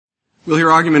We'll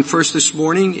hear argument first this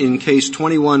morning in Case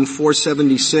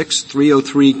 21-476,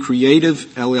 303 Creative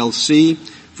LLC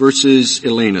versus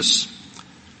Elenis.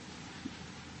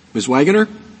 Ms. Wagoner?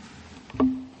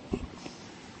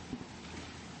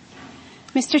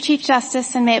 Mr. Chief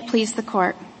Justice, and may it please the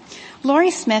Court, Lori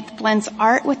Smith blends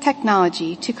art with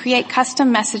technology to create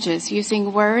custom messages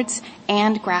using words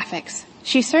and graphics.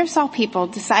 She serves all people,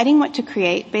 deciding what to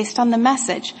create based on the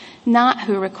message, not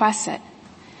who requests it.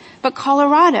 But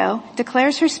Colorado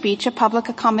declares her speech a public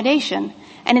accommodation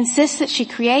and insists that she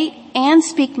create and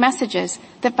speak messages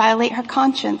that violate her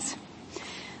conscience.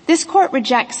 This court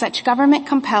rejects such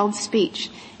government-compelled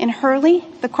speech. In Hurley,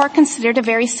 the court considered a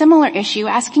very similar issue,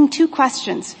 asking two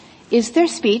questions. Is there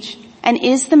speech, and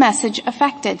is the message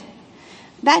affected?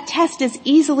 That test is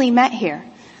easily met here.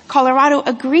 Colorado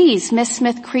agrees Ms.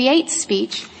 Smith creates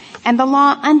speech, and the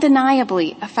law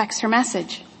undeniably affects her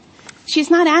message.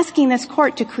 She's not asking this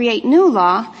court to create new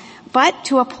law, but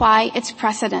to apply its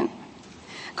precedent.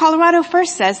 Colorado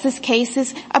first says this case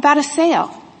is about a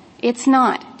sale. It's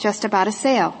not just about a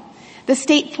sale. The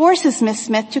state forces Ms.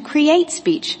 Smith to create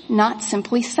speech, not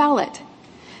simply sell it.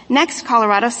 Next,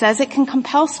 Colorado says it can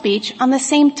compel speech on the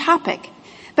same topic.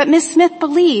 But Ms. Smith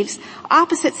believes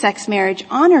opposite-sex marriage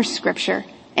honors Scripture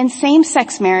and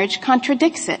same-sex marriage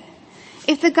contradicts it.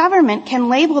 If the government can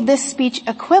label this speech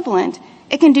equivalent,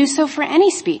 it can do so for any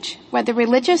speech, whether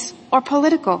religious or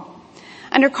political.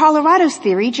 Under Colorado's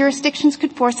theory, jurisdictions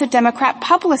could force a Democrat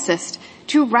publicist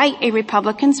to write a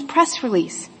Republican's press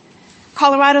release.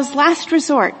 Colorado's last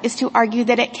resort is to argue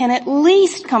that it can at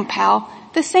least compel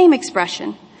the same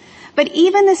expression. But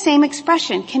even the same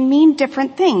expression can mean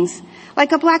different things,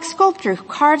 like a black sculptor who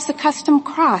carves a custom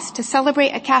cross to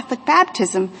celebrate a Catholic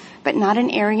baptism, but not an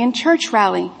Aryan church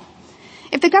rally.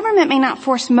 If the government may not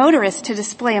force motorists to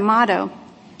display a motto,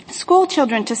 school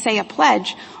children to say a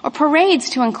pledge, or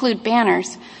parades to include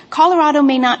banners, Colorado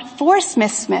may not force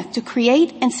Ms. Smith to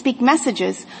create and speak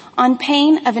messages on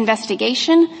pain of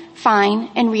investigation, fine,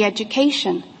 and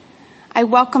re-education. I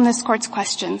welcome this Court's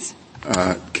questions.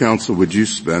 Counsel, would you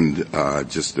spend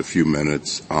just a few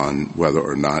minutes on whether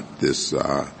or not this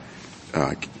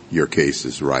your case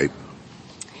is ripe?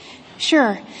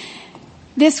 Sure.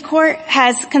 This Court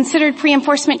has considered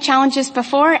pre-enforcement challenges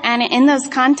before, and in those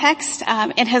contexts,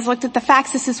 it has looked at the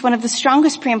facts. This is one of the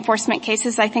strongest pre-enforcement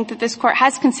cases I think that this Court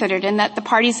has considered, in that the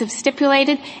parties have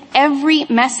stipulated every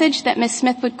message that Ms.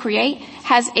 Smith would create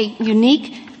has a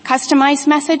unique, customized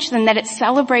message, and that it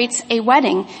celebrates a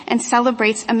wedding and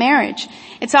celebrates a marriage.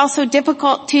 It's also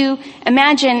difficult to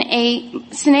imagine a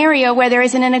scenario where there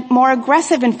isn't a more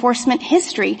aggressive enforcement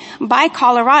history by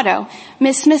Colorado.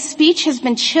 Ms. Smith's speech has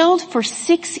been chilled for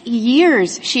 6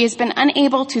 years. She has been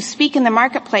unable to speak in the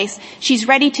marketplace. She's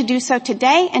ready to do so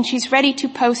today, and she's ready to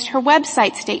post her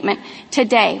website statement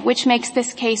today, which makes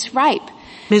this case ripe.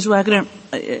 Ms. Wagner,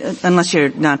 unless you're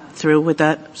not through with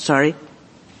that, sorry.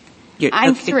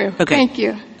 I'm through. Okay. Thank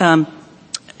you.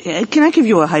 Can I give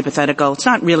you a hypothetical? It's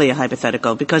not really a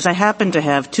hypothetical, because I happen to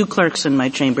have 2 clerks in my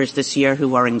chambers this year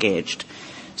who are engaged.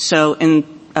 So in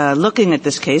looking at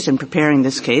this case and preparing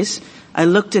this case, I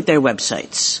looked at their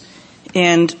websites.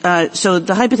 And so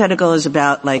the hypothetical is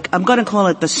about, I'm going to call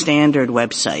it the standard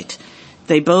website.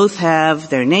 They both have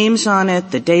their names on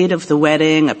it, the date of the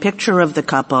wedding, a picture of the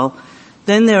couple.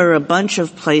 Then there are a bunch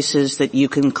of places that you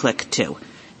can click to.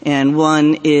 And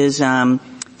one is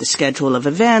the schedule of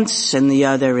events, and the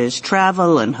other is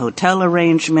travel and hotel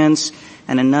arrangements,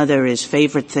 and another is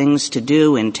favorite things to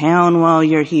do in town while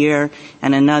you're here,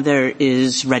 and another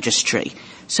is registry.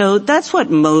 So that's what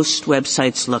most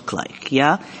websites look like,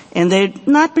 yeah? And they're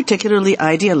not particularly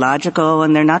ideological,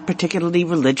 and they're not particularly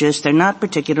religious, they're not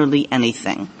particularly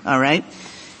anything, all right?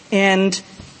 And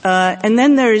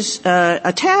then there's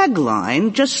a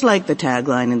tagline, just like the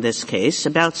tagline in this case,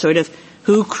 about sort of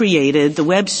who created the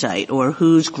website, or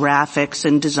whose graphics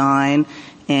and design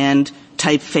and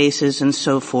typefaces and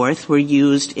so forth were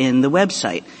used in the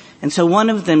website. And so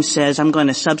one of them says, I'm going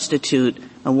to substitute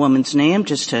a woman's name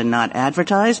just to not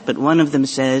advertise, but one of them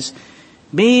says,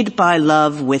 made with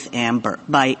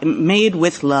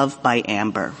love by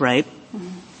Amber, right? Mm-hmm.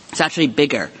 It's actually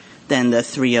bigger than the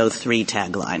 303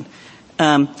 tagline.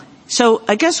 So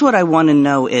I guess what I want to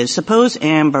know is, suppose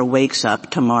Amber wakes up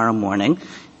tomorrow morning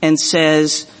and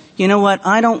says, you know what,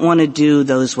 I don't want to do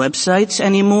those websites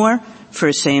anymore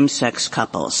for same-sex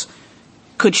couples.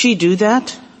 Could she do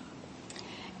that?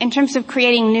 In terms of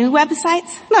creating new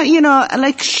websites? No,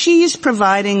 she's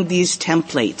providing these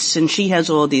templates, and she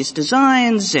has all these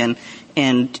designs and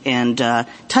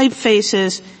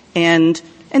typefaces, and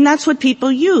And that's what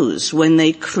people use when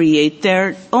they create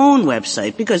their own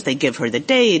website, because they give her the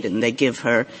date and they give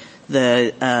her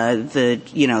the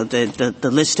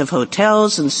list of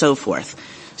hotels and so forth.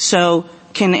 So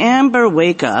can Amber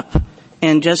wake up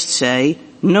and just say,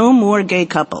 no more gay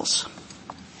couples?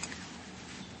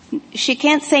 She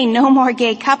can't say no more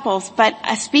gay couples, but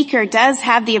a speaker does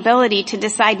have the ability to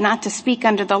decide not to speak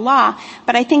under the law.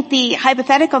 But I think the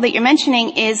hypothetical that you're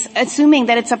mentioning is assuming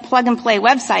that it's a plug-and-play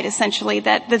website, essentially,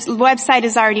 that the website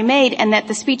is already made and that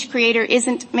the speech creator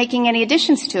isn't making any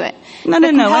additions to it. No.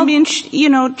 I mean,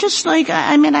 just like,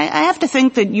 I have to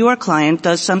think that your client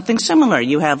does something similar.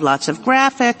 You have lots of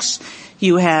graphics,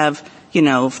 you have,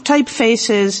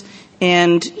 typefaces,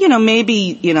 and,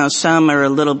 maybe, some are a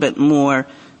little bit more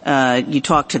you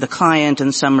talk to the client,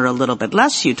 and some are a little bit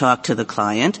less you talk to the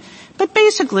client. But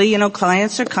basically,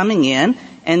 clients are coming in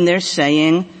and they're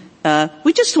saying,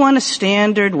 we just want a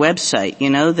standard website,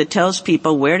 that tells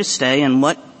people where to stay and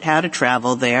how to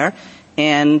travel there,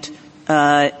 and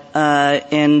what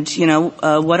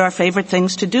our favorite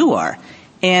things to do are.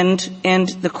 And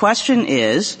the question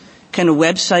is, can a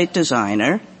website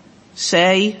designer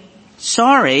say,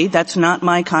 sorry, that's not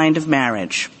my kind of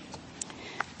marriage?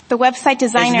 The website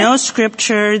designer... There's no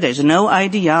scripture, there's no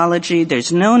ideology,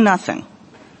 there's no nothing.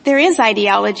 There is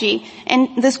ideology,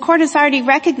 and this court has already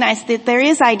recognized that there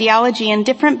is ideology and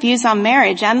different views on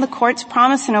marriage, and the court's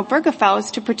promise in Obergefell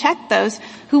is to protect those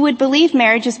who would believe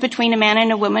marriage is between a man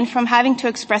and a woman from having to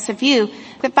express a view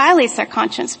that violates their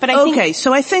conscience. But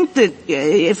so I think that,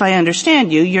 if I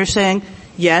understand you, you're saying,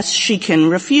 yes, she can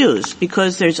refuse,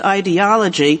 because there's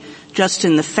ideology just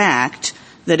in the fact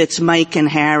that it's Mike and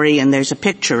Harry and there's a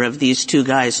picture of these two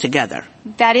guys together.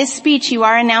 That is speech. You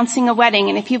are announcing a wedding,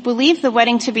 and if you believe the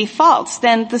wedding to be false,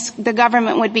 then the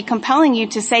government would be compelling you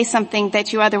to say something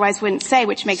that you otherwise wouldn't say,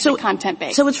 which makes it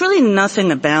content-based. So it's really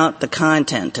nothing about the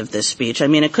content of this speech. I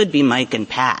mean, it could be Mike and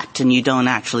Pat, and you don't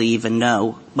actually even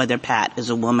know whether Pat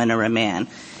is a woman or a man.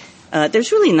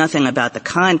 There's really nothing about the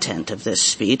content of this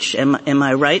speech. Am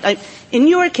I right? In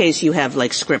your case, you have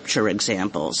like scripture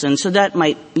examples, and so that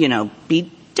might,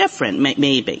 be different,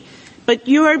 maybe. But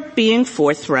you're being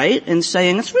forthright and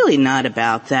saying it's really not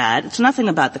about that. It's nothing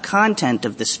about the content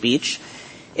of the speech.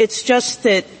 It's just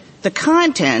that the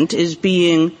content is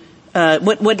being,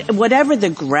 whatever the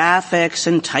graphics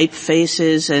and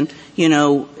typefaces and,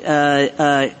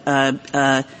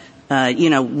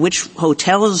 which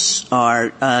hotels are,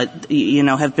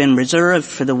 have been reserved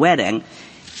for the wedding,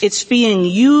 it's being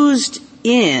used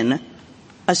in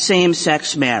a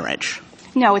same-sex marriage.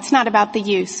 No, it's not about the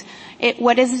use.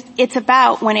 It's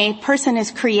about when a person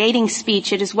is creating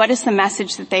speech, it is what is the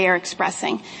message that they are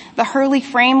expressing. The Hurley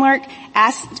framework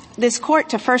asked this court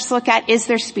to first look at, is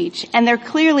there speech? And there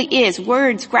clearly is.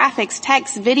 Words, graphics,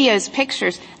 text, videos,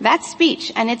 pictures. That's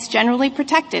speech, and it's generally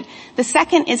protected. The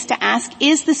second is to ask,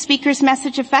 is the speaker's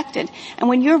message affected? And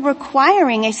when you're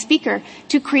requiring a speaker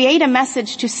to create a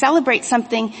message to celebrate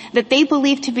something that they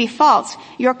believe to be false,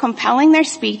 you're compelling their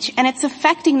speech, and it's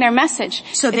affecting their message.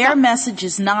 So their message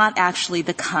is not actually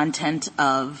the content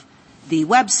of the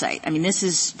website. I mean, this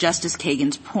is Justice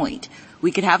Kagan's point.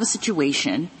 We could have a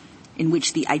situation in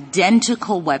which the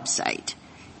identical website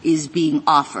is being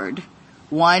offered,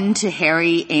 one to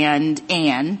Harry and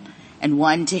Anne and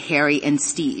one to Harry and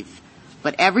Steve.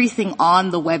 But everything on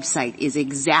the website is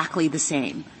exactly the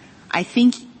same. I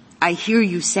think I hear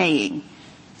you saying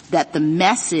that the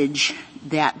message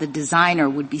that the designer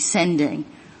would be sending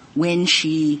when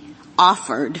she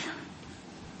offered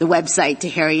the website to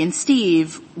Harry and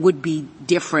Steve would be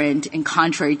different and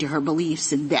contrary to her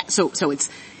beliefs, and that so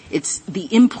it's the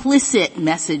implicit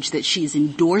message that she's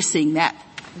endorsing that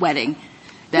wedding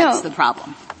that's the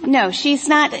problem. No, she's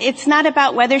not. It's not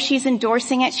about whether she's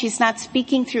endorsing it. She's not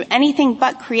speaking through anything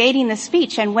but creating the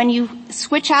speech. And when you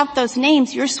switch out those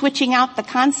names, you're switching out the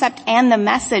concept and the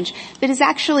message that is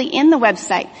actually in the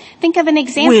website. Think of an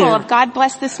example of God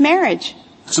Bless This Marriage.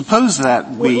 Suppose that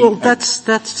Well, that's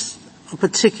a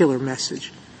particular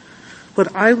message.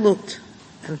 But I looked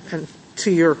and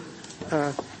to your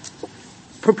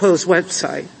proposed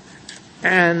website,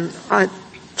 and I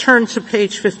turned to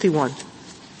page 51.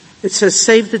 It says,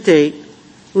 save the date,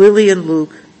 Lily and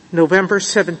Luke, November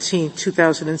 17,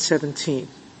 2017.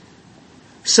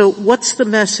 So what's the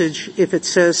message if it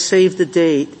says save the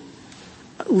date,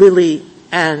 Lily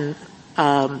and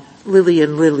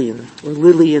Lillian, or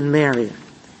Lily and Marion?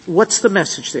 What's the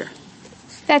message there?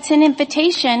 That's an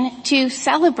invitation to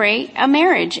celebrate a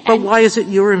marriage. But why is it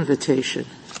your invitation?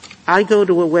 I go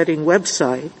to a wedding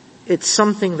website. It's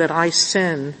something that I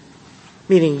send,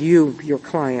 meaning you, your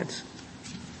clients,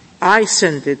 I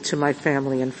send it to my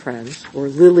family and friends, or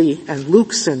Lily and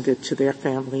Luke send it to their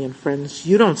family and friends.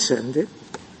 You don't send it.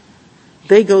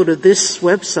 They go to this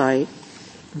website.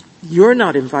 You're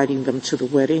not inviting them to the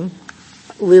wedding.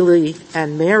 Lily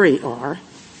and Mary are.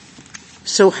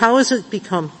 So how has it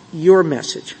become your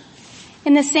message?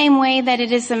 In the same way that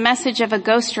it is the message of a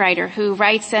ghostwriter who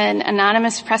writes an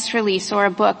anonymous press release or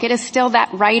a book, it is still that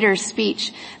writer's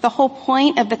speech. The whole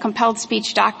point of the compelled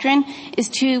speech doctrine is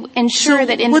to ensure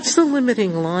that what's the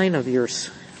limiting line of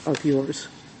yours?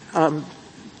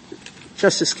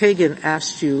 Justice Kagan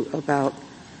asked you about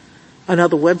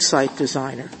another website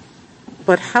designer.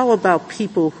 But how about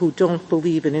people who don't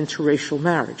believe in interracial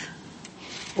marriage?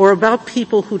 Or about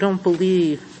people who don't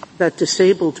believe that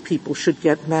disabled people should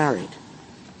get married?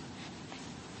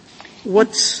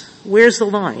 Where's the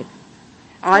line?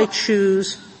 I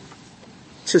choose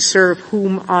to serve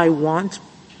whom I want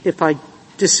if I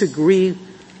disagree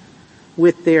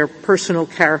with their personal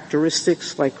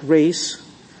characteristics like race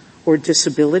or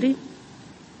disability.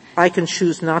 I can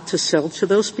choose not to sell to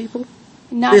those people?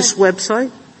 This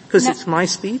website? Because it's my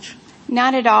speech?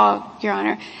 Not at all, Your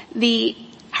Honor. The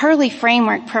Hurley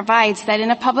framework provides that in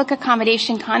a public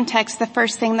accommodation context, the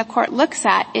first thing the court looks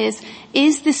at is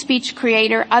the speech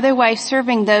creator otherwise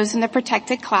serving those in the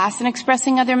protected class and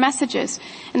expressing other messages?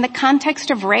 In the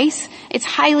context of race, it's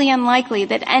highly unlikely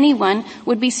that anyone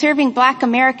would be serving black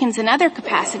Americans in other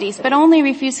capacities, but only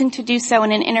refusing to do so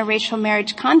in an interracial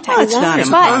marriage context.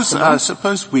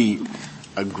 Suppose we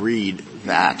agreed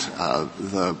that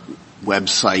the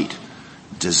website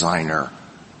designer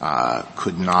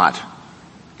could not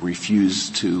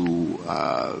refuse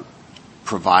to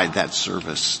provide that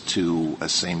service to a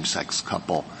same-sex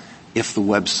couple if the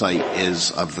website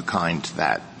is of the kind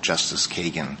that Justice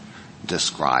Kagan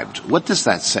described. What does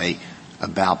that say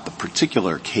about the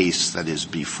particular case that is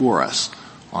before us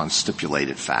on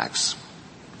stipulated facts?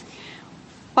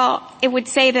 Well, it would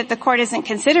say that the court isn't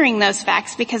considering those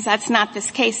facts because that's not this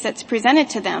case that's presented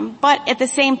to them. But at the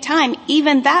same time,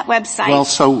 even that website... Well,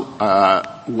 so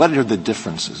what are the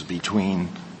differences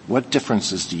what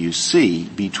differences do you see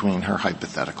between her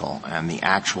hypothetical and the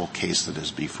actual case that is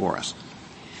before us?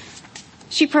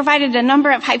 She provided a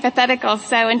number of hypotheticals,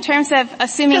 so in terms of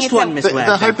assuming Just one, Ms.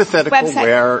 The hypothetical website.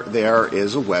 Where there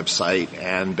is a website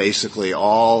and basically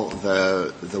all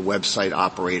the website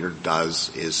operator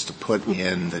does is to put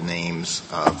in the names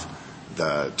of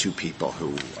the two people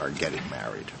who are getting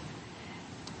married.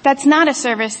 That's not a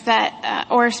service that,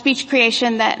 or speech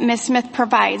creation that Ms. Smith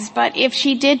provides, but if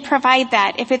she did provide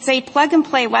that, if it's a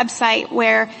plug-and-play website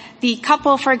where the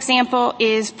couple, for example,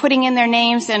 is putting in their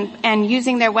names and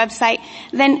using their website,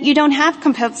 then you don't have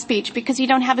compelled speech because you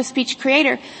don't have a speech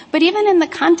creator. But even in the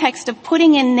context of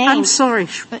putting in names... I'm sorry,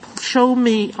 show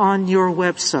me on your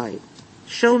website.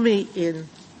 Show me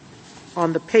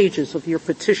on the pages of your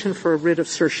petition for a writ of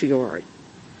certiorari.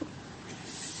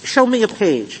 Show me a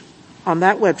page on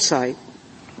that website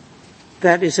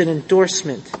that is an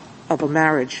endorsement of a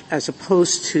marriage as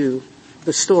opposed to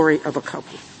the story of a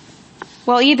couple.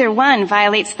 Well, either one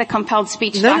violates the compelled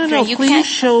speech doctrine. No. Please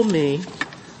show me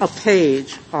a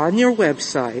page on your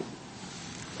website.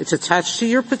 It's attached to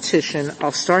your petition.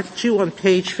 I'll start you on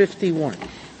page 51.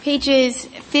 Pages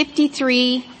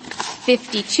 53,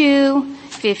 52,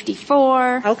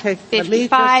 54,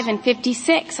 55, and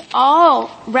 56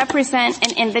 all represent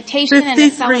an invitation and a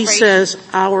celebration. 53 says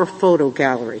our photo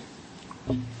gallery.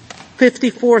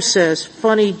 54 says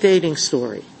funny dating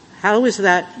story. How is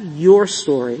that your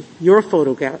story, your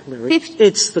photo gallery?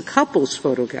 It's the couple's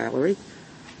photo gallery.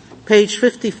 Page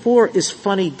 54 is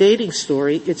funny dating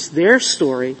story. It's their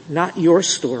story, not your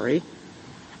story.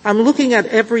 I'm looking at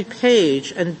every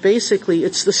page, and basically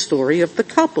it's the story of the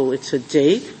couple. It's a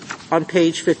date on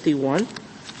page 51.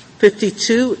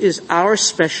 52 is our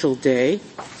special day.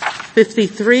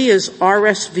 53 is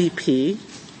RSVP,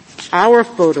 our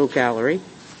photo gallery.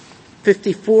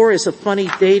 54 is a funny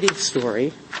dating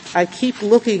story. I keep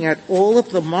looking at all of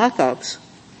the mock-ups,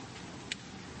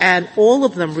 and all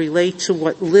of them relate to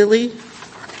what Lily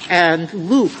and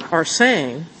Luke are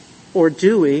saying or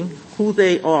doing, who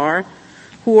they are,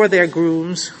 who are their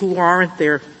grooms,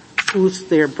 who's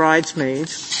their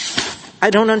bridesmaids. I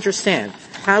don't understand.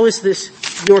 How is this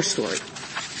your story?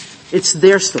 It's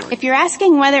their story. If you're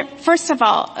asking whether, first of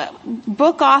all,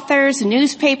 book authors,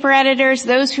 newspaper editors,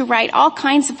 those who write all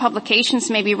kinds of publications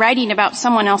may be writing about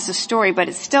someone else's story, but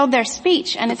it's still their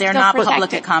speech, and it's they're still not protected.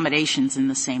 Public accommodations in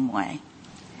the same way.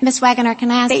 Ms. Wagoner,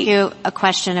 can I ask you a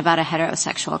question about a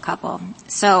heterosexual couple?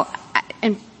 So,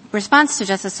 in response to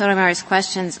Justice Sotomayor's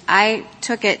questions, I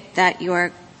took it that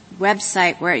your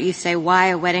website, where you say why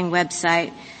a wedding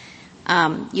website,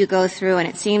 you go through and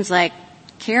it seems like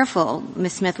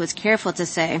Ms. Smith was careful to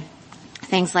say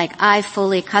things like, I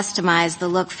fully customize the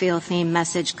look, feel, theme,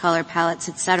 message, color palettes,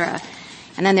 etc.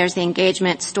 And then there's the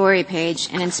engagement story page,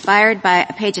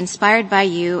 a page inspired by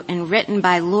you and written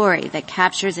by Lori that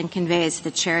captures and conveys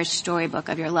the cherished storybook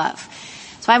of your love.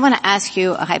 So I want to ask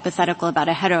you a hypothetical about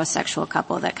a heterosexual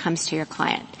couple that comes to your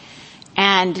client.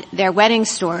 And their wedding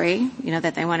story,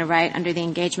 that they want to write under the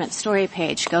engagement story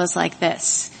page goes like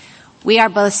this. We are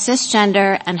both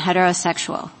cisgender and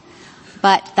heterosexual,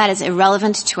 but that is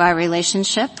irrelevant to our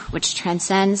relationship, which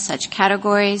transcends such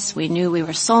categories. We knew we were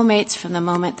soulmates from the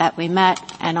moment that we met,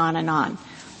 and on and on.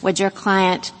 Would your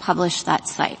client publish that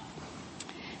site?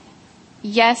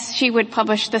 Yes, she would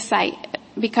publish the site,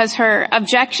 because her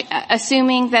objection,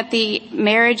 assuming that the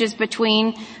marriage is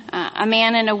between a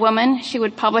man and a woman, she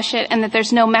would publish it, and that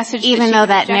there's no message. Even though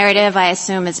that narrative, I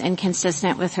assume, is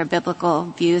inconsistent with her biblical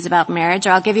views about marriage. Or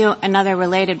I'll give you another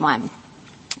related one.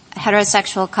 A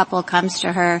heterosexual couple comes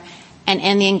to her, and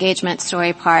in the engagement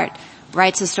story part,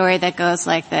 writes a story that goes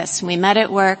like this. We met at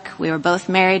work. We were both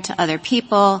married to other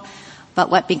people. But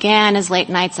what began as late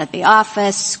nights at the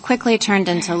office quickly turned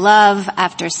into love.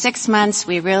 After 6 months,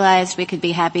 we realized we could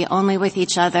be happy only with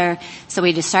each other. So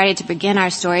we decided to begin our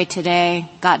story today,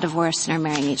 got divorced, and are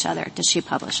marrying each other. Does she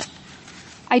publish it?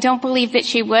 I don't believe that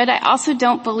she would. I also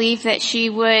don't believe that she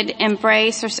would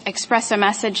embrace or express a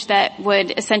message that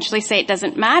would essentially say it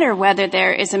doesn't matter whether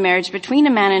there is a marriage between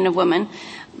a man and a woman.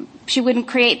 She wouldn't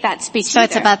create that speech So either.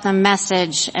 It's about the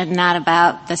message and not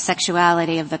about the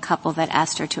sexuality of the couple that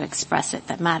asked her to express it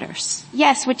that matters.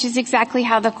 Yes, which is exactly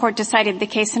how the court decided the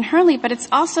case in Hurley, but it's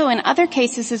also in other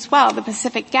cases as well. The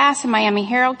Pacific Gas and Miami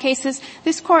Herald cases,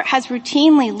 this court has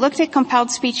routinely looked at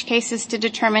compelled speech cases to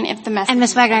determine if the message... And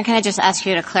Ms. Wagner, can I just ask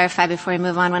you to clarify before we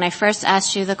move on? When I first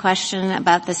asked you the question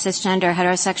about the cisgender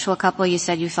heterosexual couple, you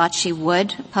said you thought she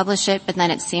would publish it, but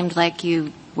then it seemed like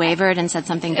you wavered and said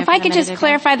something different. If I could just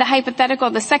clarify the hypothetical,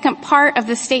 the second part of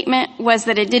the statement was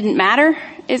that it didn't matter.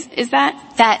 Is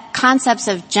that? That concepts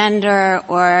of gender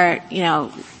or,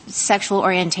 sexual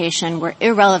orientation were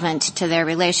irrelevant to their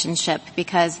relationship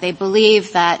because they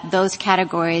believe that those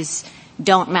categories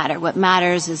don't matter. What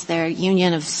matters is their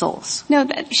union of souls. No,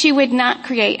 she would not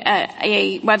create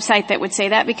a website that would say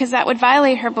that because that would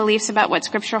violate her beliefs about what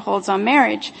Scripture holds on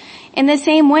marriage. In the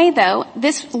same way, though,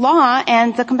 this law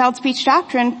and the compelled speech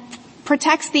doctrine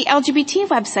protects the LGBT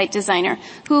website designer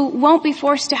who won't be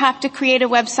forced to have to create a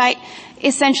website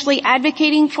essentially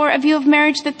advocating for a view of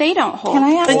marriage that they don't hold. Can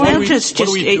I ask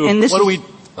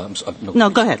No,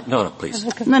 go ahead. No, please.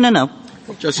 No.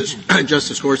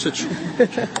 Justice Gorsuch.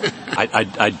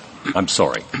 I'm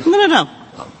sorry. No.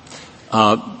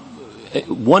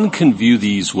 One can view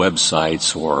these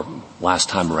websites, or last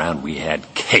time around we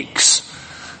had cakes,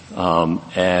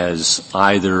 as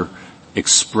either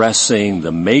expressing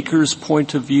the maker's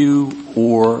point of view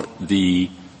or the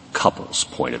couple's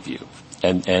point of view.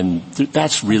 And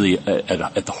that's really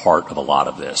at the heart of a lot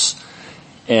of this.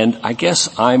 And I guess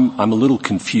I'm a little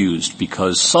confused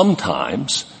because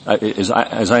sometimes, as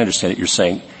I understand it, you're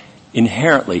saying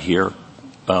inherently here,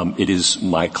 it is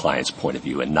my client's point of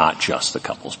view and not just the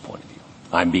couple's point of view.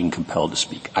 I'm being compelled to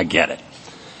speak. I get it.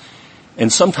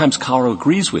 And sometimes Colorado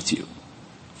agrees with you.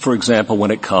 For example,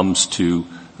 when it comes to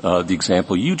the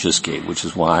example you just gave, which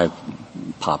is why I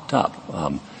popped up.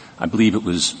 I believe it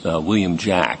was William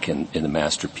Jack in the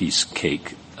Masterpiece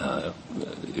Cake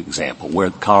example, where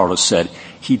Colorado said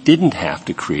he didn't have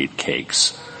to create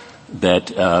cakes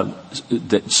that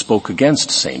spoke against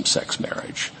same-sex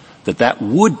marriage, that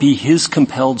would be his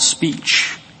compelled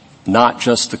speech, not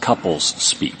just the couple's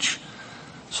speech.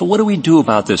 So what do we do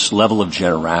about this level of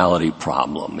generality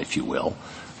problem, if you will,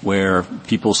 where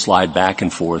people slide back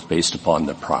and forth based upon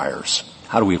their priors?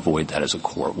 How do we avoid that as a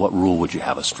court? What rule would you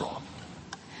have us draw?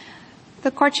 The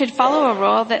court should follow a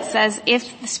rule that says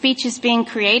if the speech is being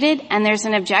created and there's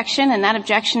an objection and that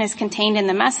objection is contained in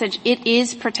the message, it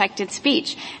is protected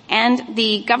speech. And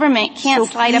the government can't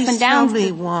slide up and down. So please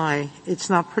tell me why it's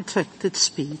not protected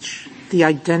speech. The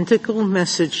identical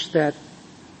message that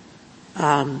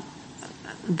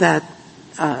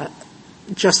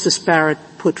Justice Barrett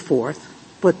put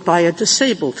forth, but by a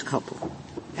disabled couple.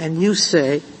 And you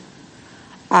say,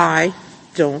 I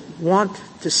don't want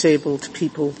disabled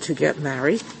people to get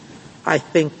married. I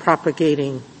think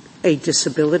propagating a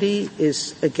disability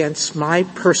is against my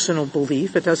personal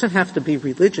belief. It doesn't have to be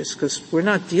religious because we're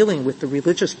not dealing with the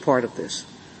religious part of this.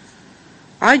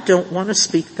 I don't want to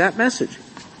speak that message.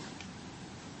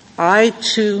 I,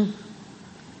 too,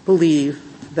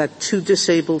 believe that two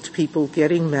disabled people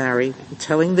getting married and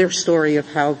telling their story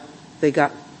of how they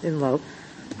got in love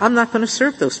I'm not going to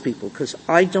serve those people because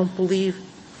I don't believe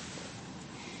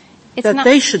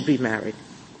they should be married.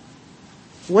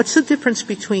 What's the difference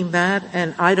between that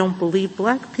and I don't believe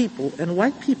black people and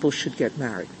white people should get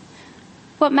married?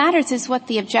 What matters is what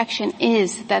the objection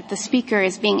is that the speaker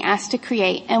is being asked to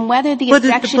create, and whether the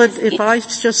objection is... But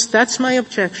if that's my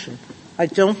objection. I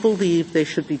don't believe they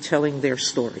should be telling their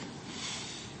story.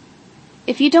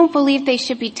 If you don't believe they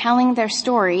should be telling their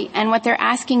story, and what they're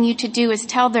asking you to do is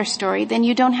tell their story, then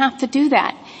you don't have to do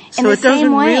that. So it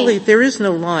doesn't really, there is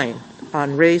no line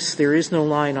on race, there is no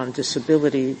line on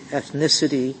disability,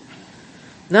 ethnicity,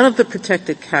 none of the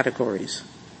protected categories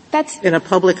in a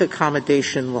public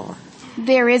accommodation law.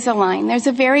 There is a line. There's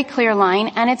a very clear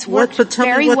line, and it's worked very well. But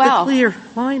tell me what the clear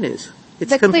line is.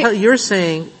 You're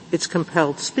saying it's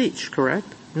compelled speech, correct?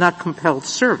 Not compelled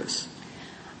service.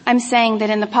 I'm saying that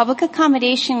in the public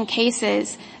accommodation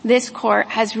cases, this court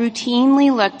has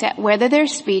routinely looked at whether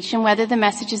there's speech and whether the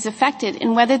message is affected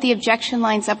and whether the objection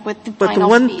lines up with the final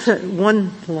speech. But the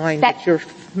one line that you're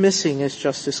missing is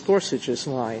Justice Gorsuch's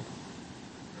line.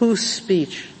 Whose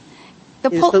speech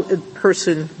is the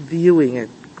person viewing it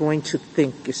going to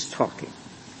think is talking?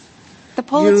 The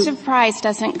Pulitzer Prize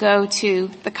doesn't go to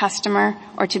the customer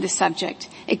or to the subject.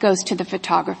 It goes to the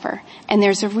photographer. And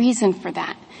there's a reason for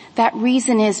that. That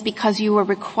reason is because you are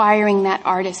requiring that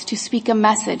artist to speak a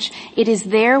message. It is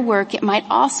their work. It might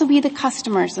also be the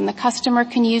customer's, and the customer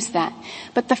can use that.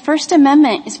 But the First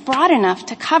Amendment is broad enough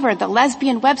to cover the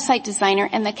lesbian website designer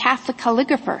and the Catholic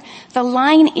calligrapher. The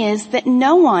line is that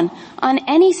no one on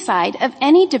any side of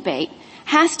any debate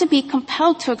has to be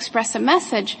compelled to express a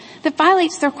message that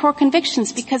violates their core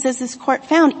convictions because, as this court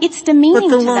found, it's demeaning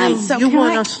to them. So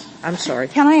I'm sorry.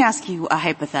 Can I ask you a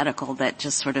hypothetical that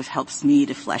just sort of helps me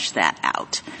to flesh that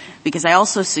out? Because I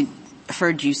also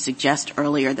heard you suggest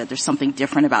earlier that there's something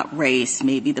different about race.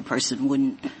 Maybe the person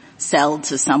wouldn't sell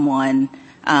to someone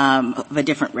of a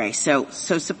different race. So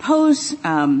suppose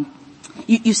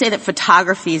you say that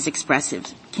photography is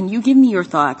expressive. Can you give me your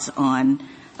thoughts on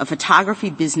a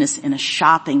photography business in a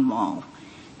shopping mall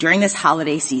during this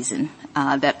holiday season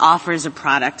that offers a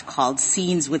product called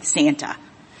Scenes with Santa?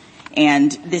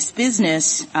 And this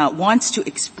business wants to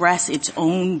express its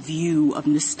own view of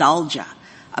nostalgia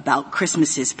about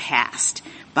Christmases past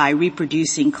by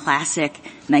reproducing classic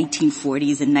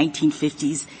 1940s and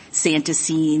 1950s Santa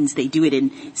scenes. They do it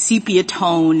in sepia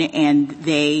tone, and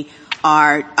they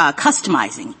are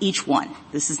customizing each one.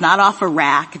 This is not off a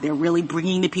rack. They're really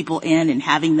bringing the people in and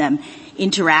having them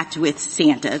interact with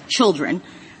Santa, children,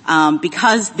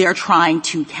 because they're trying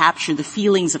to capture the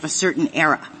feelings of a certain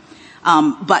era.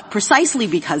 But precisely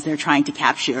because they're trying to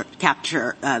capture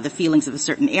the feelings of a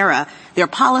certain era, their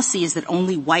policy is that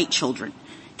only white children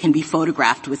can be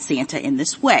photographed with Santa in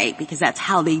this way, because that's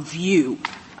how they view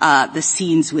the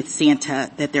scenes with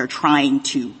Santa that they're trying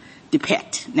to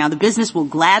depict. Now, the business will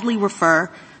gladly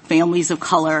refer families of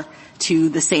color to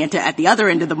the Santa at the other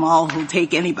end of the mall who'll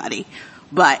take anybody.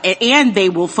 And they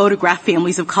will photograph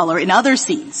families of color in other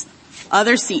scenes.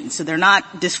 So they're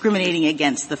not discriminating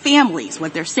against the families.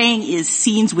 What they're saying is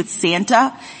Scenes with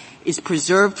Santa is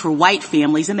preserved for white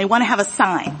families, and they want to have a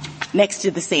sign next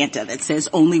to the Santa that says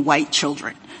only white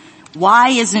children. Why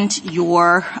isn't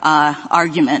your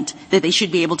argument that they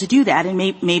should be able to do that? And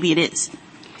maybe it is.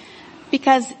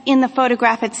 Because in the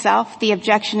photograph itself, the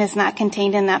objection is not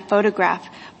contained in that photograph.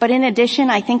 But in addition,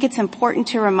 I think it's important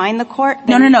to remind the court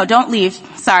that... No, don't leave.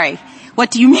 Sorry.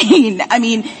 What do you mean? I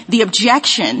mean, the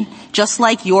objection, just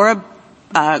like your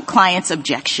client's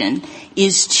objection,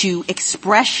 is to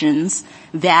expressions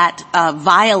that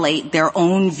violate their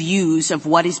own views of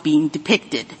what is being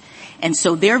depicted. And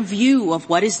so their view of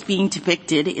what is being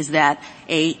depicted is that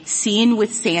a scene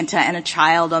with Santa and a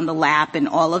child on the lap and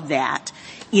all of that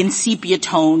in sepia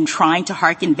tone, trying to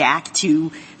harken back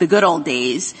to the good old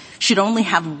days, should only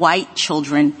have white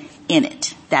children in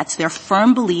it. That's their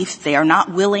firm belief. They are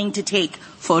not willing to take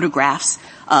photographs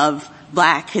of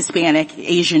black, Hispanic,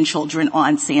 Asian children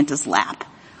on Santa's lap.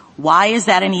 Why is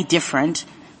that any different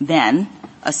than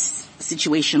a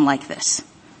situation like this?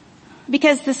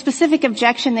 Because the specific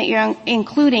objection that you're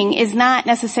including is not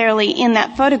necessarily in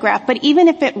that photograph, but even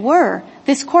if it were,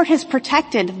 this court has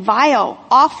protected vile,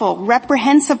 awful,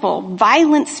 reprehensible,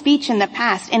 violent speech in the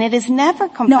past, and it is never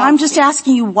compelled. No, I'm just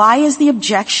asking you, why is the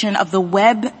objection of the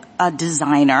web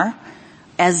designer,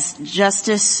 as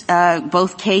Justice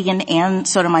both Kagan and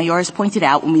Sotomayor has pointed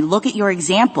out, when we look at your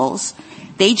examples,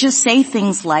 they just say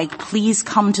things like, please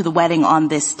come to the wedding on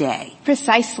this day.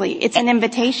 Precisely. It's an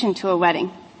invitation to a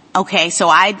wedding. Okay, so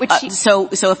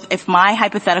if my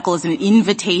hypothetical is an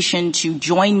invitation to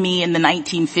join me in the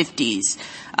 1950s,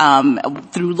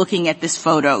 through looking at this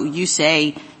photo, you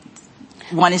say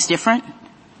one is different?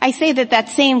 I say that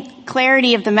same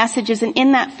clarity of the message isn't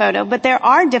in that photo, but there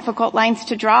are difficult lines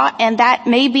to draw, and that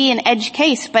may be an edge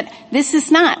case, but this is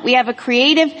not. We have a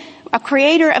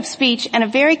creator of speech and a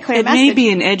very clear message. It may be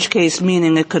an edge case,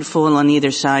 meaning it could fall on either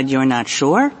side. You're not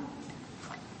sure?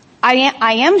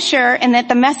 I am sure, and that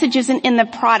the message isn't in the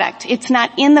product. It's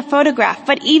not in the photograph.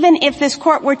 But even if this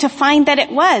court were to find that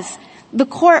it was, the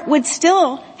court would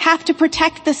still have to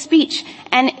protect the speech.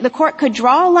 And the court could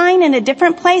draw a line in a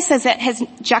different place, as it has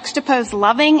juxtaposed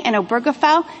Loving and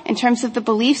Obergefell in terms of the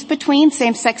beliefs between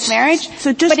same-sex marriage.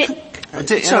 In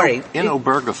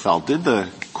Obergefell, did the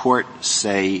court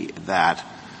say that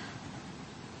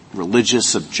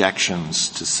religious objections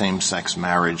to same-sex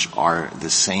marriage are the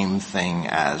same thing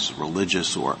as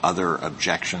religious or other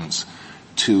objections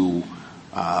to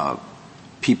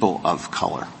people of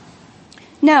color?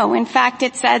 No. In fact,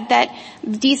 it said that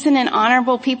decent and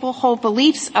honorable people hold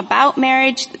beliefs about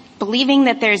marriage, believing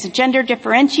that there's a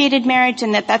gender-differentiated marriage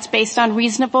and that that's based on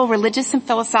reasonable religious and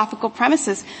philosophical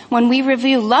premises. When we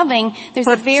review Loving, there's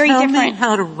a very different... But tell me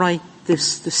how to write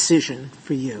this decision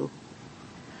for you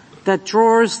that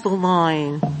draws the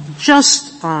line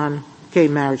just on gay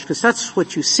marriage, because that's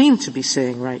what you seem to be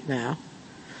saying right now,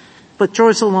 but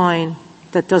draws a line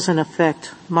that doesn't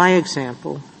affect my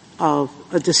example of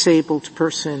a disabled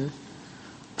person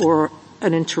or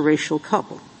an interracial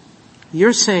couple.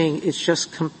 You're saying it's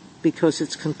just because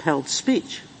it's compelled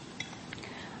speech.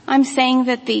 I'm saying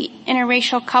that the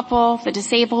interracial couple, the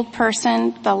disabled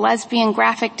person, the lesbian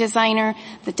graphic designer,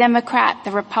 the Democrat,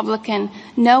 the Republican,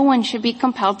 no one should be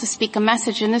compelled to speak a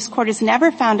message. And this court has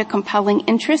never found a compelling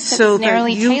interest that is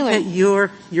narrowly tailored. So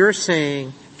you're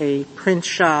saying a print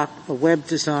shop, a web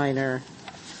designer,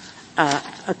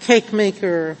 a cake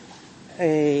maker,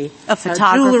 a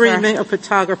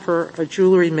photographer, a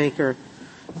jewelry maker,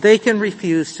 they can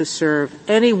refuse to serve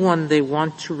anyone they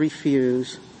want to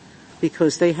refuse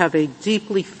because they have a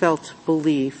deeply felt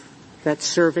belief that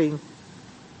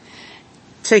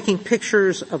taking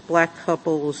pictures of black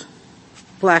couples,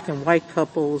 black and white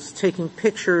couples, taking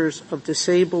pictures of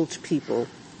disabled people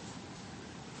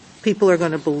are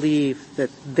going to believe that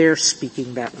they're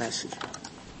speaking that message.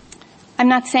 I'm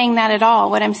not saying that at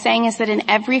all. What I'm saying is that in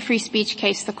every free speech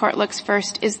case, the court looks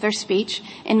first, is there speech?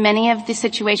 In many of the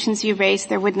situations you raised,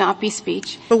 there would not be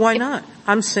speech. But why not?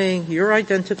 I'm saying your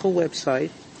identical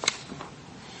website,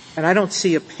 and I don't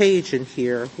see a page in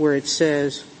here where it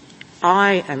says,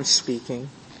 I am speaking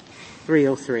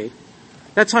 303.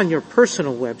 That's on your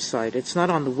personal website. It's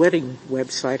not on the wedding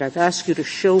website. I've asked you to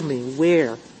show me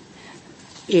where,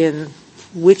 in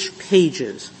which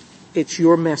pages, it's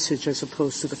your message as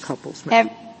opposed to the couple's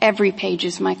message. Every page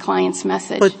is my client's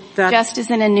message. Just as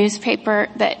in a newspaper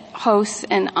that hosts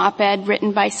an op-ed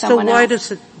written by someone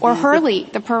else. Or Hurley,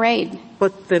 the parade.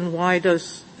 But then why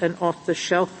does an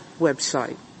off-the-shelf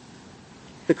website,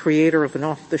 the creator of an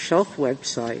off-the-shelf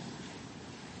website,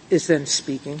 is then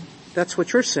speaking? That's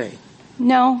what you're saying.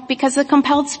 No, because the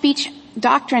compelled speech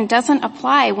doctrine doesn't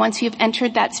apply once you've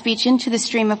entered that speech into the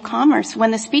stream of commerce.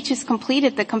 When the speech is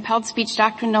completed, the compelled speech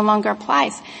doctrine no longer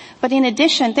applies. But in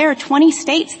addition, there are 20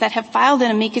 states that have filed an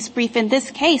amicus brief in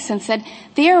this case and said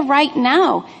they are right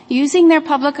now using their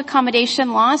public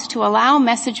accommodation laws to allow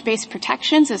message-based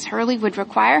protections as Hurley would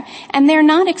require, and they're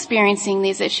not experiencing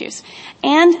these issues.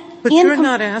 But you're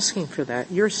not asking for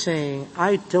that. You're saying,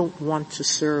 I don't want to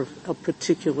serve a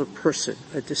particular person,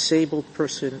 a disabled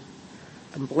person,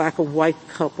 a black and white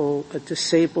couple, a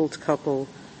disabled couple,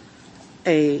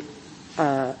 a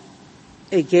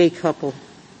gay couple.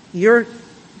 You're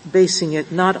basing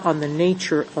it not on the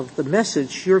nature of the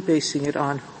message, you're basing it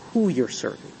on who you're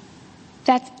serving.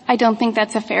 I don't think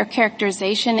that's a fair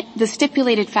characterization. The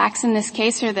stipulated facts in this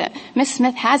case are that Ms.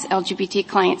 Smith has LGBT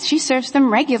clients. She serves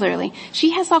them regularly.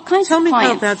 She has all kinds of clients. Tell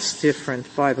me how that's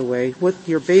different, by the way. What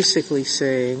you're basically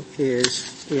saying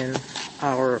is in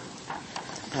our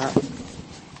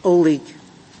Oleg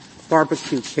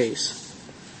barbecue case,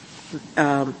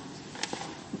 the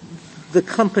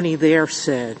company there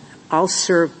said, I'll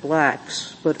serve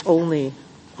blacks, but only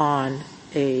on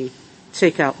a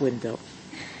takeout window,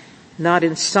 not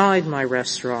inside my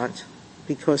restaurant,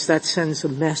 because that sends a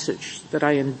message that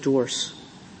I endorse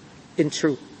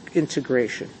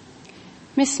integration.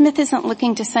 Ms. Smith isn't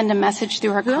looking to send a message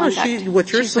through her conduct.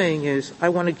 What you're saying is, I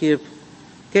want to give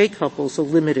gay couples a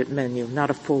limited menu, not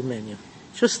a full menu.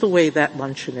 Just the way that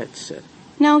luncheonette said.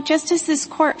 No, just as this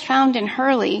court found in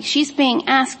Hurley, she's being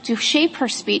asked to shape her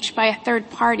speech by a third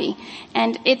party.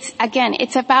 And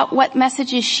it's about what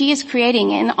messages she is creating.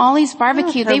 In Ollie's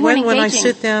barbecue, they were engaging. When I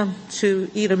sit down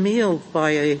to eat a meal by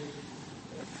a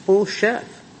full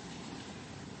chef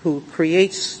who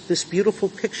creates this beautiful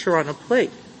picture on a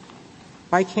plate,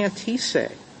 why can't he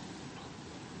say,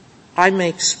 I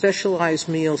make specialized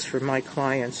meals for my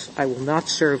clients. I will not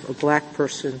serve a black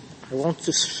person. I won't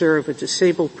serve a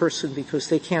disabled person because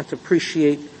they can't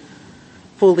appreciate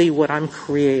fully what I'm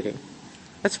creating.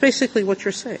 That's basically what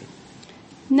you're saying.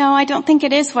 No, I don't think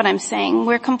it is what I'm saying.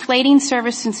 We're conflating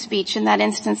service and speech in that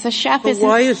instance. A chef But isn't...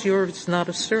 why is yours not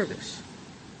a service?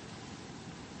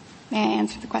 May I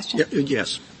answer the question?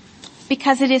 Yes.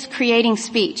 Because it is creating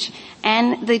speech.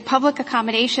 And the public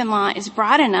accommodation law is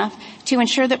broad enough to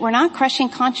ensure that we're not crushing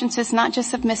consciences not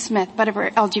just of Ms. Smith, but of her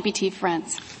LGBT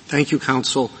friends. Thank you,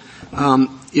 counsel.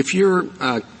 If your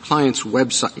client's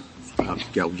website...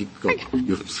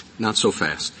 not so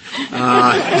fast.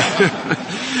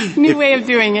 New way of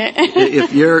doing it.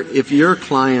 if your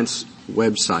client's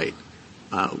website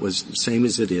was the same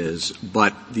as it is,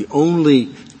 but the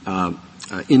only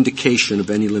indication of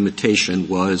any limitation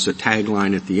was a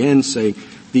tagline at the end saying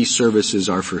these services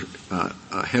are for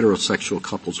heterosexual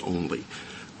couples only,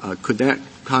 could that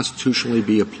constitutionally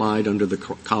be applied under the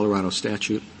Colorado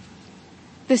statute?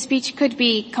 The speech could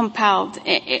be compelled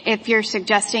if you're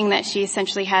suggesting that she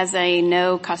essentially has a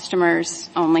no customers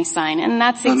only sign, and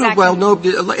that's exactly...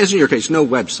 as in your case, no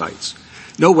websites.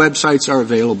 No websites are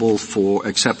available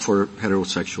except for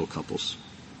heterosexual couples.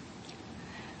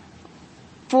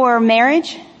 For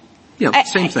marriage? Yeah,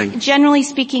 same thing. Generally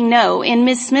speaking, no. In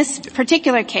Ms. Smith's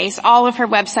particular case, all of her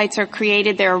websites are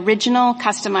created, they're original,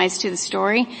 customized to the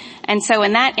story. And so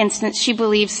in that instance, she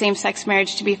believes same-sex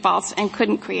marriage to be false and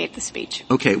couldn't create the speech.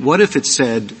 Okay, what if it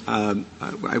said,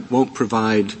 I won't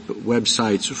provide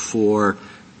websites for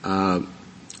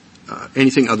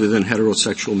anything other than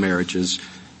heterosexual marriages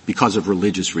because of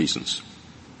religious reasons?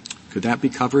 Could that be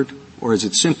covered? Or is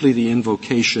it simply the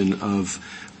invocation of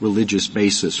religious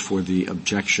basis for the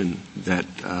objection that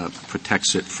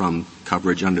protects it from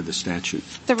coverage under the statute?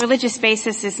 The religious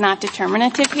basis is not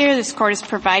determinative here. This Court has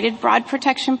provided broad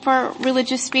protection for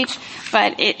religious speech,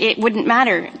 but it wouldn't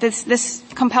matter. This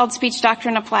compelled speech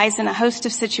doctrine applies in a host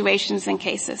of situations and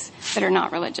cases that are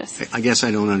not religious. I guess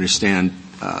I don't understand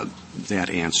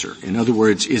that answer. In other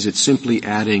words, is it simply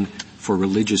adding for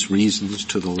religious reasons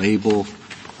to the label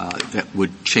that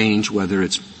would change whether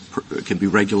it can be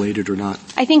regulated or not?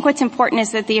 I think what's important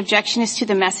is that the objection is to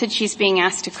the message she's being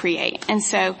asked to create. And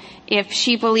so if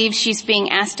she believes she's being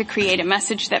asked to create a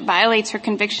message that violates her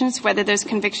convictions, whether those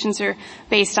convictions are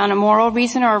based on a moral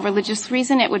reason or a religious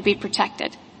reason, it would be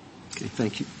protected. Okay,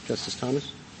 thank you. Justice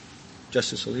Thomas?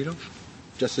 Justice Alito?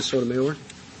 Justice Sotomayor?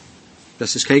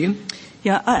 Justice Kagan?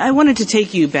 Yeah, I wanted to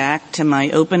take you back to my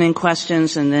opening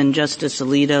questions and then Justice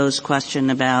Alito's question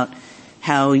about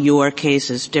how your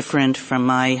case is different from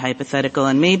my hypothetical.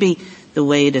 And maybe the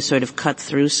way to sort of cut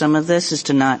through some of this is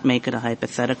to not make it a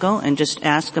hypothetical and just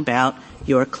ask about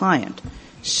your client.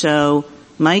 So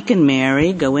Mike and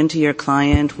Mary go into your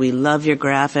client. We love your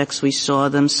graphics. We saw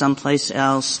them someplace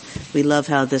else. We love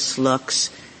how this looks.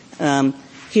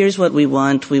 Here's what we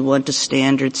want. We want a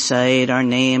standard site. Our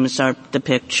names are the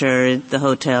picture, the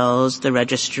hotels, the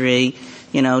registry,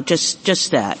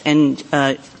 just that. And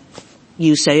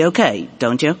you say okay,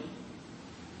 don't you?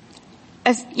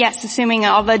 Yes, assuming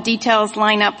all the details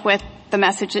line up with the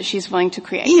message that she's willing to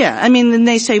create. Yeah, I mean, then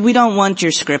they say, we don't want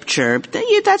your scripture.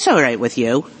 That's all right with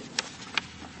you.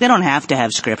 They don't have to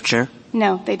have scripture.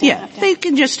 No, they don't have to. Yeah, they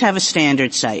can just have a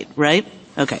standard site, right?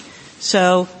 Okay.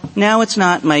 So now it's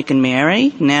not Mike and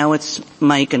Mary. Now it's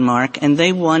Mike and Mark, and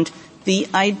they want the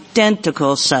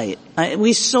identical site.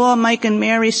 We saw Mike and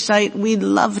Mary's site. We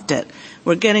loved it.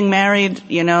 We're getting married,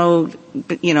 all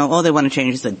they want to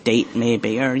change is the date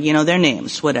maybe, or, their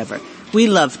names, whatever. We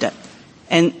loved it.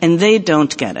 And they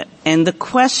don't get it. And the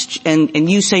question, and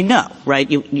you say no, right?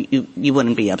 You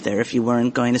wouldn't be up there if you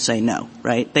weren't going to say no,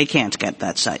 right? They can't get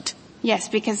that site. Yes,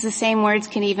 because the same words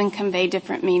can even convey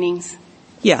different meanings.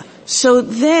 Yeah. So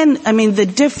then, the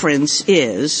difference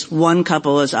is one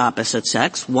couple is opposite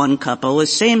sex, one couple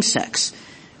is same sex.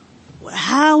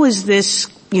 How is this,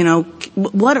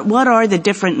 what are the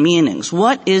different meanings?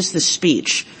 What is the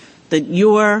speech that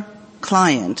your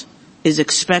client is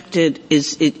expected,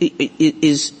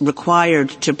 is required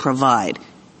to provide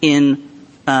in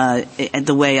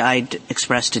the way I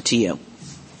expressed it to you?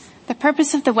 The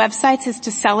purpose of the websites is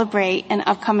to celebrate an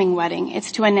upcoming wedding.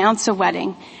 It's to announce a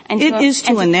wedding. It is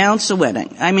to announce a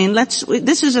wedding.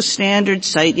 This is a standard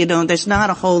site, there's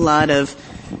not a whole lot of,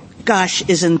 gosh,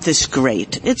 isn't this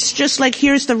great? It's just like,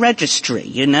 here's the registry,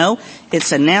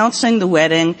 It's announcing the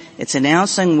wedding, it's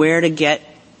announcing where to get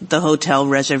the hotel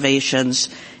reservations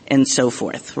and so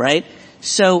forth, right?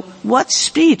 So what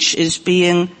speech is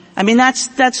being I mean,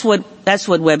 that's what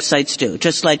websites do,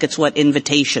 just like it's what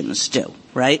invitations do,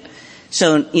 right?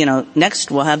 So,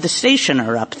 next we'll have the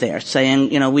stationer up there saying,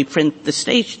 we print the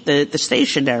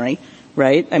stationery,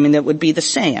 right? I mean, that would be the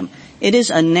same. It is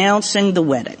announcing the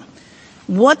wedding.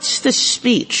 What's the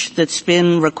speech that's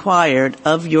been required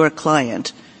of your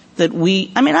client that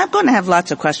I'm going to have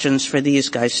lots of questions for these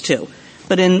guys too.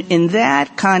 But in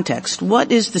that context,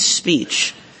 what is the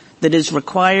speech that is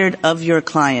required of your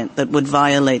client that would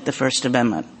violate the First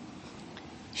Amendment?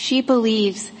 She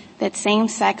believes that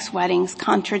same-sex weddings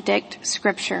contradict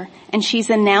Scripture, and she's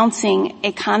announcing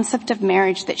a concept of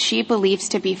marriage that she believes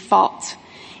to be false.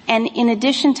 And in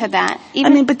addition to that,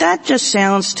 but that just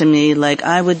sounds to me like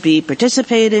I would be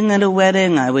participating in a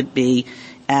wedding, I would be,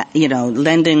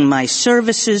 lending my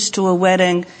services to a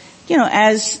wedding.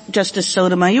 As Justice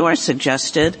Sotomayor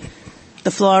suggested,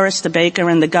 the florist, the baker,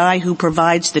 and the guy who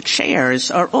provides the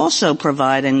chairs are also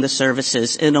providing the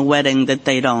services in a wedding that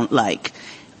they don't like.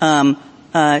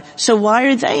 So why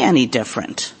are they any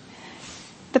different?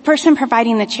 The person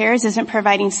providing the chairs isn't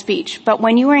providing speech, but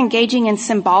when you are engaging in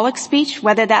symbolic speech,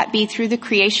 whether that be through the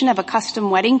creation of a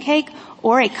custom wedding cake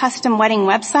or a custom wedding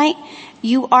website,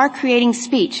 you are creating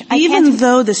speech. Even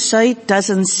though the site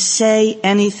doesn't say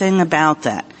anything about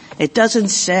that. It doesn't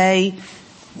say,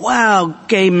 wow,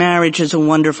 gay marriage is a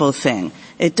wonderful thing.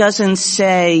 It doesn't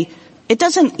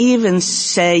even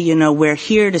say, we're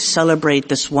here to celebrate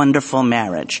this wonderful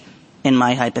marriage in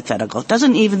my hypothetical. It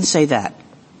doesn't even say that.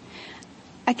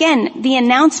 Again, the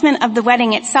announcement of the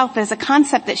wedding itself is a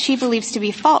concept that she believes to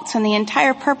be false, and the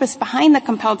entire purpose behind the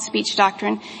compelled speech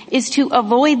doctrine is to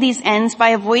avoid these ends by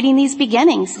avoiding these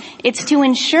beginnings. It's to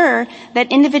ensure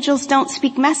that individuals don't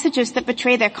speak messages that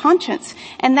betray their conscience,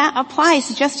 and that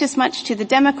applies just as much to the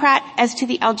Democrat as to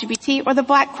the LGBT or the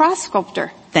Black Cross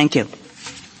sculptor. Thank you.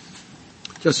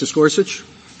 Justice Gorsuch?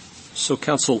 So,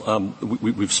 counsel,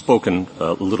 we've spoken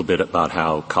a little bit about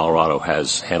how Colorado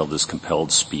has handled this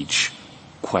compelled speech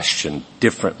question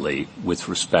differently with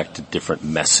respect to different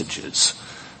messages,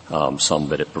 some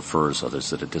that it prefers,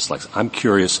 others that it dislikes. I'm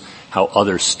curious how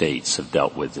other states have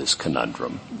dealt with this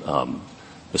conundrum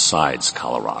besides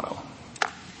Colorado,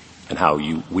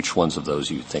 and which ones of those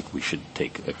you think we should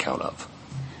take account of.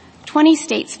 20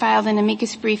 states filed an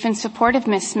amicus brief in support of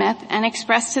Ms. Smith and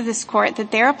expressed to this court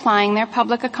that they're applying their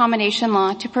public accommodation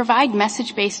law to provide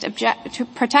message-based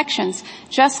protections,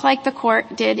 just like the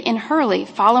court did in Hurley,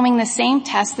 following the same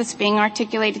test that's being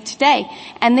articulated today.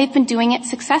 And they've been doing it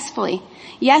successfully.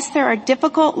 Yes, there are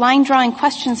difficult line-drawing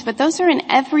questions, but those are in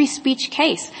every speech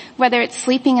case, whether it's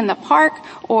sleeping in the park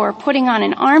or putting on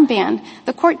an armband.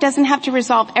 The court doesn't have to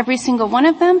resolve every single one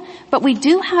of them, but we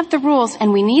do have the rules,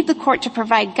 and we need the court to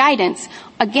provide guidance.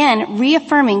 Again,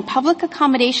 reaffirming public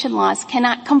accommodation laws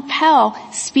cannot compel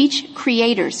speech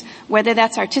creators, whether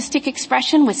that's artistic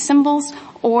expression with symbols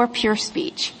or pure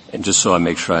speech. And just so I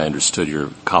make sure I understood your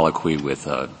colloquy with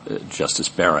Justice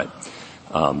Barrett,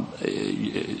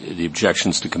 the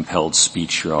objections to compelled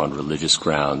speech here on religious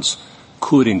grounds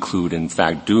could include, in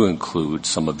fact, do include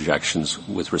some objections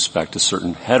with respect to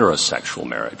certain heterosexual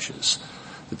marriages.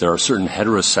 That there are certain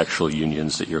heterosexual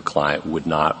unions that your client would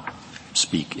not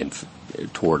speak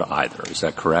toward either. Is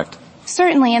that correct?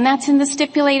 Certainly, and that's in the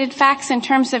stipulated facts in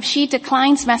terms of she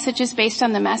declines messages based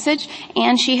on the message,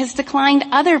 and she has declined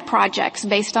other projects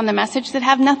based on the message that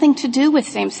have nothing to do with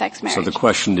same-sex marriage. So the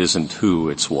question isn't who,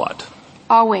 it's what.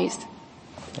 Always.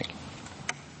 Thank you.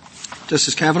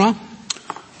 Justice Kavanaugh?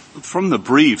 From the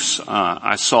briefs,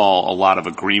 I saw a lot of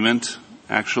agreement,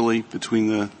 actually, between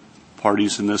the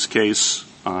parties in this case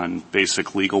on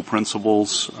basic legal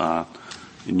principles.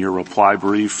 In your reply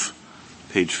brief,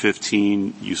 page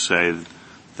 15, you say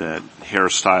that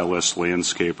hairstylists,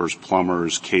 landscapers,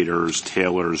 plumbers, caterers,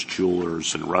 tailors,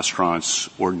 jewelers, and restaurants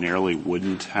ordinarily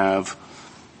wouldn't have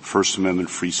First Amendment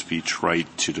free speech right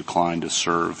to decline to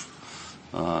serve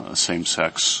a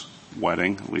same-sex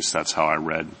wedding. At least that's how I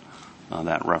read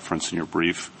that reference in your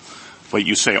brief. But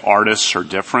you say artists are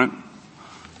different,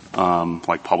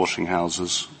 like publishing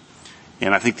houses.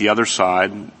 And I think the other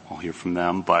side, I'll hear from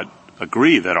them, but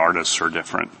agree that artists are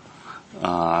different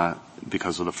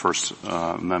because of the First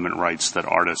Amendment rights that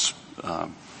artists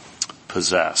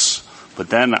possess. But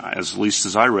then, at least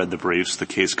as I read the briefs, the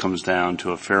case comes down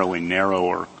to a fairly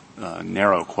narrow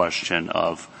question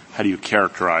of how do you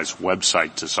characterize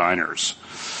website designers?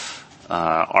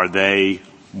 Are they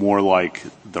more like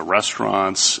the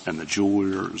restaurants and the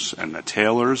jewelers and the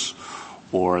tailors,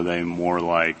 or are they more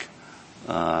like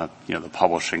the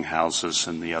publishing houses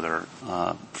and the other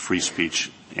free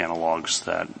speech analogs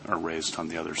that are raised on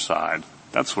the other side?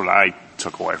 That's what I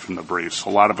took away from the briefs. A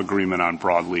lot of agreement on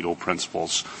broad legal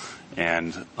principles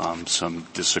and some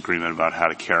disagreement about how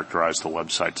to characterize the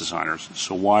website designers.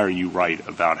 So why are you right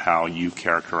about how you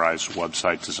characterize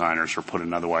website designers, or put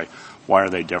another way, why are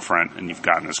they different? And you've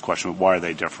gotten this question, why are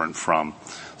they different from,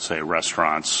 say,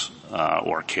 restaurants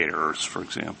or caterers, for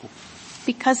example?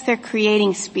 Because they're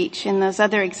creating speech. In those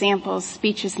other examples,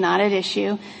 speech is not at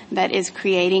issue. That is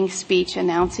creating speech,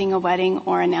 announcing a wedding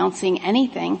or announcing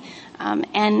anything.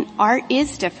 And art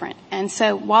is different. And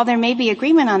so while there may be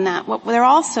agreement on that, there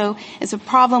also is a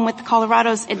problem with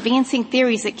Colorado's advancing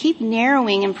theories that keep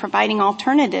narrowing and providing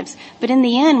alternatives. But in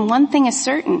the end, one thing is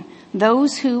certain.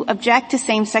 Those who object to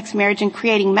same-sex marriage and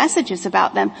creating messages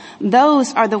about them,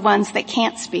 those are the ones that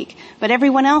can't speak. But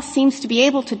everyone else seems to be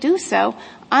able to do so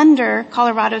under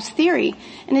Colorado's theory.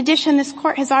 In addition, this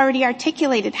court has already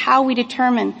articulated how we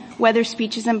determine whether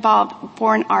speech is involved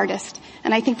for an artist.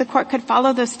 And I think the court could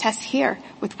follow those tests here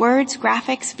with words,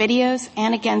 graphics, videos,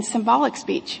 and again, symbolic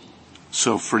speech.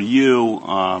 So for you,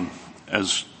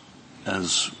 as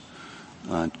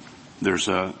there's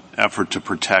a effort to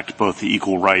protect both the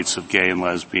equal rights of gay and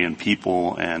lesbian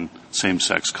people and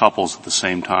same-sex couples, at the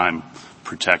same time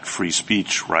protect free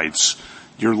speech rights,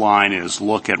 your line is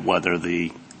look at whether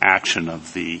the action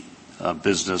of the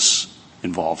business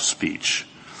involves speech.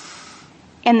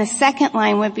 And the second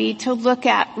line would be to look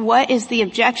at what is the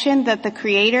objection that the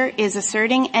creator is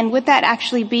asserting, and would that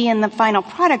actually be in the final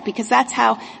product, because that's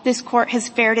how this court has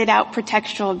ferreted out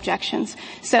pretextual objections.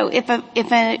 So if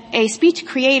a speech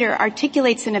creator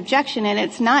articulates an objection and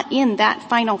it's not in that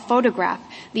final photograph,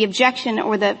 the objection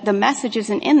or the message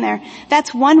isn't in there,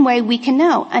 that's one way we can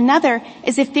know. Another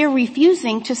is if they're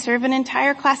refusing to serve an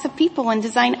entire class of people and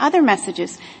design other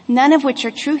messages, none of which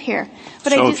are true here.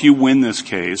 But so if you win this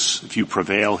case, if you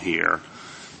prevail here,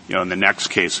 and the next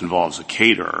case involves a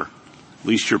caterer, at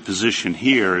least your position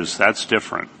here is that's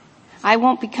different. I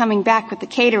won't be coming back with the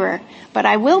caterer, but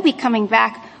I will be coming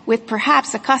back with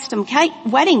perhaps a custom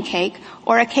wedding cake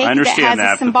or a cake that has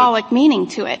a symbolic meaning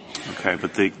to it. Okay,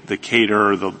 but the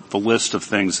caterer, the list of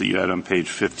things that you had on page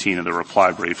 15 of the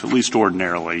reply brief, at least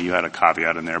ordinarily, you had a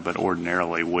caveat in there, but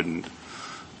ordinarily wouldn't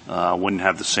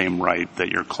have the same right that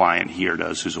your client here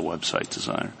does, who's a website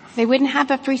designer. They wouldn't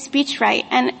have a free speech right.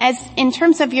 And in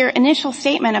terms of your initial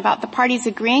statement about the parties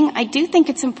agreeing, I do think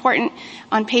it's important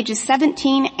on pages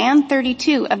 17 and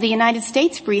 32 of the United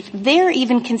States brief, they're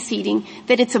even conceding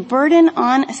that it's a burden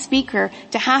on a speaker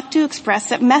to have to express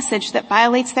a message that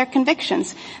violates their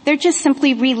convictions. They're just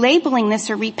simply relabeling this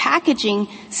or repackaging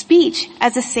speech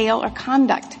as a sale or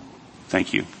conduct.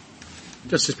 Thank you.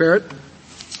 Justice Barrett?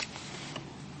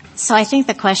 So I think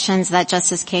the questions that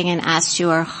Justice Kagan asked you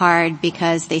are hard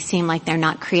because they seem like they're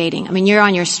not creating. I mean, you're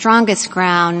on your strongest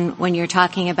ground when you're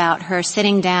talking about her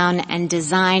sitting down and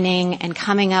designing and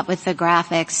coming up with the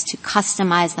graphics to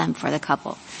customize them for the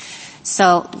couple.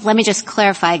 So let me just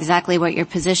clarify exactly what your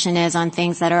position is on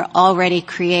things that are already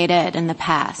created in the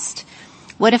past.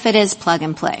 What if it is plug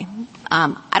and play?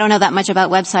 I don't know that much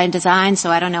about website design, so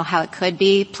I don't know how it could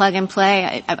be plug and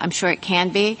play. I'm sure it can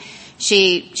be.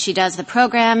 She does the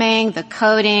programming, the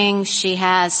coding, she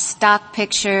has stock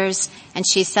pictures, and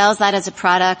she sells that as a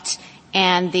product,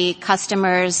 and the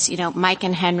customers, Mike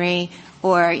and Henry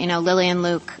or, Lily and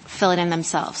Luke fill it in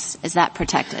themselves. Is that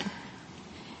protected?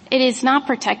 It is not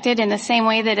protected in the same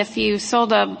way that if you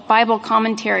sold a Bible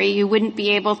commentary, you wouldn't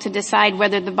be able to decide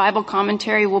whether the Bible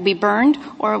commentary will be burned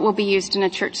or it will be used in a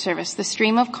church service. The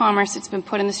stream of commerce, it's been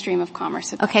put in the stream of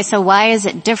commerce. Okay, so why is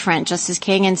it different? Justice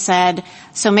Kagan said,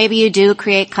 so maybe you do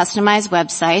create customized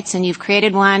websites and you've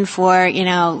created one for,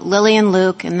 Lily and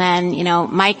Luke, and then,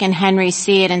 Mike and Henry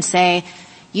see it and say,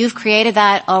 you've created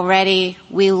that already,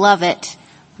 we love it.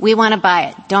 We want to buy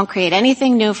it. Don't create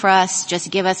anything new for us.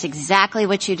 Just give us exactly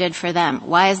what you did for them.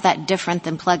 Why is that different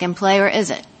than plug and play, or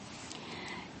is it?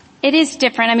 It is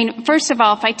different. I mean, first of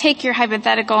all, if I take your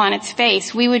hypothetical on its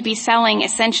face, we would be selling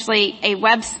essentially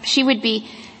she would be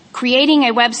creating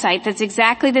a website that's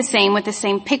exactly the same with the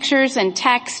same pictures and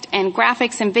text and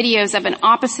graphics and videos of an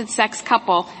opposite-sex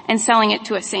couple and selling it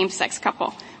to a same-sex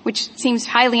couple, which seems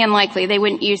highly unlikely. They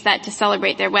wouldn't use that to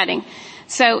celebrate their wedding.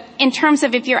 So in terms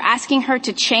of if you're asking her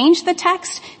to change the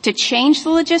text, to change the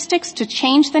logistics, to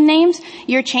change the names,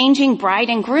 you're changing bride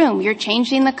and groom. You're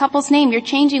changing the couple's name.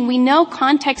 We know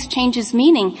context changes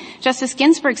meaning. Justice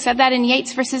Ginsburg said that in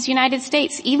Yates versus United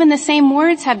States. Even the same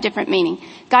words have different meaning.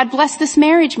 God bless this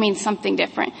marriage means something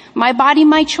different. My body,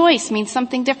 my choice means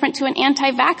something different to an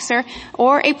anti-vaxxer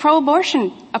or a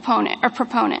pro-abortion opponent or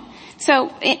proponent.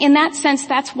 So in that sense,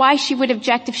 that's why she would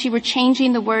object if she were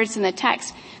changing the words in the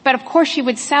text. But of course she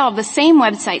would sell the same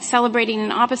website celebrating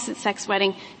an opposite-sex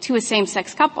wedding to a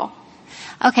same-sex couple.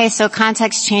 Okay, so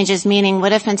context changes, meaning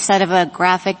what if instead of a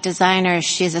graphic designer,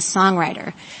 she's a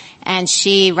songwriter? And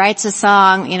she writes a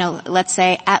song, let's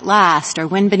say At Last or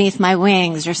Wind Beneath My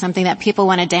Wings or something that people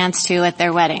want to dance to at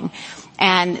their wedding.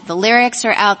 And the lyrics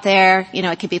are out there,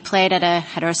 it could be played at a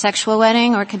heterosexual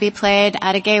wedding or it could be played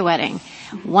at a gay wedding.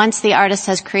 Once the artist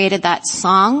has created that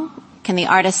song, can the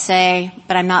artist say,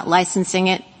 but I'm not licensing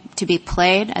it to be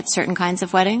played at certain kinds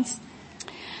of weddings?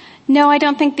 No, I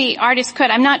don't think the artist could.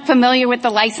 I'm not familiar with the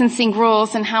licensing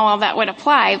rules and how all that would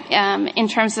apply in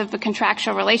terms of the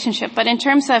contractual relationship. But in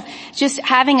terms of just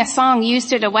having a song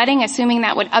used at a wedding, assuming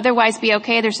that would otherwise be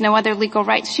okay, there's no other legal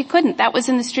rights, she couldn't. That was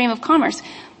in the stream of commerce.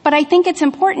 But I think it's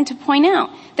important to point out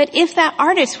that if that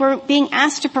artist were being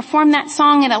asked to perform that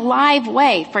song in a live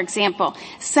way, for example,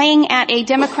 sang at a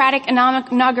Democratic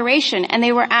inauguration and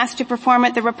they were asked to perform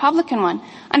at the Republican one,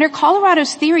 under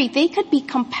Colorado's theory, they could be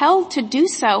compelled to do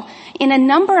so in a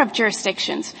number of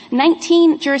jurisdictions.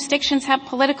 19 jurisdictions have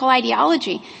political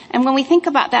ideology. And when we think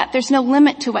about that, there's no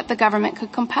limit to what the government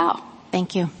could compel.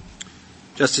 Thank you.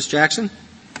 Justice Jackson?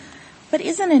 But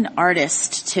isn't an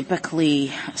artist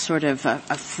typically sort of a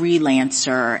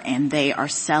freelancer and they are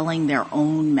selling their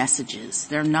own messages?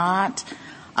 They're not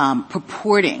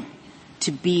purporting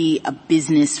to be a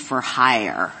business for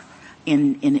hire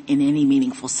in any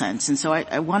meaningful sense. And so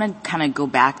I want to kind of go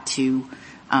back to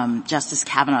Justice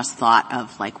Kavanaugh's thought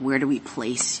of where do we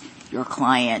place your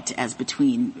client as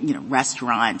between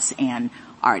restaurants and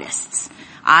artists.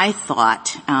 I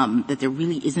thought that there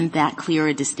really isn't that clear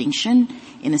a distinction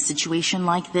in a situation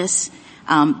like this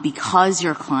because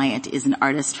your client is an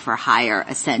artist for hire,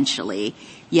 essentially.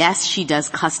 Yes, she does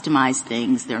customize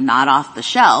things. They're not off the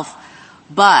shelf,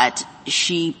 but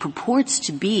she purports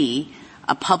to be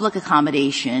a public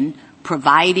accommodation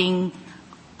providing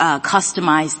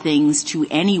customized things to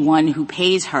anyone who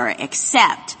pays her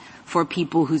except for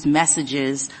people whose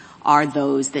messages are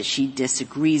those that she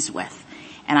disagrees with.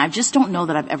 And I just don't know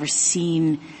that I've ever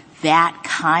seen that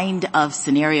kind of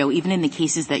scenario, even in the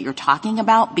cases that you're talking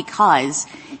about, because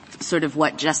sort of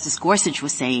what Justice Gorsuch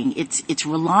was saying, it's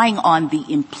relying on the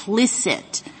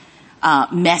implicit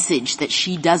message that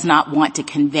she does not want to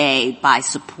convey by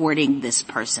supporting this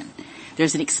person.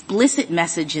 There's an explicit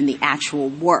message in the actual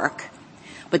work,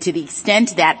 but to the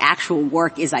extent that actual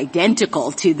work is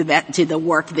identical to the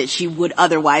work that she would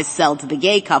otherwise sell to the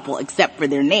gay couple, except for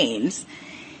their names,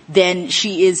 then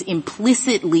she is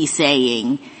implicitly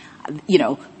saying,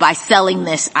 by selling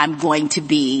this, I'm going to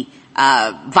be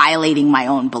violating my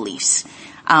own beliefs.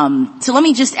 So let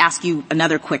me just ask you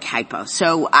another quick hypo.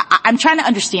 So I'm trying to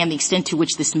understand the extent to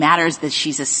which this matters that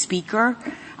she's a speaker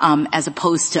as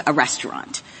opposed to a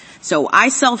restaurant. So I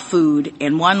sell food,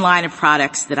 and one line of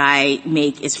products that I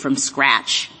make is from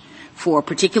scratch for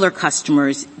particular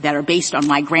customers that are based on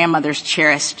my grandmother's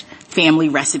cherished family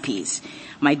recipes.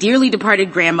 My dearly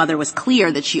departed grandmother was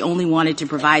clear that she only wanted to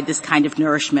provide this kind of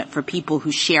nourishment for people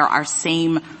who share our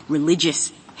same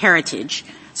religious heritage.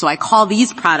 So I call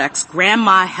these products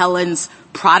Grandma Helen's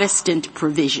Protestant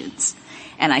Provisions.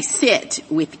 And I sit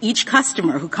with each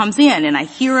customer who comes in and I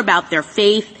hear about their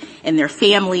faith and their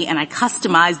family and I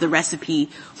customize the recipe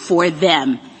for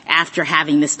them after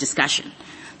having this discussion.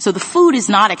 So the food is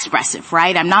not expressive,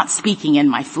 right? I'm not speaking in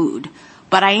my food,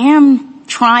 but I am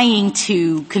trying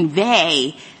to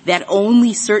convey that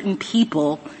only certain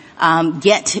people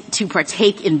get to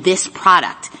partake in this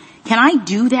product. Can I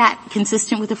do that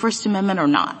consistent with the First Amendment or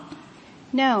not?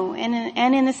 No,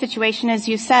 and in the situation, as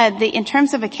you said, in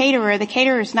terms of a caterer, the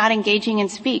caterer is not engaging in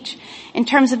speech. In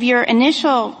terms of your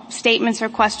initial statements or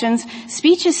questions,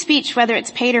 speech is speech, whether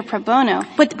it's paid or pro bono.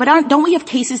 But don't we have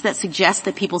cases that suggest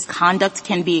that people's conduct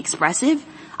can be expressive?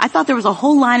 I thought there was a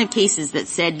whole line of cases that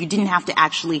said you didn't have to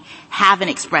actually have an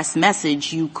express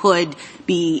message. You could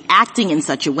be acting in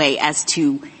such a way as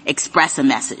to express a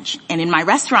message. And in my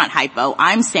restaurant hypo,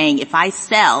 I'm saying if I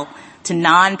sell to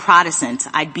non-Protestants,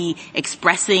 I'd be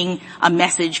expressing a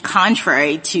message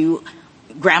contrary to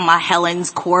Grandma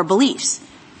Helen's core beliefs.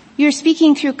 You're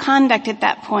speaking through conduct at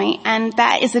that point, and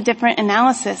that is a different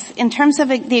analysis. In terms of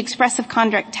the expressive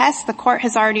conduct test, the court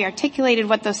has already articulated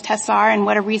what those tests are and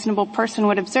what a reasonable person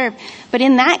would observe. But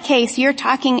in that case, you're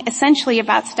talking essentially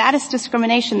about status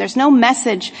discrimination. There's no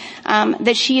message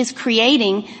that she is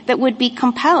creating that would be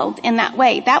compelled in that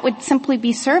way. That would simply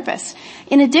be service.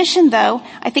 In addition, though,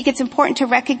 I think it's important to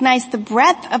recognize the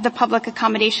breadth of the public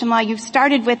accommodation law. You've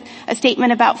started with a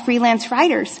statement about freelance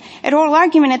writers. At oral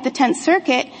argument at the 10th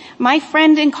Circuit, my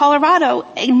friend in Colorado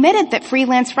admitted that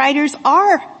freelance writers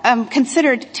are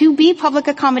considered to be public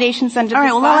accommodations under All right,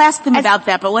 this well, law. I'll ask them about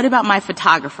that, but what about my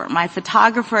photographer? My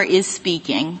photographer is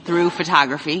speaking through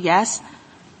photography, yes?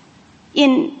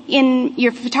 In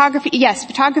your photography, yes,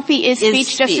 photography is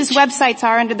speech, just as websites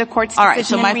are under the court's decision. All right,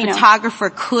 so my Reno.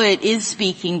 photographer is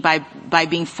speaking by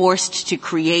being forced to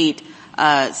create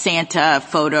a Santa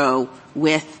photo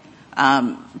with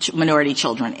minority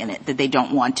children in it that they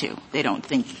don't want to. They don't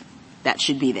think that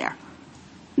should be there.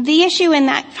 The issue in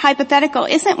that hypothetical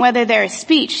isn't whether there is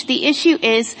speech. The issue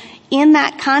is, in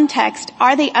that context,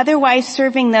 are they otherwise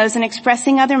serving those and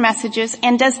expressing other messages,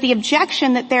 and does the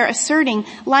objection that they're asserting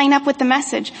line up with the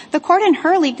message? The court in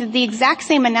Hurley did the exact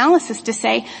same analysis to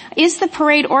say, is the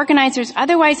parade organizers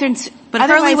otherwise... But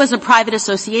Hurley was a private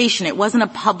association. It wasn't a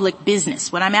public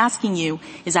business. What I'm asking you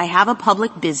is, I have a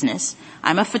public business.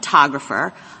 I'm a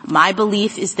photographer. My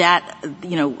belief is that,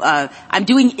 I'm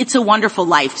doing It's a Wonderful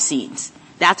Life scenes.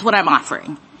 That's what I'm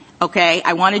offering. Okay?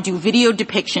 I want to do video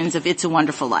depictions of It's a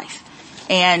Wonderful Life.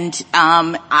 And,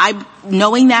 I,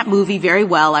 knowing that movie very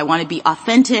well, I want to be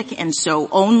authentic, and so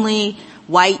only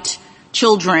white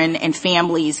children and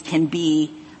families can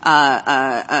be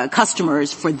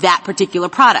customers for that particular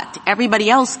product.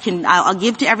 Everybody else I'll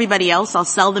give to everybody else, I'll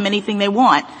sell them anything they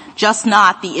want, just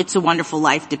not the It's a Wonderful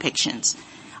Life depictions.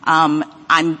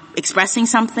 I'm expressing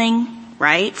something,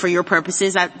 right, for your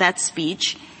purposes, that's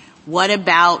speech. What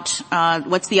about,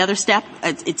 what's the other step?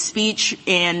 It's speech,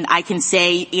 and I can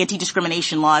say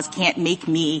anti-discrimination laws can't make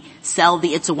me sell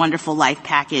the It's a Wonderful Life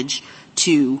package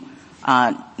to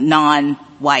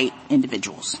non-white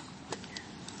individuals.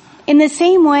 In the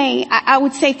same way, I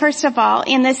would say, first of all,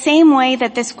 in the same way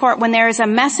that this court, when there is a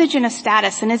message and a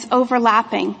status and it's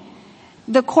overlapping,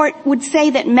 the court would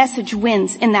say that message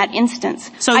wins in that instance.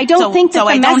 I don't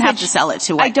have to sell it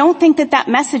to it. I don't think that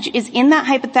message is in that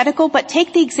hypothetical, but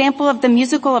take the example of the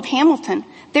musical of Hamilton.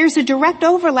 There's a direct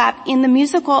overlap in the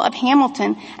musical of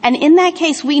Hamilton, and in that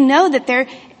case we know that they're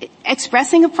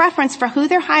expressing a preference for who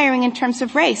they're hiring in terms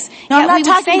of race. No, I'm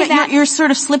not talking about, you're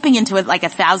sort of slipping into it like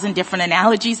 1,000 different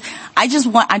analogies. I just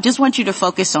want you to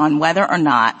focus on whether or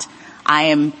not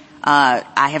I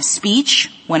have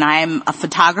speech when I'm a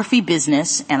photography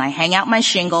business and I hang out my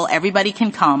shingle, everybody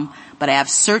can come, but I have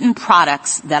certain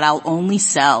products that I'll only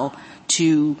sell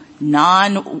to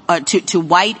to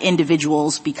white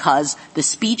individuals because the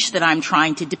speech that I'm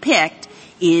trying to depict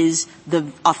is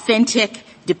the authentic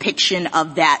depiction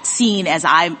of that scene as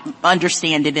I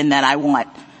understand it and that I want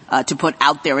to put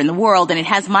out there in the world, and it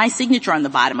has my signature on the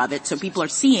bottom of it, so people are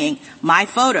seeing my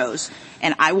photos,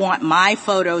 and I want my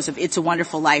photos of It's a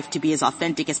Wonderful Life to be as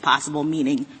authentic as possible,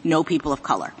 meaning no people of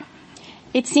color.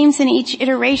 It seems in each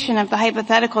iteration of the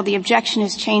hypothetical the objection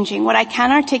is changing. What I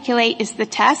can articulate is the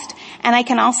test, and I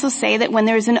can also say that when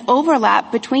there's an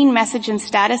overlap between message and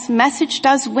status, message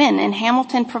does win, and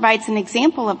Hamilton provides an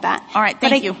example of that. All right,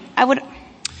 thank you.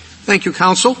 Thank you,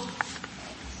 counsel.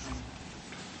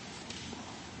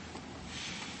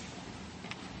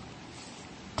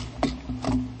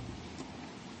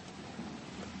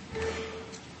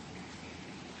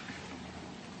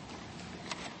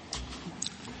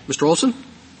 Mr. Olson?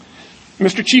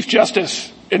 Mr. Chief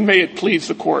Justice, and may it please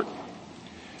the Court,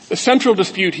 the central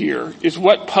dispute here is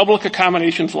what public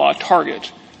accommodations law targets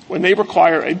when they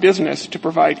require a business to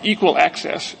provide equal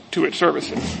access to its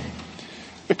services.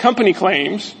 The company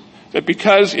claims that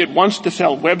because it wants to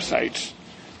sell websites,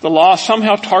 the law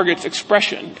somehow targets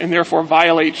expression and therefore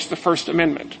violates the First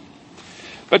Amendment.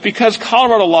 But because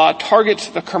Colorado law targets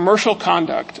the commercial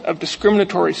conduct of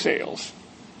discriminatory sales,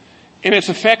 and its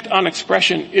effect on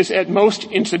expression is at most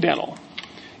incidental,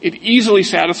 it easily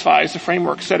satisfies the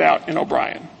framework set out in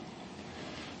O'Brien.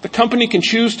 The company can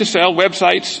choose to sell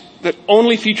websites that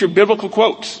only feature biblical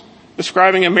quotes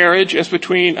describing a marriage as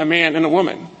between a man and a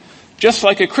woman, just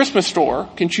like a Christmas store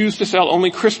can choose to sell only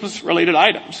Christmas-related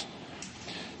items.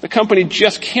 The company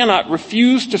just cannot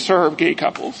refuse to serve gay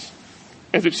couples,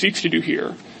 as it seeks to do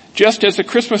here, just as the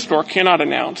Christmas store cannot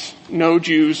announce no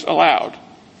Jews allowed.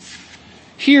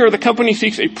 Here, the company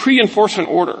seeks a pre-enforcement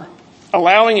order,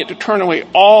 allowing it to turn away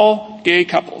all gay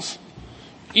couples,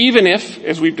 even if,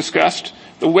 as we've discussed,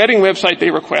 the wedding website they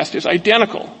request is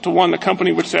identical to one the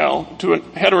company would sell to a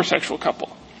heterosexual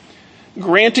couple.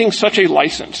 Granting such a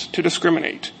license to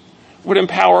discriminate would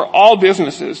empower all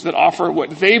businesses that offer what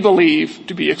they believe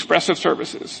to be expressive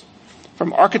services,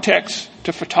 from architects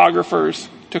to photographers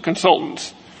to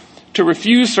consultants, to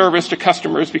refuse service to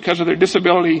customers because of their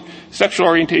disability, sexual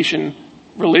orientation,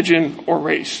 religion, or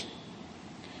race.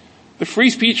 The free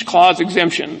speech clause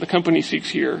exemption the company seeks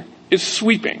here is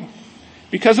sweeping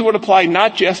because it would apply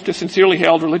not just to sincerely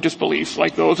held religious beliefs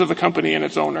like those of the company and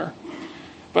its owner,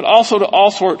 but also to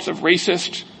all sorts of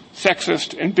racist,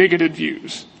 sexist, and bigoted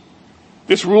views.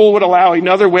 This rule would allow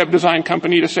another web design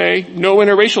company to say, no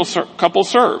interracial couple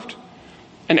served,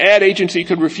 An ad agency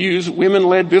could refuse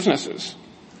women-led businesses.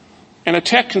 And a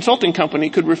tech consulting company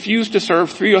could refuse to serve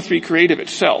 303 Creative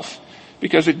itself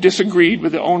because it disagreed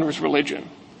with the owner's religion.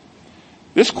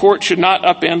 This court should not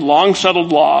upend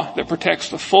long-settled law that protects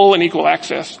the full and equal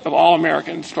access of all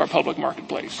Americans to our public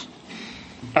marketplace.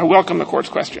 I welcome the court's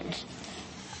questions.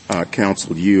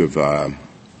 Counsel, you have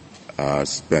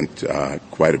spent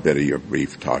quite a bit of your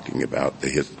brief talking about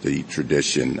the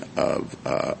tradition of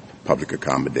public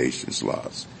accommodations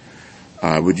laws.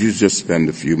 Would you just spend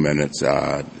a few minutes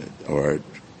or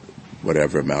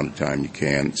whatever amount of time you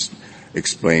can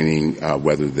explaining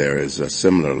whether there is a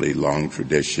similarly long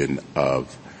tradition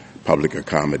of public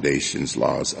accommodations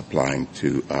laws applying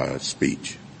to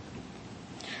speech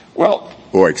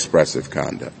or expressive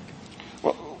conduct?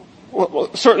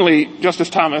 Well, certainly, Justice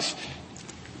Thomas,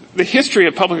 the history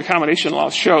of public accommodation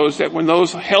laws shows that when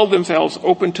those held themselves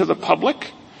open to the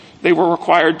public, they were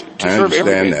required to serve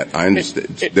everybody. I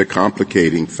understand. The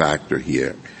complicating factor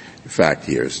here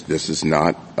is this is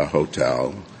not a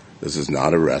hotel, this is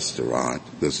not a restaurant,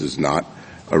 this is not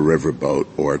a riverboat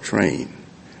or a train.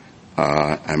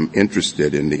 I'm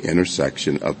interested in the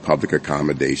intersection of public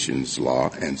accommodations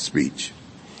law and speech.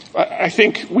 I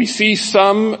think we see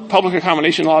some public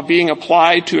accommodation law being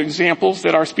applied to examples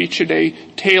that are speech today,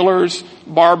 tailors,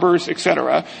 barbers,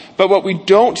 etc. But what we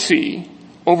don't see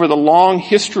over the long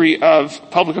history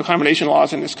of public accommodation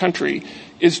laws in this country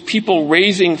is people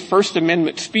raising First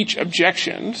Amendment speech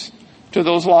objections to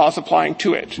those laws applying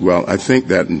to it. Well, I think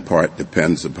that in part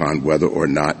depends upon whether or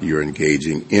not you're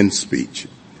engaging in speech.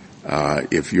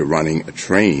 If you're running a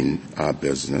train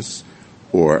business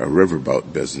or a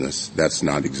riverboat business, that's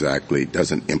not exactly,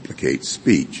 doesn't implicate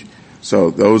speech. So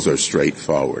those are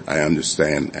straightforward. I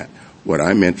understand that. What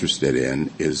I'm interested in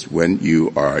is when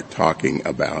you are talking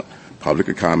about public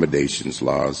accommodations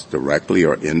laws directly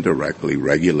or indirectly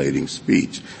regulating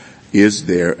speech, is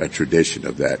there a tradition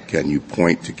of that? Can you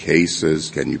point to cases?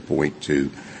 Can you point to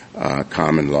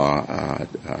common law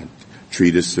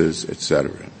treatises,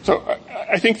 etc.? So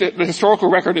I think that the historical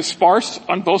record is sparse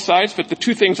on both sides, but the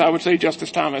two things I would say,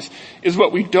 Justice Thomas, is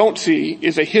what we don't see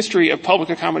is a history of public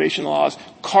accommodation laws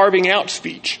carving out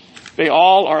speech. They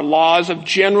all are laws of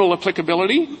general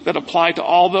applicability that apply to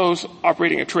all those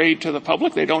operating a trade to the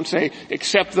public. They don't say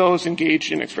except those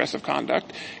engaged in expressive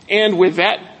conduct. And with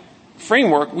that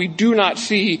framework, we do not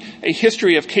see a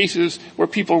history of cases where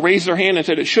people raised their hand and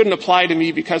said it shouldn't apply to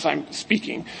me because I'm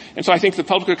speaking. And so I think the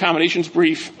public accommodations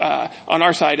brief on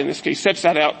our side in this case sets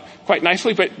that out quite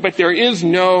nicely. But there is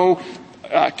no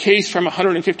case from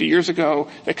 150 years ago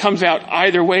that comes out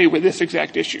either way with this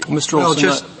exact issue. Mr.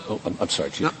 Olson, I'm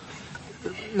sorry, Chief.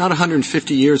 Not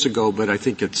 150 years ago, but I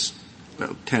think it's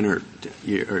 10 or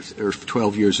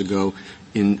 12 years ago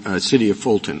in City of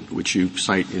Fulton, which you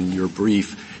cite in your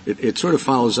brief. It sort of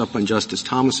follows up on Justice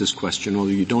Thomas's question,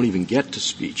 although you don't even get to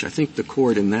speech. I think the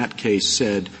court in that case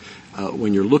said,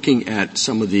 when you're looking at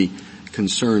some of the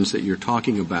concerns that you're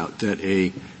talking about, that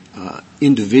a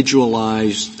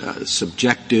individualized,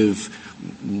 subjective,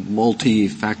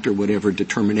 multi-factor, whatever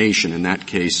determination, in that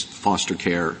case foster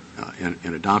care and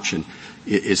adoption,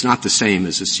 is not the same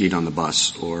as a seat on the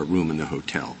bus or a room in the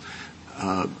hotel.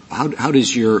 How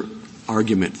does your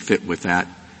argument fit with that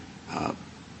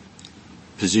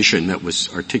position that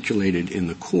was articulated in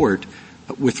the court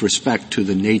with respect to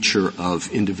the nature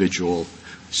of individual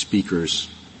speakers'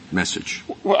 message?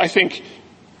 Well, I think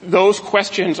those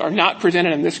questions are not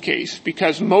presented in this case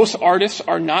because most artists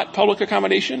are not public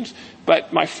accommodations,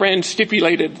 but my friend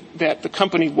stipulated that the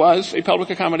company was a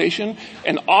public accommodation,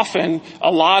 and often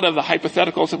a lot of the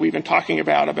hypotheticals that we've been talking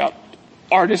about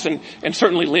artists and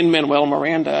certainly Lin-Manuel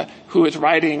Miranda, who is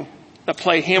writing the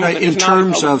play Hamilton,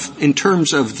 in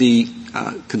terms of the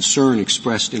concern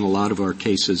expressed in a lot of our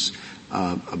cases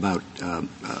about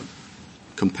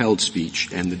compelled speech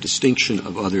and the distinction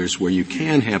of others where you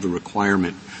can have a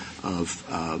requirement of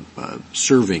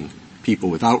serving people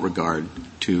without regard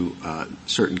to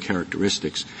certain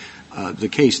characteristics. The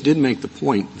case did make the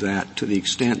point that to the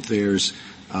extent there's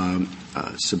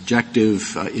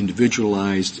subjective,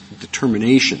 individualized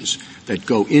determinations that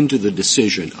go into the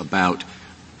decision about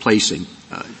placing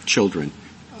children,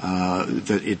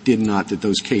 that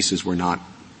those cases were not,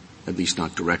 at least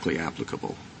not directly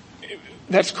applicable.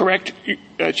 That's correct,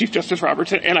 Chief Justice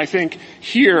Roberts, and I think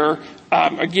here,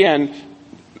 again,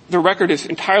 the record is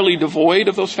entirely devoid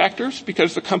of those factors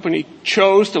because the company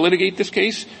chose to litigate this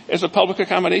case as a public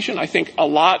accommodation. I think a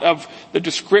lot of the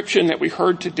description that we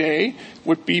heard today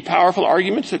would be powerful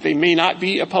arguments that they may not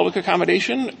be a public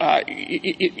accommodation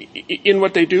in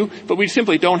what they do, but we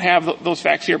simply don't have those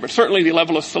facts here. But certainly the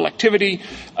level of selectivity,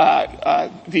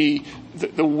 the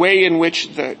the way in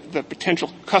which the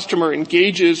potential customer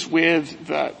engages with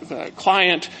the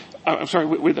client,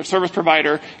 with the service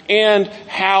provider, and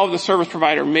how the service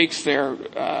provider makes their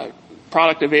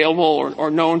product available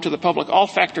or known to the public all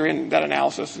factor in that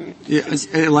analysis.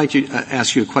 I'd like to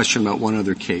ask you a question about one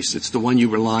other case. It's the one you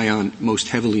rely on most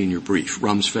heavily in your brief,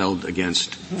 Rumsfeld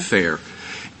against Fair.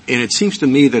 And it seems to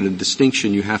me that a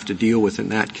distinction you have to deal with in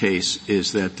that case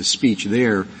is that the speech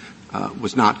there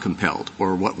was not compelled,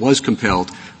 or what was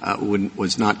compelled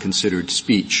was not considered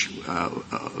speech.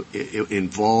 It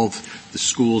involved the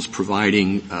schools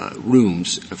providing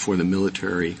rooms for the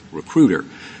military recruiter.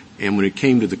 And when it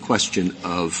came to the question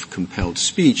of compelled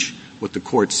speech, what the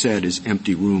court said is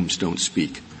empty rooms don't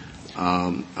speak.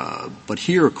 But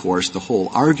here, of course, the whole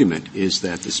argument is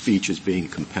that the speech is being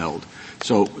compelled.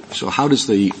 So how does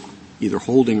the either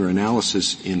holding or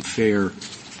analysis in Fair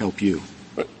help you?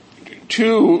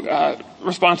 Two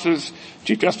responses,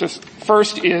 Chief Justice.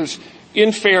 First is,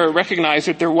 in Fair, recognize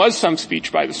that there was some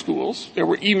speech by the schools. There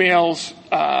were emails,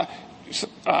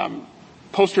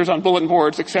 posters on bulletin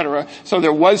boards, etc. So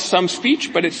there was some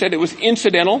speech, but it said it was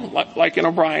incidental, like in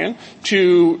O'Brien,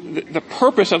 to the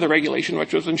purpose of the regulation,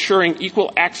 which was ensuring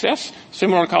equal access,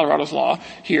 similar to Colorado's law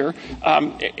here.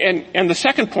 And the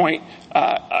second point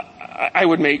I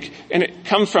would make, and it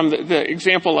comes from the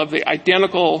example of the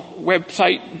identical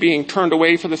website being turned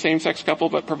away for the same-sex couple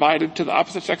but provided to the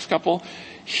opposite-sex couple.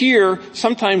 Here,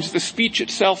 sometimes the speech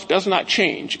itself does not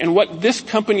change. And what this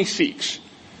company seeks,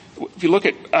 if you look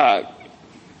at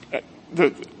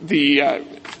the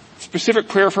specific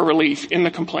prayer for relief in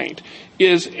the complaint,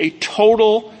 is a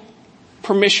total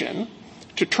permission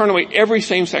to turn away every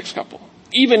same-sex couple,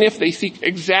 even if they seek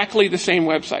exactly the same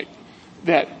website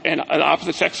that an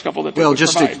opposite-sex couple that they would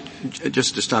provide.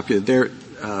 Just to stop you, their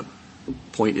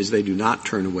point is they do not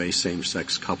turn away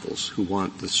same-sex couples who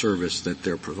want the service that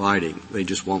they're providing. They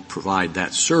just won't provide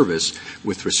that service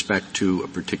with respect to a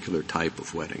particular type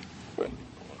of wedding.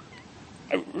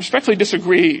 I respectfully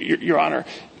disagree, Your Honor.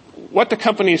 What the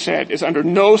company said is under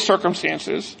no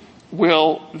circumstances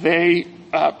will they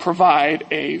provide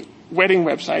a wedding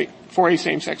website for a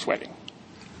same-sex wedding.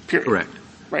 Period. Correct.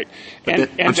 Right.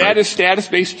 And that is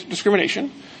status-based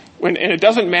discrimination. And it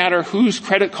doesn't matter whose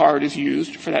credit card is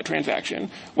used for that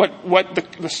transaction. What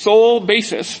the sole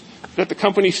basis that the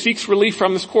company seeks relief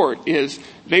from this court is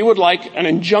they would like an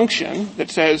injunction that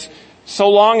says so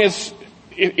long as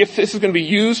if this is going to be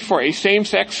used for a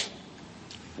same-sex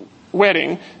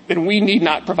wedding, then we need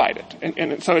not provide it.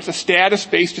 And so it's a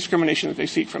status-based discrimination that they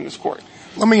seek from this court.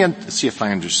 Let me see if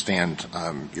I understand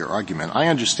your argument. I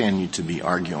understand you to be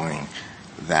arguing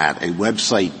that a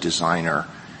website designer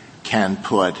can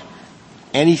put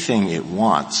anything it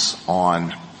wants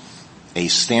on a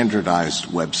standardized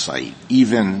website,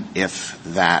 even if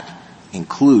that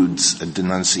includes a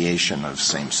denunciation of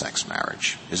same-sex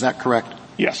marriage. Is that correct?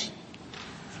 Yes.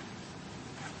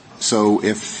 So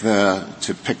if,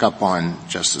 to pick up on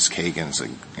Justice Kagan's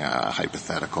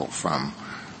hypothetical from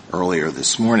earlier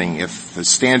this morning, if the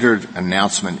standard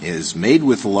announcement is made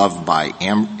with love by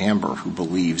Amber, who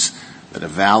believes that a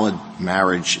valid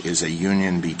marriage is a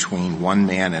union between one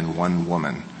man and one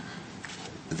woman,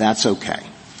 that's okay.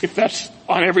 If that's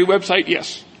on every website,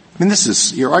 yes. I mean,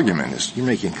 your argument is, you're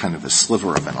making kind of a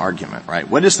sliver of an argument, right?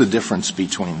 What is the difference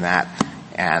between that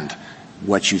and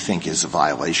what you think is a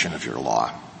violation of your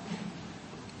law?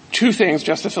 Two things,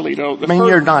 Justice Alito.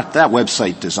 That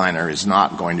website designer is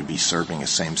not going to be serving a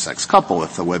same-sex couple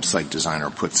if the website designer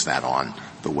puts that on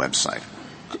the website.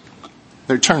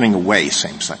 They're turning away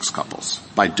same-sex couples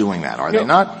by doing that, are they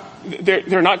not?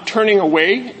 They're not turning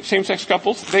away same-sex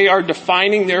couples. They are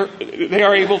they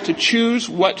are able to choose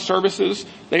what services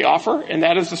they offer, and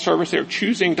that is the service they're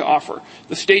choosing to offer.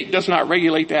 The state does not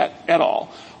regulate that at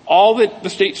all. All that the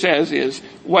state says is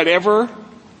whatever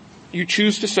you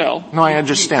choose to sell. No, I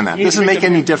understand that. Does it make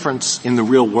any difference in the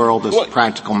real world as a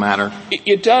practical matter?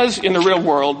 It does in the real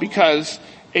world because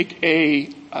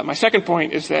my second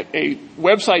point is that a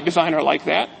website designer like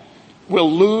that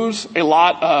will lose a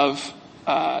lot of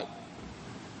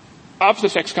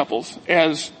opposite-sex couples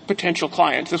as potential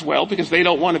clients as well because they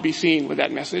don't want to be seen with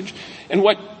that message. And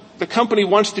what the company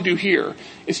wants to do here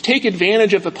is take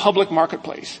advantage of the public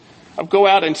marketplace, of go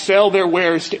out and sell their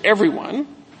wares to everyone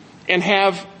and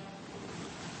have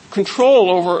control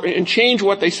over and change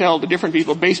what they sell to different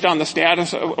people based on the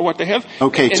status of what they have.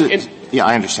 Okay, yeah,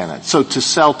 I understand that. So to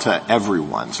sell to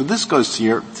everyone. So this goes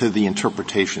to the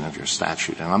interpretation of your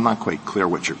statute, and I'm not quite clear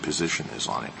what your position is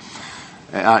on it.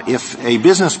 If a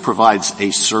business provides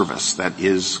a service that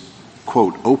is,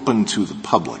 quote, open to the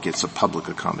public, it's a public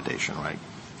accommodation, right?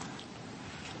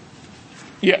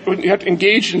 Yeah, you have to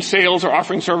engage in sales or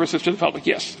offering services to the public,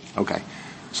 yes. Okay.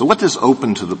 So what does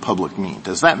open to the public mean?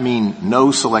 Does that mean no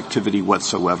selectivity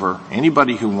whatsoever?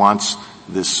 Anybody who wants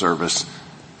this service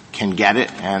can get it,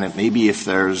 and maybe if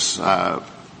there's a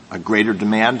greater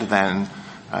demand than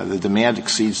the demand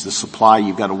exceeds the supply,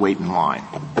 you've got to wait in line.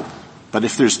 But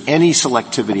if there's any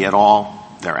selectivity at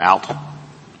all, they're out.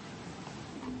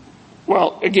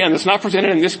 Well, again, it's not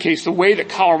presented in this case. The way that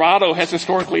Colorado has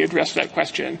historically addressed that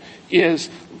question is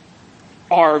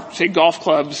say, golf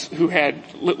clubs who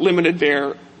had limited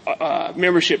their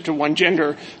membership to one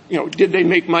gender, did they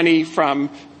make money from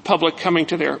public coming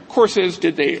to their courses?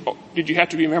 Did you have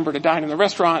to be a member to dine in the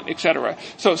restaurant, et cetera?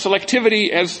 So selectivity,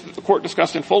 as the court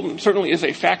discussed in Fulton, certainly is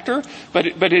a factor, but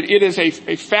it is a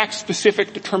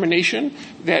fact-specific determination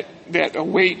that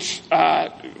awaits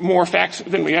more facts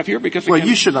than we have here. Because again, well,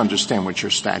 you should understand what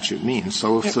your statute means.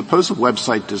 So suppose a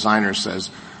website designer says,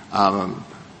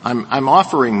 I'm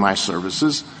offering my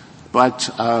services, but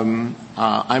I'm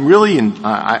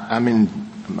in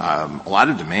a lot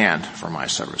of demand for my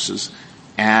services.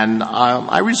 And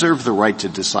I reserve the right to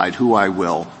decide who I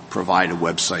will provide a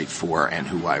website for and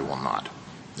who I will not.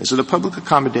 Is it a public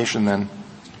accommodation then?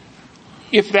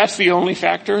 If that's the only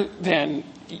factor, then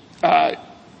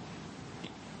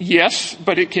yes,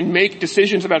 but it can make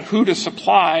decisions about who to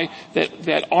supply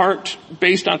that aren't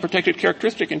based on protected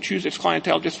characteristic and choose its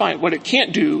clientele just fine. What it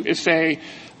can't do is say,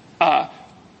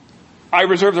 I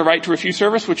reserve the right to refuse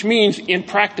service, which means in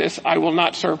practice I will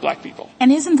not serve black people. And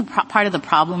isn't part of the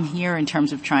problem here in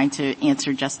terms of trying to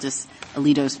answer Justice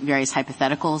Alito's various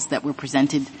hypotheticals that were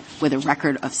presented with a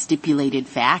record of stipulated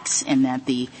facts, and that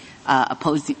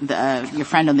your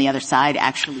friend on the other side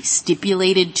actually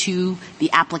stipulated to the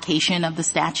application of the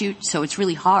statute? So it's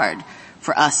really hard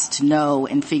for us to know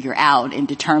and figure out and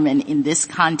determine in this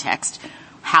context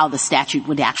how the statute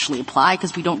would actually apply,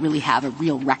 because we don't really have a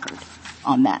real record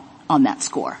on that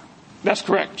score. That's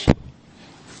correct.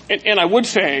 And I would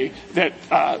say that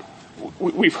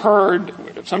we've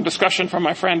heard some discussion from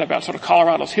my friend about sort of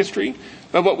Colorado's history,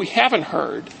 but what we haven't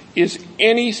heard is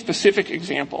any specific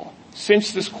example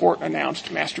since this court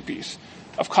announced Masterpiece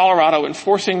of Colorado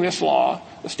enforcing this law,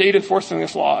 the state enforcing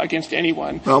this law against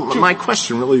anyone. Well, my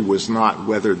question really was not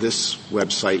whether this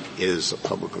website is a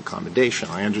public accommodation.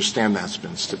 I understand that's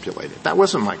been stipulated. That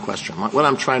wasn't my question. What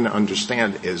I'm trying to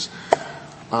understand is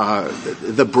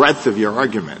the breadth of your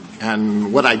argument.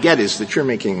 And what I get is that you're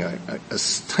making a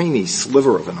tiny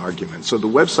sliver of an argument. So the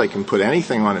website can put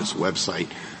anything on its website,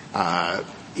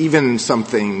 even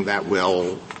something that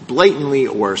will blatantly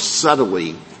or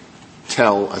subtly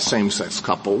tell a same-sex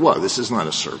couple, whoa, this is not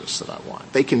a service that I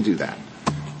want. They can do that.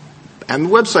 And the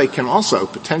website can also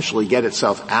potentially get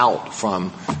itself out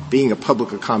from being a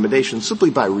public accommodation simply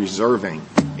by reserving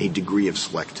a degree of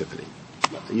selectivity.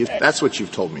 That's what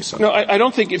you've told me so. No, I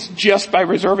don't think it's just by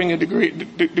reserving a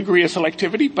degree of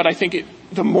selectivity, but I think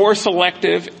the more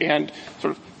selective and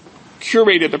sort of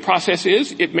curated the process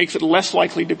is, it makes it less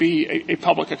likely to be a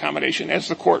public accommodation, as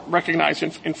the court recognized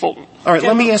in Fulton. All right,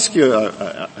 let me ask you,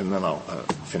 and then I'll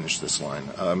finish this line,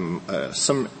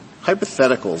 some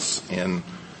hypotheticals in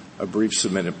a brief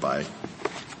submitted by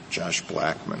Josh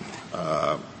Blackman.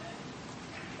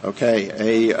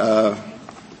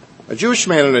 A Jewish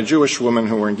man and a Jewish woman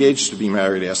who were engaged to be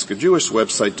married ask a Jewish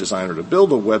website designer to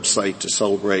build a website to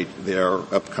celebrate their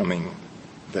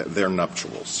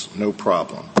nuptials. No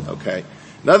problem. Okay.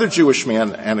 Another Jewish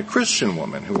man and a Christian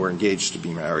woman who were engaged to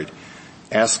be married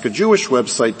ask a Jewish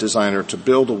website designer to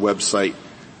build a website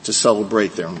to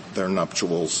celebrate their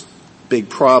nuptials. Big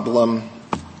problem.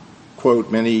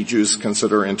 Quote, many Jews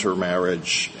consider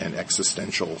intermarriage an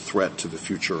existential threat to the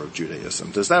future of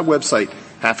Judaism. Does that website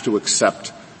have to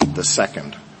accept the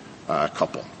second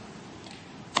couple?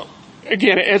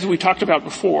 Again, as we talked about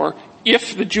before,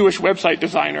 if the Jewish website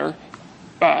designer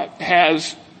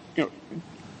has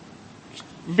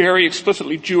very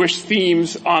explicitly Jewish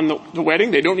themes on the wedding,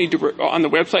 they don't need to on the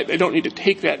website. They don't need to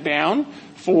take that down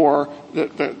for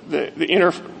the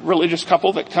inter-religious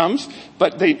couple that comes.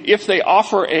 But if they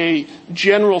offer a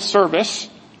general service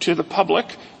to the public,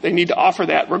 they need to offer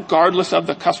that regardless of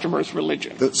the customer's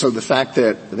religion. So the fact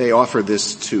that they offer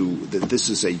that this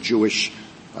is a Jewish,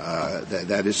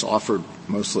 that is offered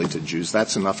mostly to Jews,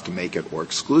 that's enough to make it, or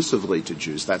exclusively to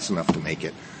Jews, that's enough to make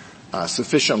it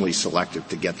sufficiently selective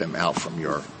to get them out from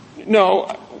your... No,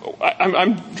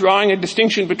 I'm drawing a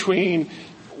distinction between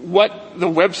what the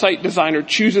website designer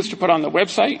chooses to put on the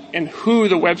website and who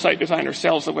the website designer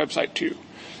sells the website to.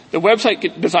 The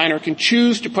website designer can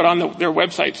choose to put on their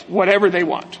websites whatever they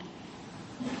want.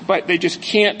 but they just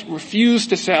can't refuse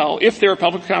to sell, if they're a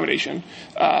public accommodation,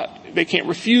 they can't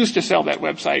refuse to sell that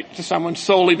website to someone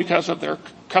solely because of their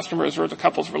customers or the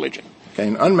couple's religion. Okay,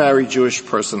 an unmarried Jewish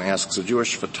person asks a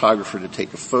Jewish photographer to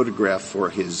take a photograph for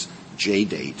his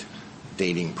J-Date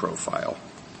dating profile.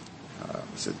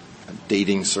 Is it a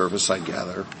dating service, I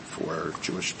gather, for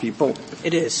Jewish people?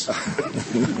 It is.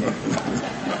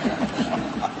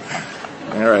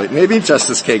 All right. Maybe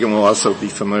Justice Kagan will also be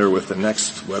familiar with the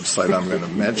next website I'm going to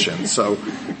mention. So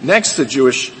next, a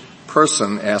Jewish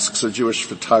person asks a Jewish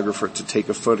photographer to take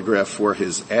a photograph for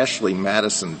his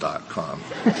AshleyMadison.com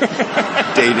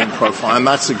dating profile. I'm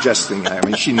not suggesting that. I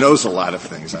mean, she knows a lot of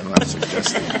things. I'm not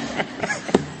suggesting that.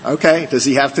 Okay. Does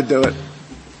he have to do it?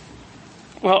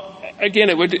 Well, again,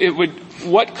 it would,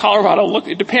 what Colorado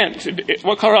it depends.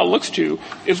 What Colorado looks to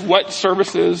is what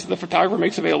services the photographer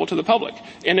makes available to the public.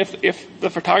 And if the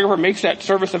photographer makes that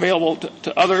service available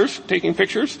to others taking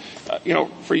pictures,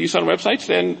 for use on websites,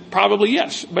 then probably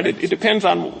yes. But it depends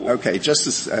on. Okay,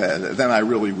 Justice, then I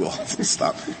really will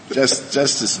stop.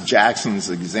 Justice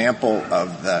Jackson's example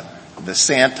of the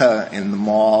Santa in the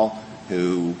mall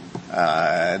who,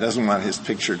 doesn't want his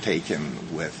picture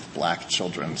taken with black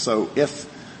children. So if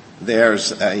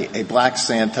there's a black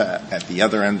Santa at the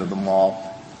other end of the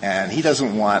mall, and he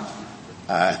doesn't want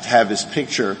to have his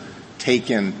picture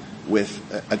taken with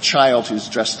a child who's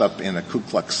dressed up in a Ku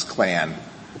Klux Klan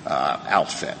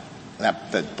outfit.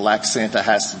 That black Santa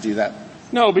has to do that?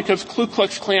 No, because Ku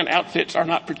Klux Klan outfits are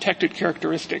not protected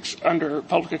characteristics under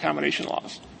public accommodation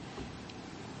laws.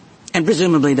 And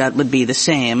presumably that would be the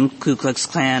same Ku Klux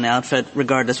Klan outfit,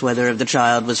 regardless whether if the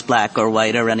child was black or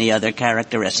white or any other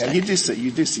characteristic. Yeah, you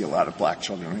do see a lot of black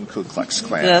children in Ku Klux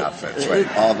Klan outfits, right?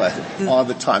 All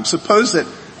the time. Suppose that,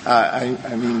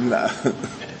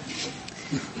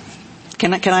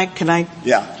 Can I?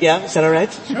 Yeah. Yeah, is that all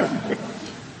right? Sure.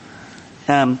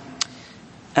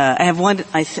 I have one,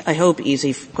 I hope,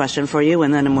 easy question for you,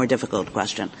 and then a more difficult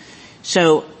question.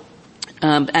 So,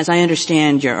 as I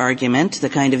understand your argument, the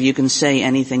kind of you can say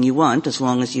anything you want as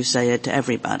long as you say it to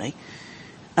everybody,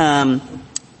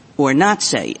 or not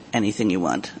say anything you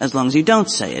want as long as you don't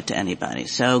say it to anybody.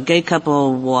 So, gay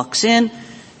couple walks in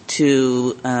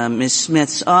to Ms.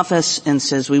 Smith's office and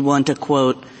says, "We want a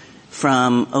quote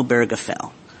from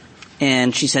Obergefell,"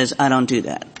 and she says, "I don't do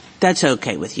that." That's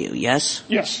okay with you, yes?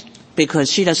 Yes. Because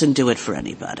she doesn't do it for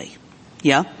anybody.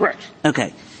 Yeah? Correct.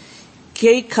 Okay.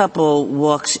 Gay couple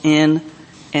walks in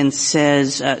and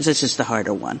says, this is the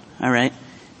harder one, all right?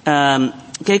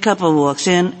 Gay couple walks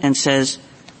in and says,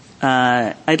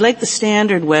 I'd like the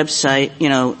standard website,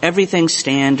 everything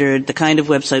standard, the kind of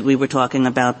website we were talking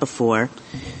about before,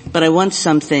 but I want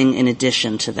something in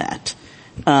addition to that.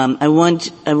 I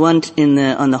want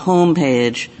on the home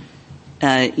page,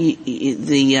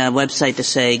 the website to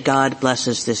say, "God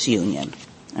blesses this union."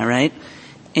 All right?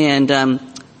 And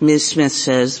Ms. Smith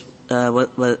says,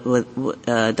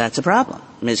 that's a problem,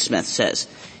 Ms. Smith says.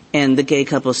 And the gay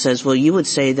couple says, "Well, you would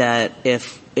say that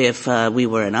if we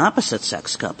were an opposite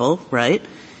sex couple, right?"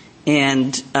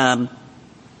 And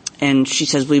she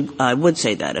says, I would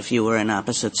say that if you were an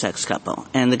opposite sex couple.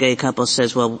 And the gay couple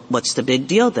says, "Well, what's the big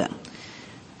deal then?"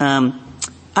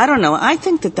 I don't know. I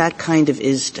think that kind of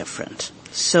is different.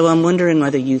 So I'm wondering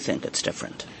whether you think it's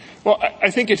different. Well, I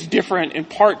think it's different in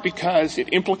part because it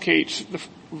implicates the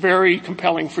very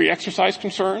compelling free exercise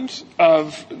concerns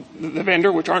of the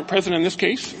vendor, which aren't present in this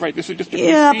case, right? This is just a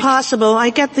speech. Possible. I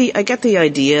get the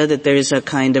idea that there's a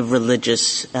kind of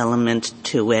religious element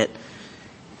to it.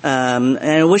 And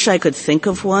I wish I could think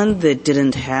of one that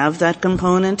didn't have that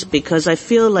component, because I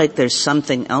feel like there's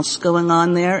something else going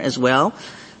on there as well,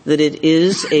 that it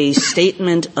is a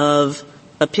statement of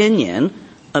opinion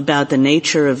about the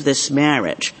nature of this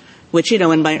marriage, which,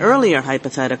 in my earlier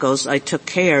hypotheticals, I took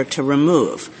care to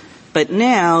remove. But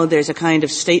now there's a kind of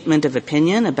statement of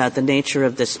opinion about the nature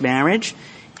of this marriage.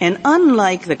 And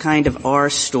unlike the kind of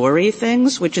our story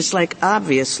things, which is like,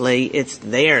 obviously, it's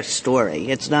their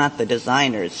story. It's not the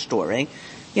designer's story.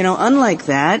 Unlike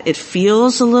that, it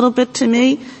feels a little bit to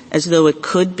me as though it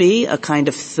could be a kind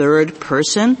of third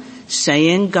person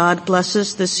saying God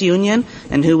blesses this union.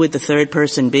 And who would the third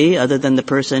person be other than the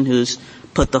person who's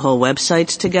put the whole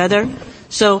websites together?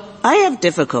 So I have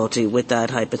difficulty with that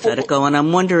hypothetical, and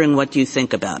I'm wondering what you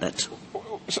think about it.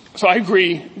 So I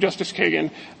agree, Justice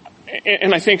Kagan.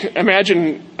 And I think,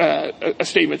 imagine a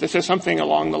statement that says something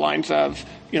along the lines of,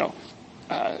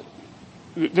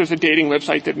 there's a dating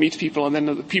website that meets people, and then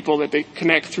the people that they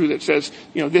connect through that says,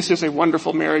 this is a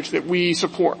wonderful marriage that we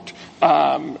support.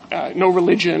 No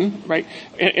religion, right?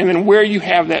 And then where you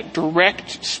have that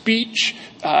direct speech,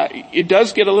 it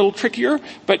does get a little trickier.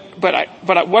 But what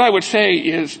I would say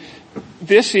is,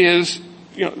 this is,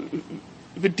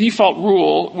 the default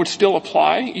rule would still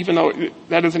apply, even though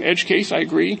that is an edge case. I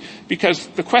agree, because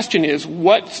the question is,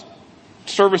 what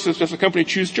services does the company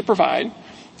choose to provide?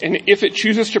 And if it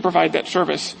chooses to provide that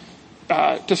service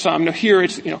to some, now here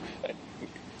it's,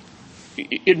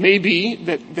 it may be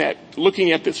that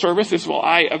looking at the service is, well,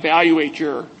 I evaluate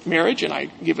your marriage and I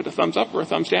give it a thumbs up or a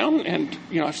thumbs down, and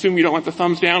I assume you don't want the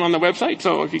thumbs down on the website.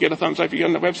 So if you get a thumbs up, you get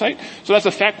on the website. So that's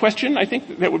a fact question. I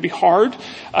think that would be hard.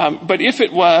 But if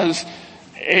it was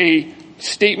a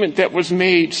statement that was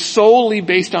made solely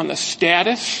based on the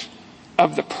status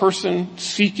of the person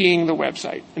seeking the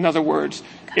website, in other words,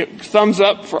 thumbs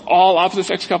up for all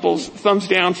opposite-sex couples, thumbs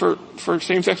down for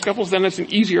same-sex couples, then it's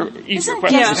an easier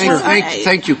question. Yeah,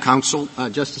 thank you, counsel.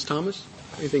 Justice Thomas,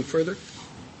 anything further?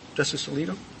 Justice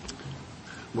Alito?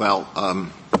 Well,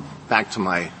 back to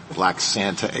my Black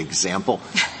Santa example.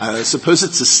 Suppose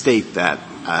it's a state that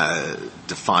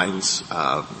defines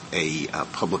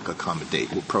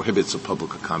prohibits a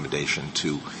public accommodation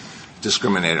to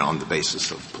discriminate on the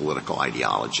basis of political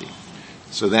ideology.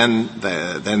 So then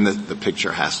the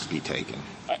picture has to be taken.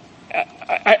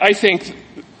 I think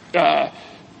that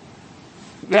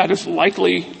is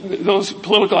likely. Those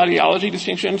political ideology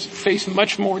distinctions face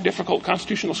much more difficult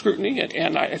constitutional scrutiny,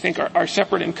 and I think are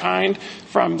separate in kind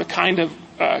from the kind of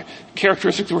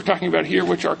characteristics that we're talking about here,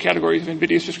 which are categories of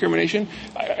invidious discrimination.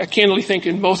 I candidly think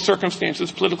in most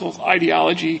circumstances political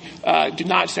ideology do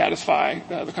not satisfy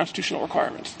the constitutional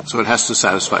requirements. So it has to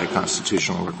satisfy a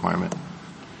constitutional requirement?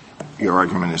 Your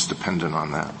argument is dependent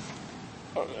on that.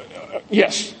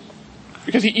 Yes,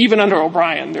 because even under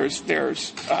O'Brien,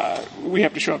 we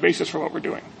have to show a basis for what we're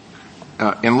doing.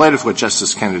 In light of what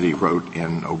Justice Kennedy wrote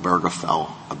in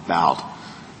Obergefell about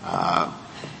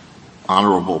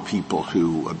honorable people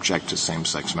who object to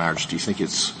same-sex marriage, do you think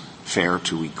it's fair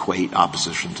to equate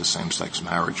opposition to same-sex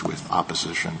marriage with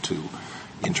opposition to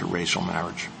interracial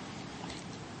marriage?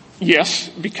 Yes,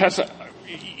 because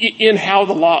in how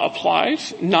the law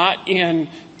applies, not in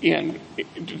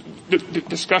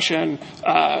discussion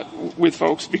with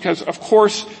folks, because of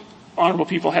course honorable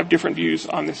people have different views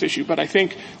on this issue. But I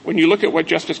think when you look at what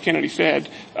Justice Kennedy said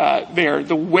there,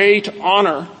 the way to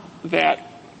honor that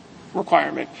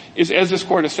requirement is, as this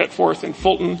court has set forth in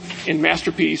Fulton, in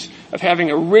Masterpiece, of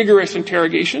having a rigorous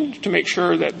interrogation to make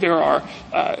sure that there are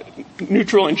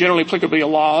neutral and generally applicable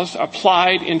laws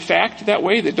applied in fact that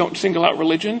way, that don't single out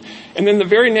religion. And then the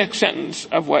very next sentence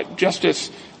of what Justice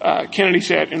Kennedy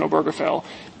said in Obergefell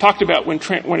talked about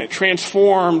when it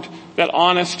transformed that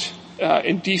honest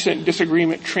and decent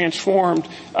disagreement transformed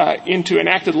into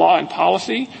enacted law and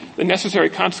policy, the necessary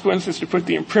consequence is to put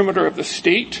the imprimatur of the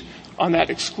state on that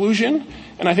exclusion.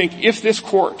 And I think if this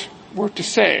court were to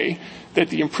say that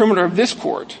the imprimatur of this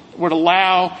court would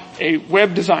allow a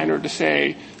web designer to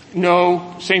say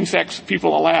no same-sex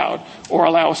people allowed, or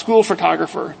allow a school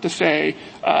photographer to say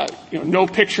no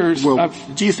pictures of.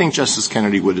 Do you think Justice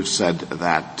Kennedy would have said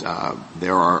that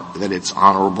that it's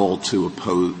honorable to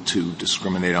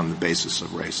discriminate on the basis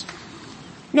of race?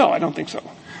 No, I don't think so.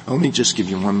 Let me just give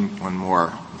you one more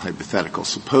hypothetical.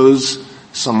 Suppose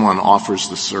someone offers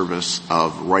the service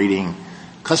of writing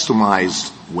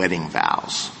customized wedding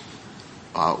vows,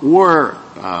 or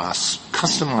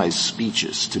customized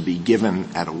speeches to be given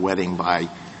at a wedding by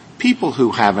people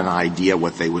who have an idea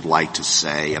what they would like to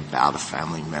say about a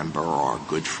family member or a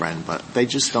good friend, but they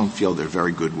just don't feel they're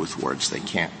very good with words. They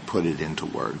can't put it into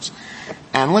words.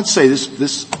 And let's say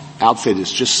this outfit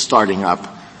is just starting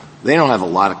up. They don't have a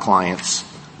lot of clients.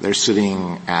 They're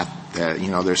sitting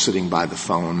they're sitting by the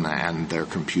phone and their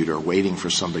computer waiting for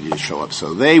somebody to show up.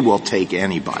 So they will take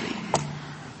anybody.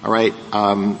 All right.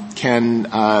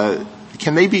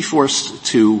 Can they be forced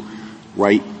to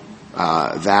write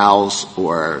vows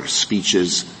or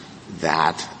speeches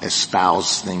that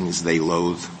espouse things they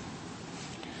loathe?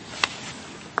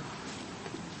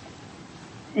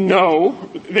 No,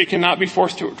 they cannot be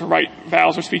forced to write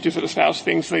vows or speeches that espouse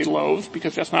things they loathe,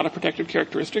 because that's not a protected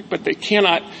characteristic. But they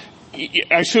cannot.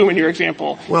 I assume in your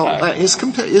example. Well, is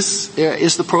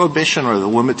the prohibition or the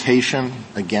limitation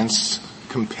against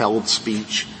compelled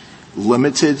speech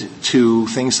limited to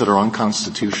things that are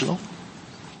unconstitutional?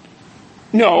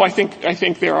 No, I think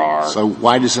there are. So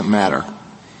why does it matter?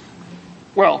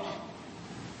 Well,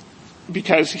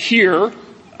 because here,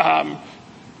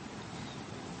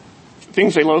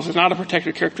 things they loathe is not a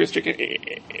protected characteristic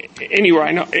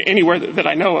anywhere that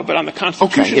I know of, but on the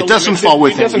constitutional. Okay, it doesn't fall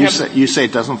within. You say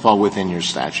it doesn't fall within your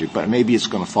statute, but maybe it's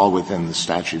going to fall within the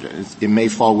statute. It may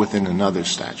fall within another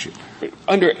statute.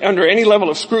 Under any level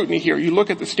of scrutiny here, you look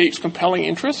at the state's compelling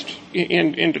interest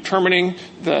in determining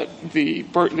the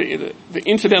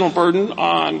incidental burden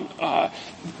on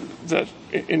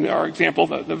in our example,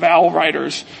 the vowel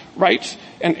writer's rights,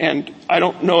 and I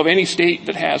don't know of any state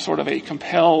that has sort of a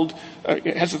compelled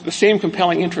has the same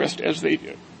compelling interest as they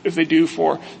do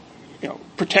for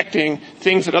protecting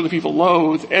things that other people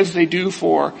loathe as they do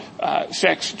for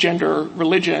sex, gender,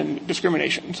 religion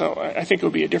discrimination. So I think it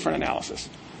would be a different analysis.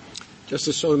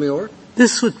 Justice Sotomayor?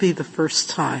 This would be the first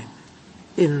time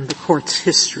in the court's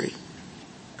history,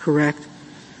 correct,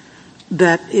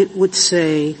 that it would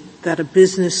say that a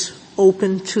business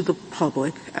open to the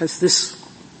public, as this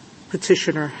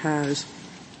petitioner has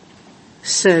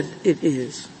said it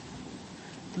is,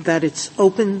 that it's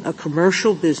open, a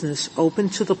commercial business open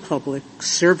to the public,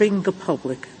 serving the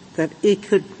public, that it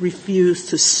could refuse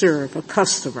to serve a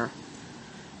customer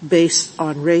based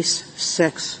on race,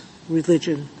 sex,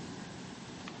 religion,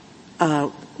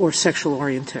 or sexual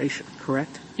orientation,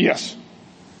 correct? Yes.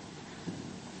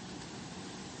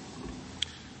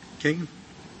 Okay.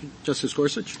 Justice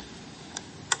Gorsuch?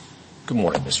 Good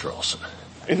morning, Mr. Olson.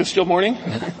 Is it still morning?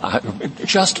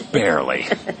 Just barely.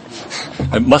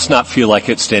 I must not feel like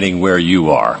it standing where you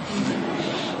are.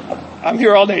 I'm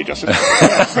here all day, Justice.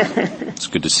 It's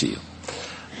good to see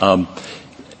you.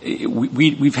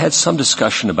 We've had some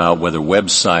discussion about whether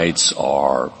websites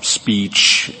are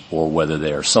speech or whether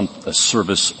they're a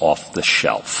service off the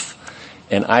shelf.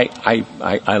 And I,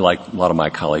 like a lot of my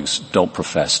colleagues, don't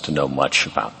profess to know much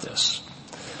about this.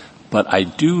 But I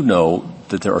do know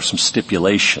that there are some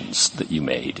stipulations that you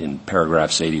made in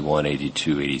paragraphs 81,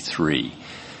 82, 83,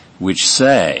 which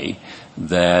say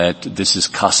that this is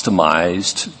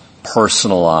customized,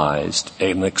 personalized,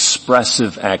 an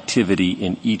expressive activity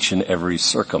in each and every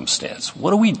circumstance.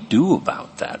 What do we do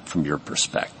about that from your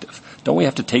perspective? Don't we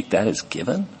have to take that as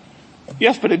given?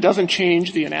 Yes, but it doesn't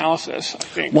change the analysis, I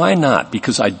think. Why not?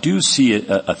 Because I do see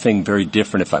a thing very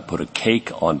different if I put a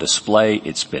cake on display,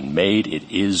 it's been made, it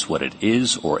is what it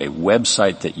is, or a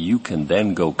website that you can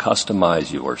then go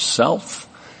customize yourself,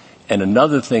 and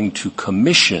another thing to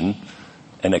commission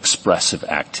an expressive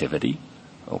activity,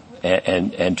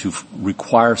 and to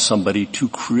require somebody to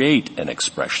create an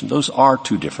expression. Those are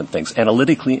two different things,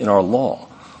 analytically in our law.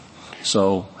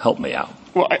 So help me out.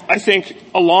 Well, I think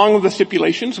along with the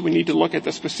stipulations, we need to look at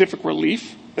the specific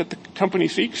relief that the company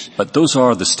seeks. But those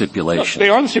are the stipulations. No, they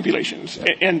are the stipulations. Yeah.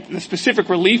 And the specific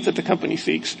relief that the company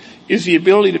seeks is the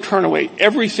ability to turn away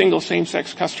every single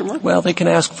same-sex customer. Well, they can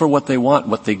ask for what they want.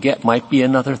 What they get might be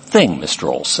another thing, Mr.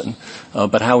 Olson.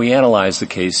 But how we analyze the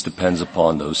case depends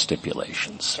upon those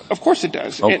stipulations. Of course it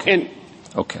does. Okay.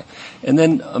 Okay. And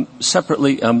then,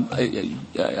 separately,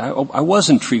 I was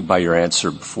intrigued by your answer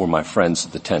before my friends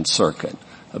at the 10th Circuit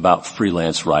about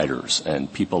freelance writers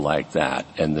and people like that,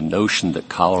 and the notion that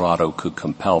Colorado could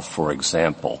compel, for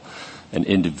example, an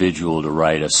individual to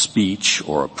write a speech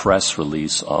or a press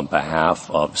release on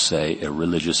behalf of, say, a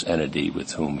religious entity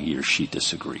with whom he or she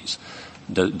disagrees.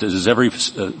 Does every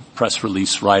press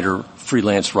release writer,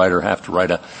 freelance writer, have to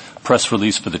write a press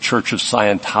release for the Church of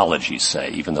Scientology, say,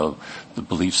 even though the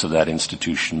beliefs of that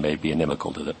institution may be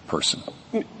inimical to the person?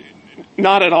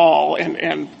 Not at all,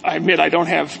 and I admit I don't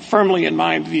have firmly in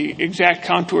mind the exact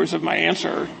contours of my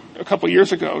answer a couple of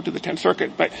years ago to the 10th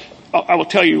Circuit, but I will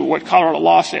tell you what Colorado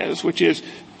law says, which is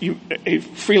a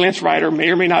freelance writer may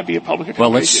or may not be a public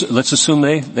accommodation. Well, let's assume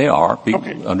they are,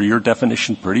 okay. Under your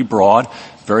definition, pretty broad,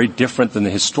 very different than the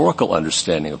historical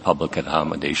understanding of public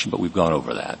accommodation, but we've gone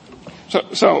over that.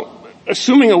 So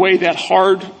assuming away that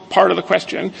hard part of the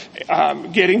question,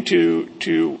 getting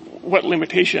to what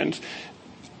limitations,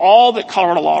 all that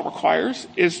Colorado law requires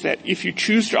is that if you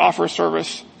choose to offer a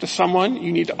service to someone,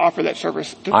 you need to offer that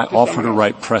service to I offer someone to else.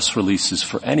 write press releases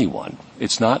for anyone.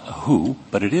 It's not a who,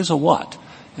 but it is a what.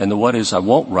 And the what is I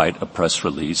won't write a press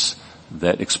release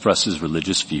that expresses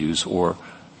religious views or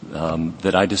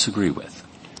that I disagree with.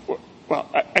 Well,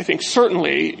 I think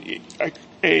certainly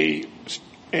a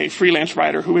freelance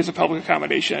writer who is a public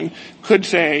accommodation could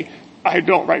say, I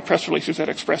don't write press releases that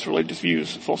express religious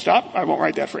views, full stop. I won't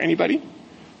write that for anybody.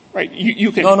 Right?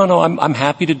 You can. No. I'm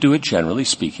happy to do it generally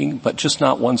speaking, but just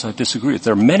not ones I disagree with.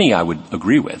 There are many I would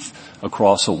agree with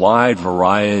across a wide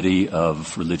variety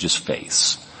of religious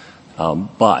faiths.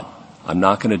 But I'm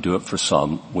not going to do it for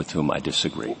some with whom I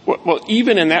disagree. Well,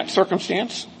 even in that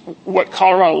circumstance, what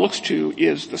Colorado looks to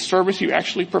is the service you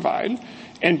actually provide,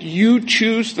 and you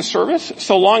choose the service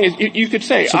so long as you could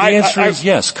say. So the answer is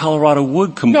yes. Colorado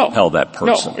would compel that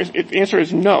person. No, the answer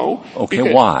is no.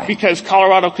 Okay, why? Because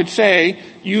Colorado could say,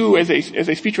 you as a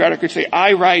speechwriter could say,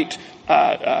 I write,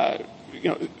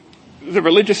 the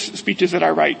religious speeches that I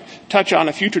write touch on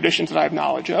a few traditions that I have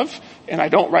knowledge of, and I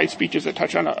don't write speeches that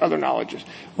touch on other knowledges.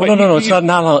 Well, no, it's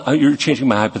not, you're changing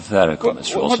my hypothetical,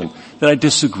 Mr. Wilson, that I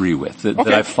disagree with, that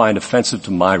I find offensive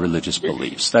to my religious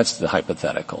beliefs. That's the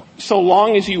hypothetical. So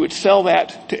long as you would sell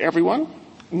that to everyone,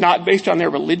 not based on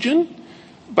their religion,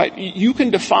 but you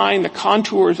can define the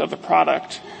contours of the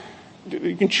product.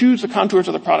 You can choose the contours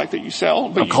of the product that you sell.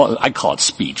 But I call it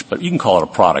speech, but you can call it a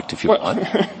product if you want.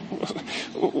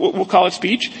 We'll call it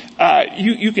speech.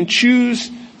 You can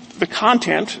choose the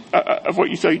content of what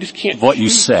you sell. You just can't what you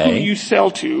choose say. Who you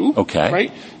sell to. Okay.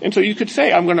 Right? And so you could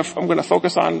say, I'm going to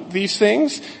focus on these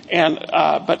things,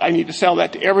 but I need to sell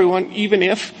that to everyone, even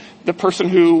if the person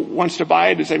who wants to buy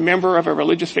it is a member of a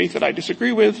religious faith that I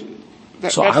disagree with.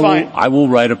 That's fine. I will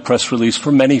write a press release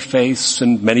for many faiths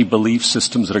and many belief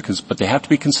systems but they have to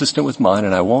be consistent with mine,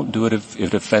 and I won't do it if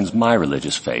it offends my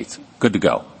religious faith. Good to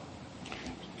go.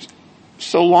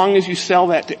 So long as you sell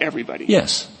that to everybody.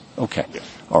 Yes. Okay. Yes.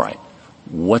 All right.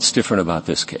 What's different about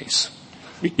this case?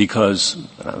 Because,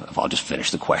 I'll just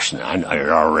finish the question. I'm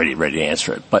already ready to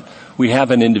answer it. But we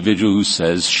have an individual who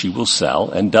says she will sell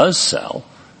and does sell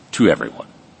to everyone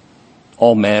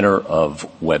all manner of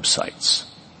websites.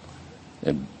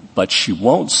 But she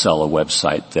won't sell a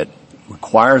website that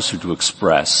requires her to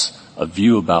express a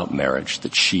view about marriage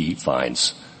that she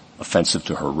finds offensive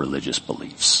to her religious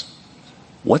beliefs.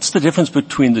 What's the difference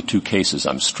between the two cases?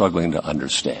 I'm struggling to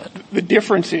understand. The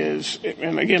difference is,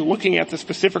 and again, looking at the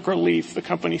specific relief the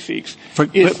company seeks.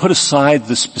 Put aside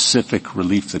the specific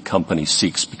relief the company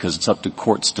seeks, because it's up to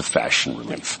courts to fashion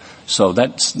relief. So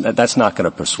that's not going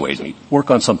to persuade me.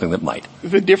 Work on something that might.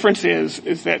 The difference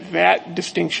is that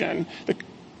distinction,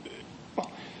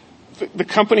 the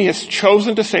company has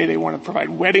chosen to say they want to provide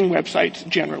wedding websites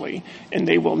generally, and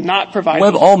they will not provide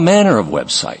all manner of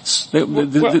websites.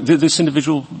 This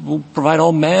individual will provide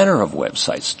all manner of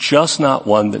websites, just not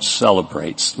one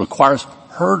that requires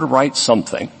her to write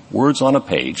something, words on a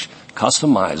page,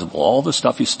 customizable, all the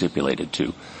stuff you stipulated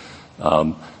to,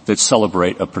 that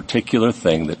celebrate a particular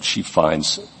thing that she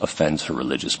finds offends her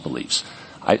religious beliefs.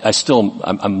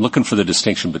 I'm looking for the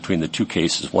distinction between the two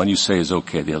cases. One you say is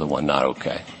okay, the other one not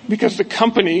okay. Because the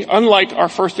company, unlike our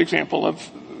first example of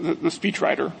the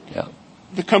speechwriter,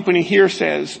 the company here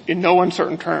says, in no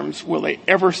uncertain terms, will they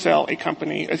ever sell a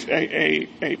company,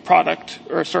 a product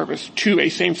or a service to a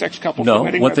same-sex couple for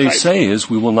wedding what websites. They say is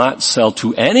we will not sell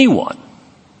to anyone,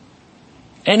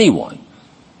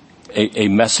 a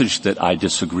message that I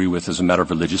disagree with as a matter of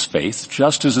religious faith,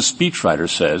 just as a speechwriter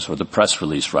says, or the press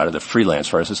release writer, the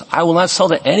freelance writer says, I will not sell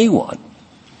to anyone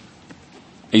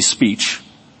a speech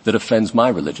that offends my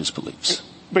religious beliefs.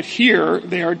 But here,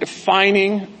 they are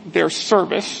defining their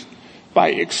service by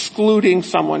excluding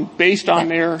someone based on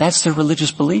their... That's their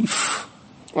religious belief.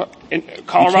 Well, in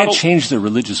Colorado... You can't change their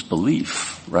religious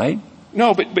belief, right?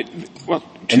 No,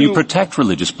 and you protect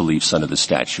religious beliefs under the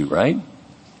statute, right?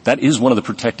 That is one of the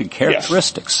protected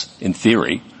characteristics, in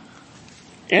theory.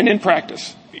 And in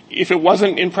practice. If it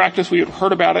wasn't in practice, we had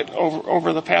heard about it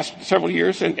over the past several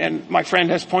years, and my friend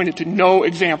has pointed to no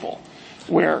example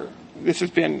where this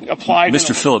has been applied.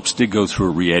 Mr. Phillips did go through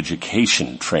a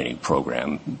re-education training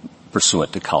program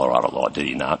pursuant to Colorado law, did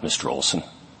he not, Mr. Olson?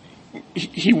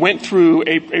 He went through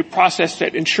a process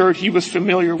that ensured he was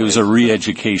familiar with... It was a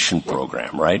re-education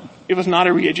program, right? It was not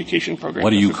a re-education program. What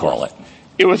do you call it?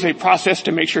 It was a process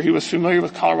to make sure he was familiar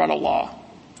with Colorado law.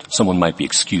 Someone might be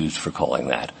excused for calling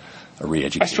that a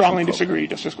re-education I strongly program. disagree,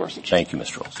 Justice Gorsuch. Thank you,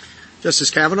 Mr. Olson. Justice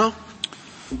Kavanaugh?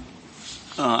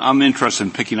 I'm interested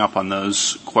in picking up on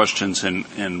those questions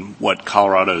and what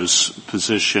Colorado's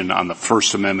position on the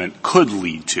First Amendment could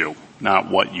lead to, not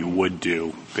what you would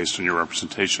do based on your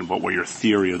representation, but what your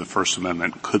theory of the First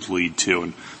Amendment could lead to,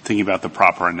 and thinking about the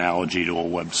proper analogy to a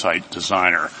website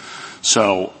designer.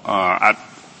 So I've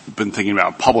been thinking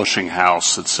about a publishing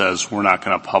house that says we're not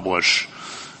going to publish,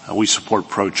 we support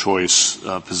pro-choice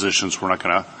positions, we're not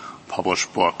going to publish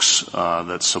books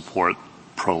that support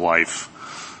pro-life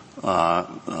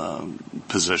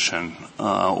position,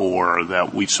 or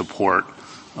that we support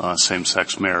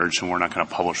same-sex marriage, and we're not going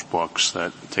to publish books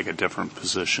that take a different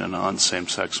position on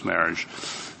same-sex marriage.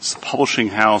 Does the publishing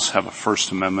house have a First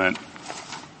Amendment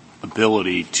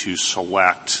ability to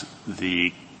select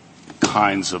the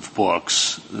kinds of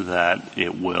books that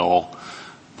it will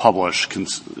publish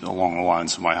along the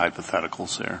lines of my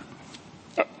hypotheticals there?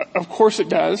 Of course it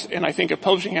does, and I think a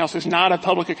publishing house is not a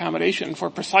public accommodation for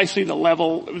precisely the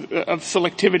level of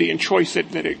selectivity and choice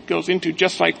that it goes into,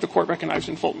 just like the court recognized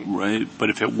in Fulton. Right, but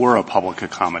if it were a public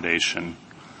accommodation,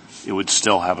 it would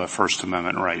still have a First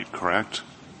Amendment right, correct?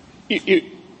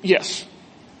 Yes.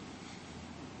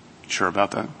 Sure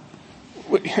about that?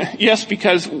 Yes,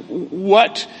 because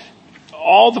what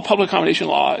all the public accommodation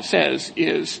law says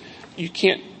is you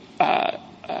can't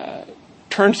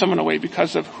turn someone away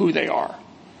because of who they are.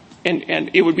 And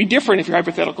it would be different if your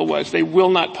hypothetical was they will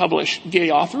not publish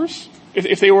gay authors.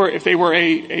 If they were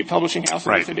a publishing house,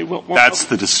 right. They won't That's publish.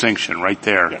 the distinction right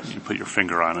there. Yes. You put your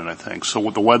finger on it, I think. So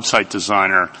the website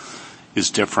designer is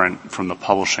different from the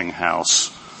publishing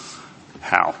house.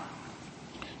 How?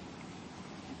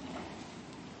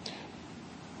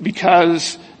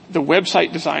 Because the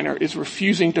website designer is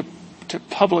refusing to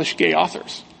publish gay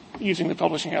authors, using the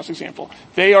publishing house example.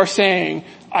 They are saying,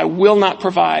 I will not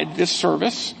provide this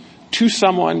service to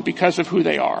someone because of who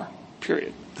they are,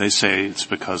 period. They say it's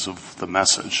because of the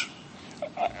message.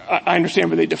 I understand,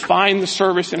 but they define the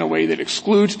service in a way that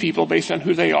excludes people based on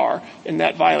who they are, and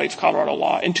that violates Colorado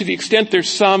law. And to the extent there's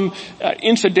some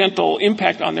incidental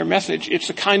impact on their message, it's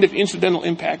the kind of incidental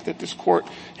impact that this court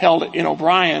held in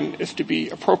O'Brien as to be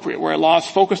appropriate, where a law is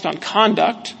focused on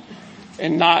conduct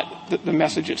and not the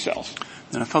message itself.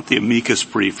 And I thought the amicus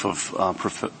brief of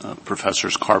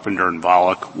Professors Carpenter and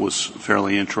Volokh was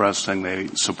fairly interesting. They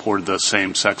supported the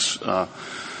same-sex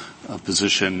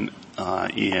position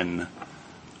in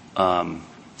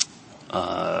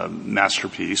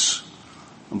Masterpiece,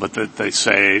 but that they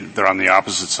say they're on the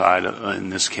opposite side in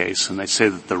this case, and they say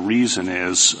that the reason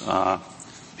is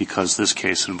because this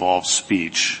case involves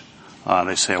speech.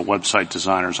 They say a website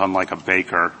designer is unlike a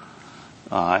baker,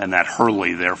 and that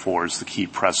Hurley, therefore, is the key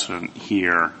precedent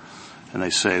here. And they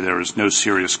say there is no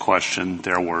serious question,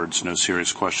 their words, no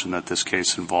serious question that this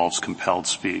case involves compelled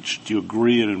speech. Do you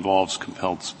agree it involves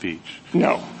compelled speech?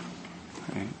 No.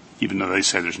 Okay. Even though they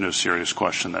say there's no serious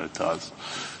question that it does.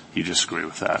 You disagree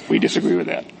with that? We disagree with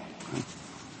that. Okay.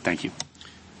 Thank you.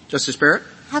 Justice Barrett?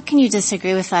 How can you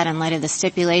disagree with that in light of the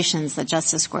stipulations that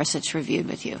Justice Gorsuch reviewed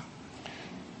with you?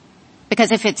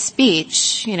 Because if it's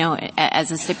speech, as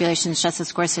the stipulations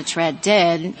Justice Gorsuch read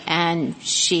did, and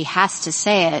she has to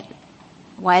say it,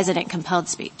 why isn't it compelled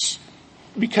speech?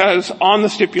 Because on the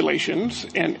stipulations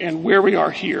and where we are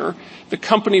here, the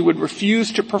company would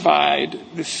refuse to provide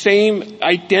the same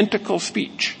identical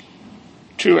speech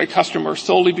to a customer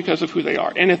solely because of who they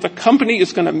are. And if the company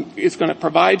is going to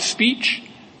provide speech,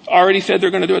 already said they're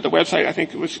going to do it, the website, I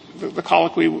think it was the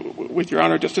colloquy with Your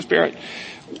Honor, Justice Barrett,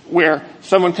 where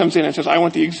someone comes in and says, I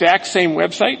want the exact same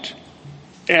website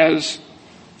as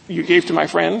you gave to my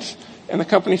friends, and the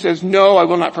company says, no, I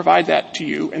will not provide that to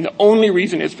you, and the only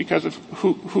reason is because of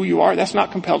who you are, that's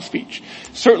not compelled speech.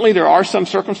 Certainly there are some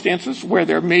circumstances where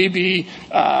there may be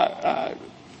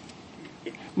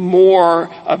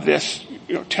more of this,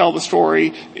 tell the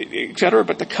story, et cetera,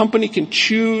 but the company can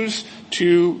choose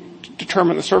to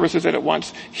determine the services that it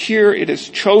wants. Here it is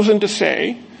chosen to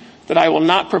say that I will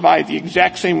not provide the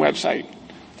exact same website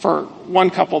for one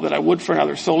couple that I would for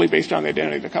another solely based on the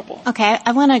identity of the couple. Okay,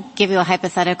 I want to give you a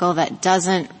hypothetical that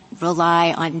doesn't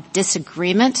rely on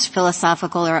disagreement,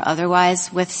 philosophical or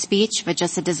otherwise, with speech, but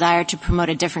just a desire to promote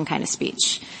a different kind of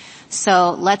speech.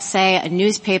 So let's say a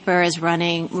newspaper is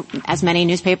running, as many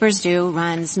newspapers do,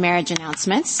 runs marriage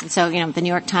announcements. So, the New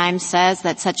York Times says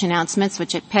that such announcements,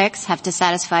 which it picks, have to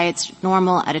satisfy its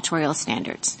normal editorial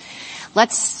standards.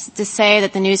 Let's just say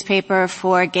that the newspaper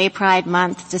for Gay Pride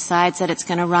Month decides that it's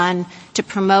going to run to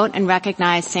promote and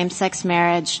recognize same-sex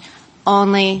marriage,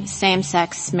 only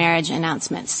same-sex marriage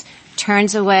announcements.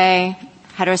 Turns away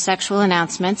heterosexual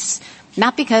announcements,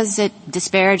 not because it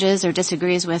disparages or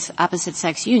disagrees with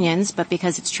opposite-sex unions, but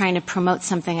because it's trying to promote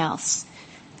something else.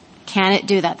 Can it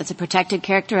do that? That's a protected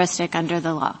characteristic under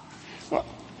the law. Well,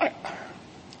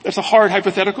 that's a hard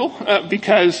hypothetical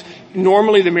because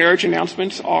normally the marriage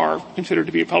announcements are considered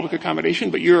to be a public accommodation,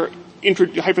 but your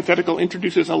hypothetical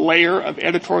introduces a layer of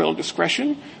editorial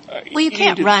discretion. Well, you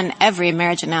can't run every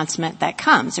marriage announcement that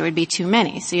comes. There would be too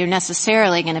many. So you're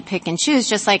necessarily going to pick and choose,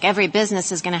 just like every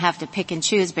business is going to have to pick and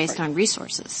choose based on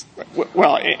resources.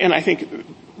 Well, and I think,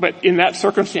 but in that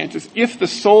circumstances, if the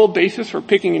sole basis for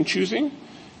picking and choosing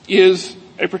is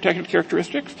a protected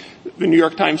characteristic, the New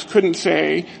York Times couldn't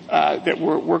say that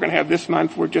we're going to have this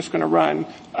month, we're just going to run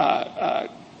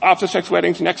opposite-sex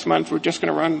weddings. Next month, we're just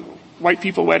going to run white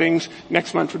people weddings.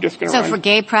 Next month, we're just going to run. So for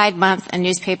Gay Pride Month, a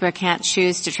newspaper can't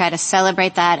choose to try to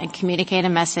celebrate that and communicate a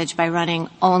message by running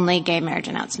only gay marriage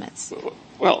announcements?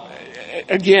 Well,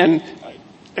 again,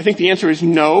 I think the answer is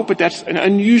no, but that's an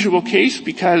unusual case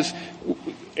because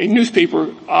a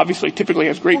newspaper obviously typically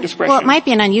has great discretion. Well, it might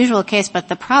be an unusual case, but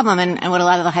the problem and what a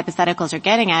lot of the hypotheticals are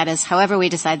getting at is however we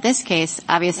decide this case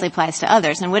obviously applies to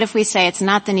others. And what if we say it's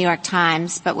not the New York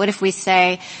Times, but what if we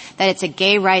say that it's a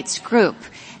gay rights group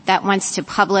that wants to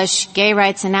publish gay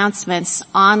rights announcements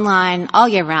online all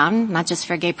year round, not just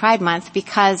for Gay Pride Month,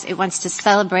 because it wants to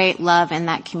celebrate love in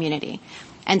that community.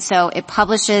 And so it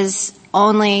publishes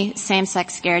only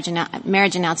same-sex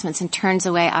marriage announcements and turns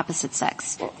away opposite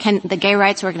sex. Can the gay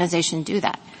rights organization do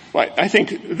that? Well, I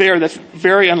think that's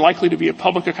very unlikely to be a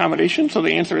public accommodation, so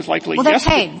the answer is likely yes. Well, they're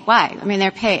paid. Why? I mean,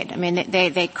 they're paid. I mean,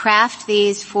 they craft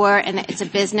these and it's a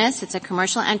business, it's a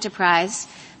commercial enterprise,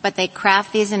 but they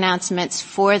craft these announcements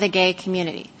for the gay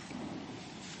community.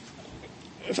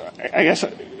 I guess,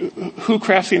 who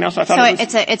crafts the announcement?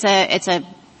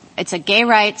 It's a gay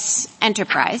rights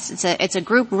enterprise. It's a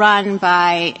group run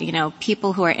by,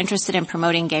 people who are interested in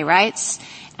promoting gay rights,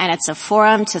 and it's a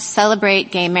forum to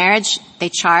celebrate gay marriage. They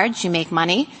charge, you make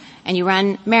money, and you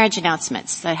run marriage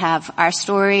announcements that have our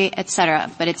story, etc.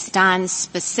 But it's done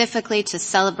specifically to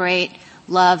celebrate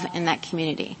love in that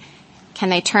community. Can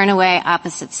they turn away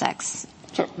opposite sex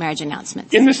marriage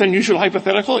announcements? In this unusual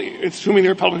hypothetical, assuming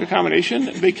they're a public accommodation,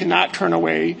 they cannot turn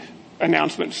away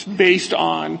announcements based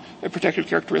on a protected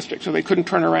characteristic. So they couldn't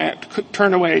turn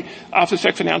away opposite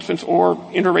sex announcements or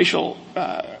interracial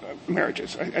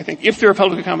marriages. I think if they're a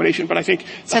public accommodation, but I think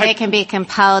they can be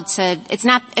compelled to. It's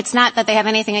not that they have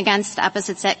anything against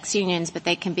opposite sex unions, but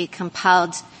they can be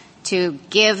compelled to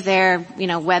give their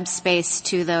web space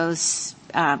to those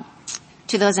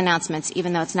announcements,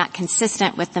 even though it's not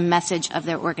consistent with the message of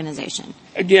their organization.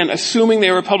 Again, assuming they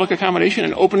were a public accommodation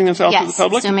and opening themselves to the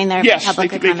public, assuming they're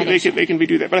public accommodation. They can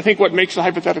do that. But I think what makes the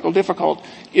hypothetical difficult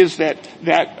is that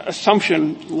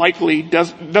assumption likely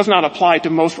does not apply to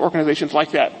most organizations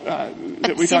like that.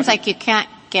 But it seems like you can't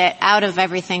get out of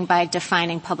everything by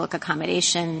defining public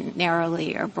accommodation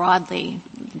narrowly or broadly,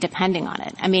 depending on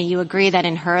it. I mean, you agree that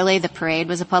in Hurley the parade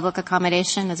was a public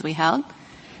accommodation, as we held?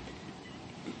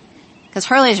 Because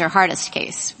Hurley is your hardest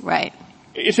case, right?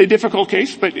 It's a difficult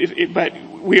case, but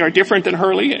we are different than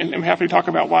Hurley, and I'm happy to talk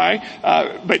about why.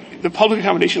 But the public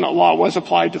accommodation law was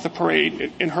applied to the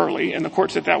parade in Hurley, and the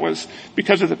court said that was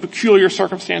because of the peculiar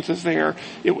circumstances there,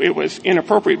 it was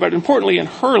inappropriate. But importantly, in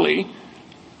Hurley,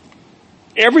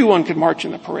 everyone could march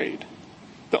in the parade.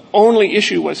 The only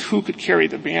issue was who could carry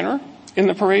the banner in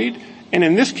the parade, and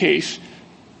in this case,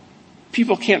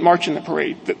 people can't march in the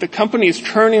parade. The company is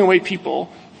turning away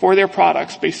people for their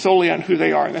products based solely on who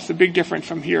they are. And that's the big difference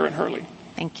from here in Hurley.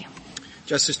 Thank you.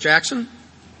 Justice Jackson?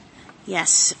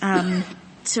 Yes.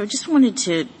 So just wanted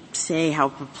to say how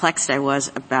perplexed I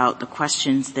was about the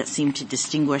questions that seem to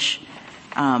distinguish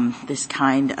this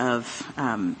kind of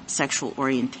sexual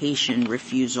orientation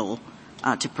refusal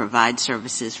to provide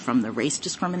services from the race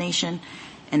discrimination.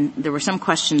 And there were some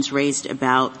questions raised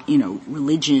about,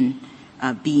 religion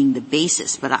being the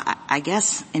basis. But I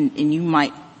guess, and you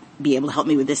might be able to help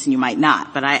me with this and you might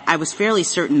not, but I was fairly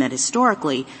certain that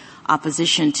historically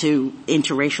opposition to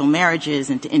interracial marriages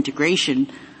and to integration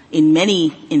in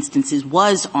many instances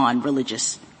was on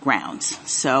religious grounds.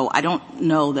 So I don't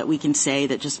know that we can say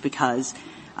that just because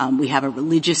we have a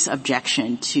religious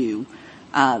objection to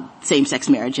same-sex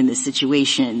marriage in this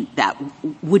situation that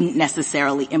wouldn't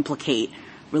necessarily implicate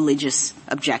religious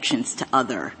objections to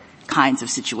other kinds of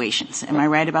situations. Am I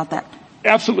right about that?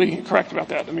 Absolutely correct about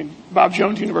that. I mean, Bob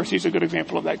Jones University is a good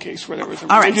example of that case where there was a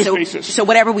religious basis. So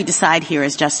whatever we decide here,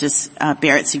 as Justice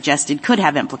Barrett suggested, could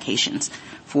have implications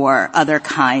for other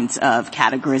kinds of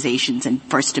categorizations in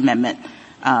First Amendment,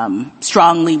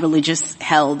 strongly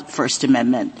religious-held First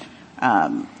Amendment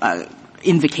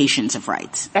invocations of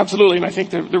rights. Absolutely, and I think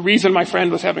the reason my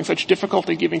friend was having such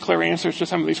difficulty giving clear answers to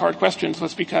some of these hard questions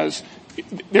was because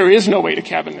there is no way to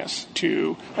cabin this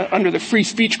to, under the free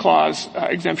speech clause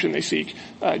exemption they seek,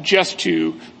 just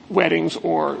to weddings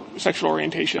or sexual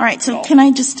orientation. All right, so can I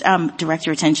just direct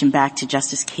your attention back to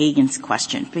Justice Kagan's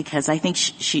question, because I think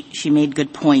she made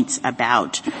good points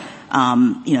about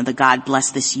the God bless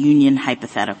this union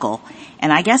hypothetical.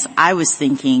 And I guess I was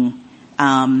thinking,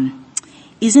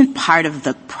 isn't part of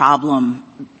the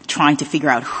problem trying to figure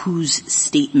out whose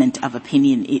statement of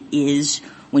opinion it is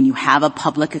when you have a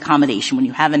public accommodation, when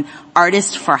you have an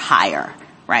artist for hire,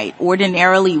 right?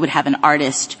 Ordinarily you would have an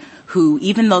artist who,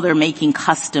 even though they're making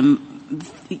custom,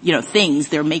 things,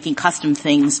 they're making custom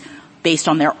things based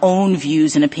on their own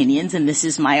views and opinions, and this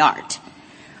is my art.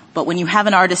 But when you have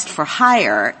an artist for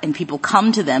hire and people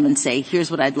come to them and say, here's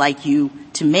what I'd like you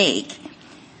to make,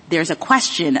 there's a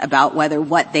question about whether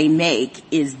what they make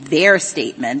is their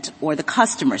statement or the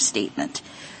customer's statement.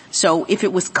 So if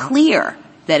it was clear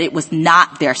that it was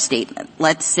not their statement.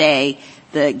 Let's say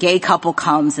the gay couple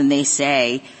comes and they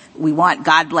say, we want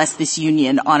God Bless This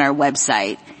Union on our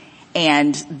website.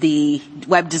 And the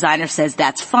web designer says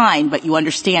that's fine, but you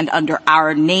understand under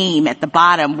our name at the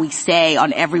bottom, we say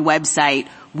on every website,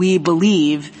 we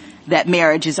believe that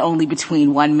marriage is only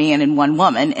between one man and one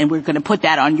woman, and we're going to put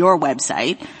that on your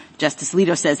website. Justice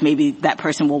Alito says maybe that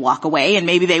person will walk away, and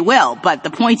maybe they will. But the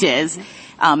point is,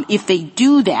 if they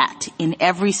do that in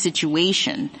every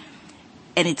situation,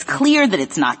 and it's clear that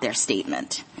it's not their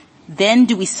statement, then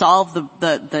do we solve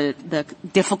the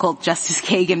difficult Justice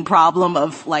Kagan problem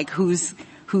of like who's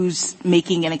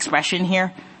making an expression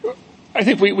here? I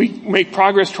think we make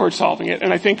progress towards solving it.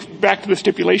 And I think back to the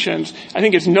stipulations, I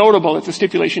think it's notable that the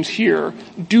stipulations here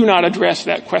do not address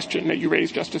that question that you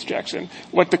raised, Justice Jackson.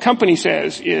 What the company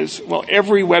says is, well,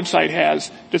 every website has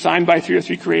designed by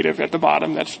 303 Creative at the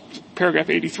bottom. That's paragraph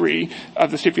 83 of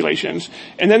the stipulations.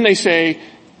 And then they say,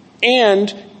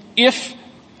 and if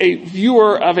a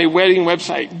viewer of a wedding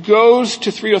website goes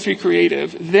to 303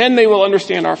 Creative, then they will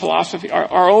understand our philosophy,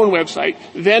 our own website,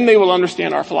 then they will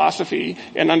understand our philosophy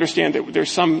and understand that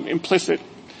there's some implicit,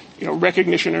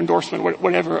 recognition or endorsement,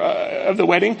 whatever, of the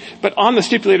wedding. But on the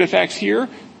stipulated facts here,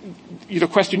 the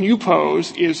question you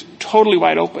pose is totally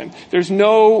wide open. There's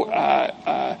no,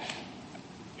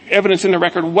 evidence in the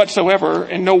record whatsoever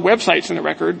and no websites in the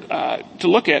record, to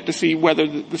look at to see whether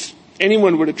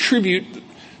anyone would attribute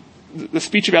the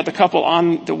speech about the couple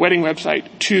on the wedding website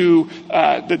to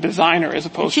the designer as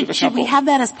opposed to the couple. Should we have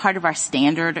that as part of our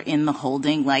standard in the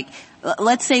holding? Like,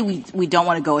 let's say we don't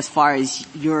want to go as far as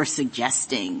you're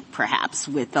suggesting, perhaps,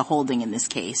 with the holding in this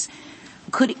case.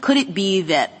 Could it be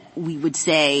that we would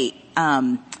say,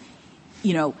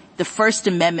 the First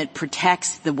Amendment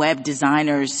protects the web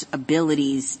designer's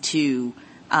abilities to,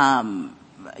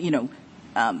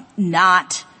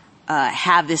 not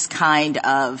have this kind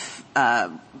of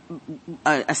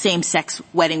a same-sex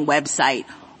wedding website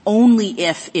only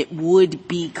if it would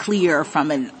be clear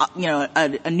from a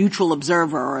neutral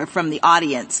observer or from the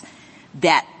audience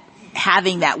that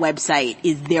having that website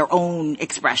is their own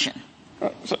expression?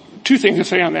 So two things to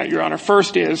say on that, Your Honor.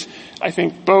 First is, I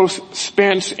think both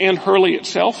Spence and Hurley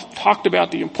itself talked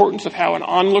about the importance of how an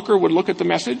onlooker would look at the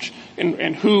message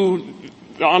and who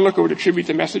the onlooker would attribute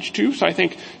the message to. So I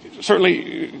think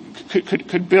certainly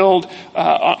could build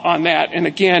on that. And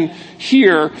again,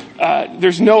 here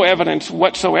there's no evidence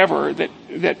whatsoever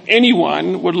that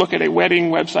anyone would look at a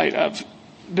wedding website of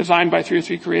designed by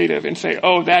 303 Creative and say,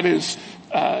 oh, that is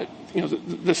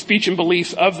the speech and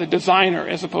beliefs of the designer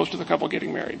as opposed to the couple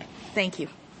getting married. Thank you.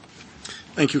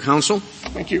 Thank you, counsel.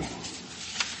 Thank you.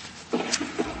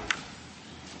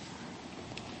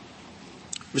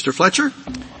 Mr. Fletcher?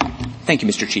 Thank you,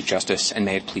 Mr. Chief Justice, and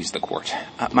may it please the Court.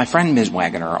 My friend, Ms.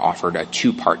 Wagoner, offered a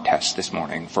two-part test this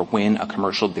morning for when a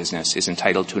commercial business is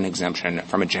entitled to an exemption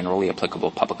from a generally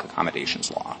applicable public accommodations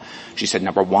law. She said,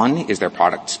 number one, is their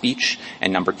product speech,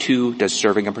 and number two, does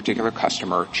serving a particular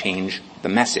customer change the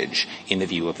message in the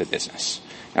view of the business?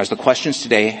 Now, as the questions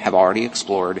today have already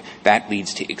explored, that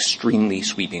leads to extremely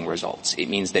sweeping results. It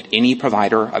means that any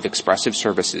provider of expressive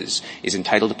services is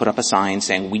entitled to put up a sign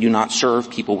saying we do not serve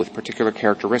people with particular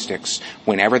characteristics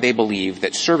whenever they believe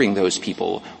that serving those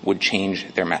people would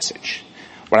change their message.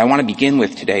 What I want to begin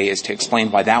with today is to explain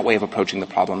why that way of approaching the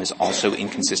problem is also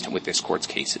inconsistent with this Court's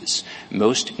cases,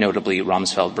 most notably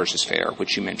Rumsfeld versus Fair,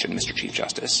 which you mentioned, Mr. Chief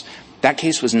Justice. That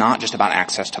case was not just about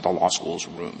access to the law school's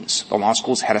rooms. The law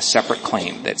schools had a separate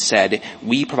claim that said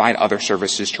we provide other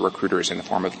services to recruiters in the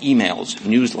form of emails,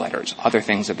 newsletters, other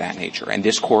things of that nature, and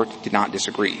this Court did not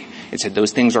disagree. It said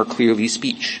those things are clearly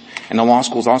speech. And the law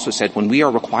schools also said when we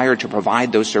are required to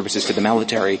provide those services to the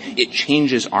military, it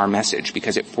changes our message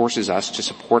because it forces us to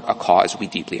support a cause we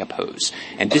deeply oppose.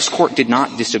 And this Court did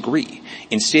not disagree.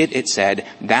 Instead, it said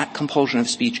that compulsion of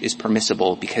speech is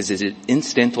permissible because it is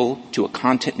incidental to a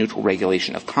content-neutral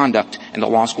regulation of conduct, and the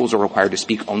law schools are required to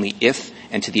speak only if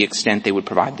and to the extent they would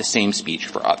provide the same speech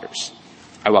for others.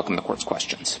 I welcome the Court's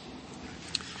questions.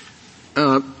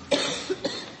 I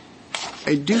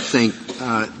do think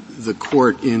the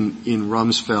Court in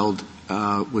Rumsfeld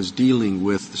was dealing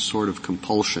with the sort of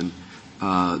compulsion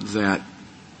that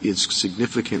is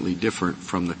significantly different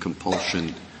from the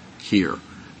compulsion here.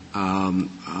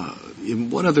 In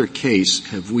what other case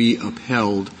have we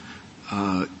upheld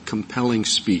compelling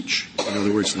speech? In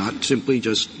other words, not simply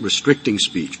just restricting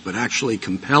speech, but actually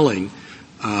compelling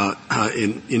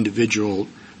an individual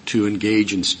to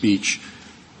engage in speech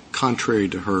contrary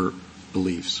to her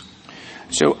beliefs.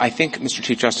 So I think, Mr.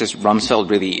 Chief Justice, Rumsfeld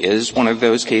really is one of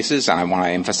those cases, and I want to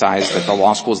emphasize that the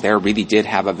law schools there really did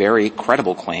have a very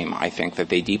credible claim, I think, that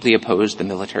they deeply opposed the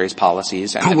military's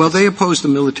policies. And they opposed the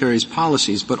military's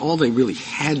policies, but all they really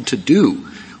had to do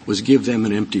was give them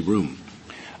an empty room.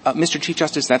 Mr. Chief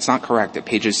Justice, that's not correct. At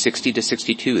pages 60 to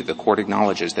 62, the court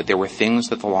acknowledges that there were things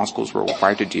that the law schools were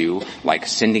required to do, like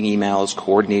sending emails,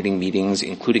 coordinating meetings,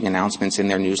 including announcements in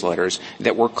their newsletters,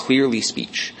 that were clearly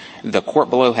speech. The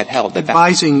court below had held that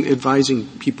advising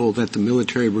people that the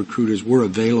military recruiters were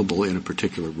available in a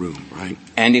particular room, right?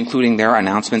 And including their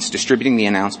announcements, distributing the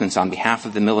announcements on behalf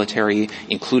of the military,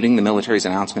 including the military's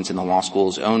announcements in the law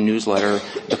school's own newsletter.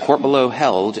 The court below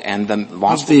held, and the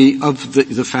law school of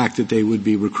the fact that they would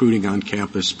be recruiting on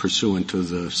campus pursuant to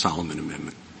the Solomon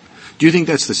Amendment. Do you think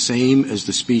that's the same as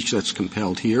the speech that's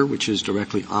compelled here, which is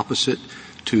directly opposite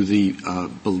to the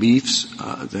beliefs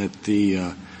that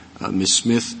the Ms.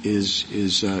 Smith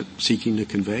is seeking to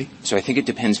convey? So I think it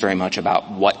depends very much about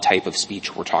what type of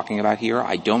speech we're talking about here.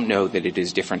 I don't know that it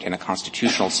is different in a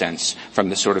constitutional sense from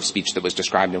the sort of speech that was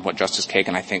described in what Justice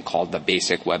Kagan, I think, called the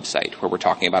basic website, where we're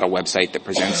talking about a website that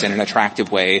presents in an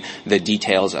attractive way the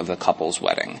details of the couple's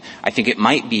wedding. I think it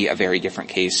might be a very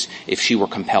different case if she were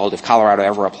compelled, if Colorado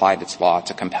ever applied its law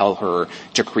to compel her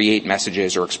to create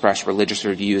messages or express religious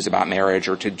views about marriage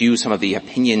or to do some of the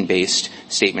opinion-based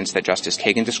statements that Justice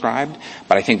Kagan described.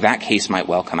 But I think that case might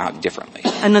well come out differently.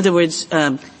 In other words,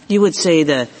 you would say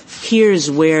that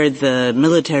here's where the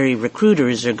military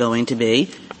recruiters are going to be,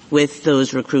 with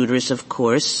those recruiters, of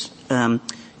course,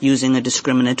 using a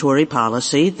discriminatory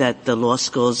policy that the law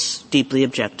schools deeply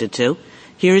objected to.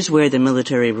 Here's where the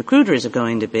military recruiters are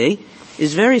going to be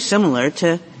is very similar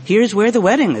to here's where the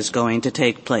wedding is going to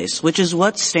take place, which is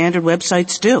what standard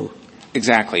websites do.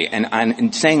 Exactly. And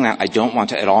in saying that, I don't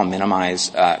want to at all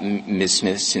minimize Ms.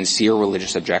 Smith's sincere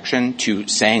religious objection to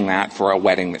saying that for a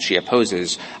wedding that she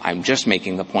opposes. I'm just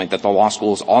making the point that the law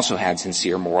schools also had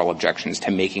sincere moral objections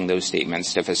to making those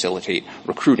statements to facilitate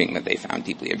recruiting that they found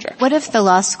deeply objectionable. What if the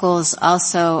law schools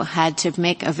also had to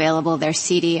make available their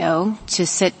CDO to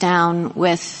sit down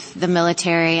with the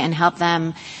military and help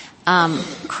them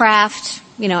craft,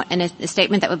 a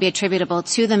statement that would be attributable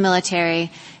to the military?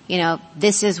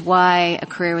 This is why a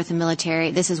career with the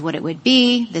military, this is what it would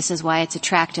be, this is why it's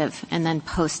attractive, and then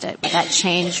post it. Would that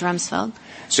change Rumsfeld?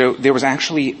 So there was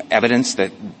actually evidence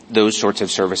that those sorts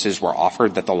of services were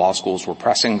offered that the law schools were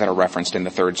pressing that are referenced in the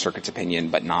Third Circuit's opinion,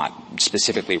 but not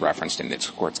specifically referenced in this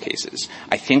court's cases.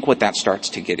 I think what that starts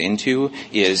to get into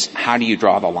is how do you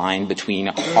draw the line between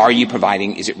are you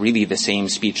providing, is it really the same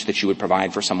speech that you would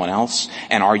provide for someone else,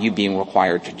 and are you being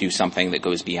required to do something that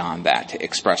goes beyond that to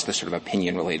express the sort of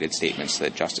opinion-related statements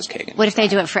that Justice Kagan. What if they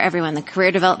do it for everyone? The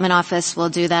Career Development Office will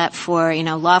do that for,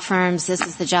 law firms. This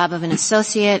is the job of an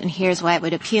associate, and here's why it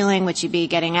would appealing, what you'd be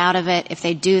getting out of it. If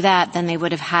they do that, then they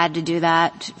would have had to do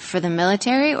that for the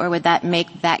military, or would that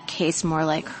make that case more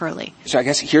like Hurley? So I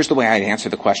guess here's the way I'd answer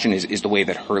the question is the way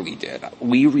that Hurley did.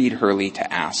 We read Hurley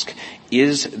to ask,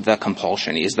 is the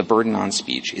compulsion, is the burden on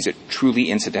speech, is it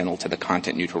truly incidental to the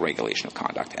content-neutral regulation of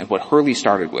conduct? And what Hurley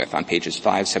started with on pages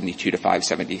 572 to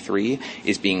 573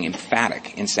 is being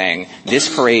emphatic in saying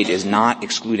this parade is not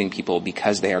excluding people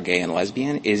because they are gay and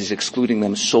lesbian, it is excluding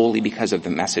them solely because of the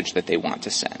message that they want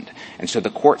to send. And so the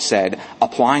court said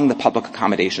applying the public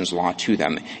accommodations law to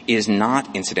them is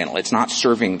not incidental. It's not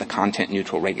serving the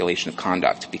content-neutral regulation of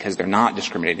conduct because they're not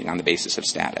discriminating on the basis of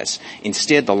status.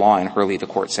 Instead, the law in Hurley, the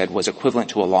court said, was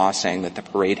equivalent to a law saying that the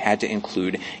parade had to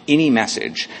include any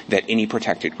message that any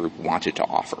protected group wanted to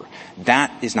offer.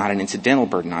 That is not an incidental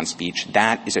burden on speech.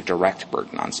 That is a direct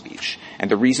burden on speech. And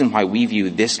the reason why we view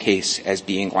this case as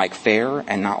being like Fair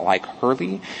and not like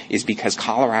Hurley is because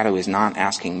Colorado is not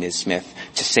asking Ms. Smith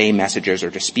to say messages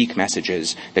or to speak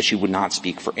messages that she would not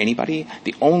speak for anybody.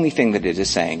 The only thing that it is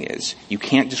saying is you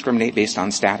can't discriminate based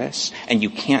on status, and you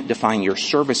can't define your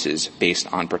services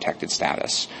based on protected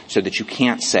status, so that you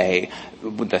can't say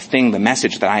the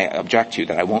message that I object to,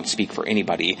 that I won't speak for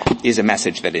anybody, is a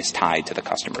message that is tied to the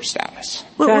customer's status.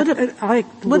 Well,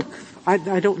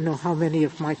 I don't know how many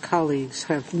of my colleagues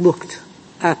have looked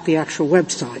at the actual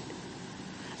website.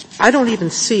 I don't even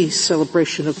see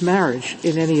celebration of marriage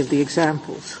in any of the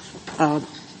examples.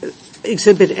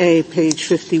 Exhibit A, page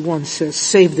 51, says,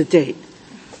 save the date.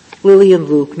 Lily and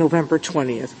Luke, November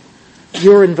 20th.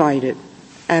 You're invited.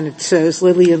 And it says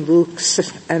Lily and Luke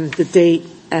and the date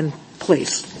and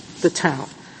place, the town.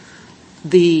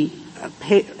 The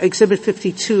Exhibit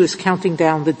 52 is counting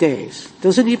down the days.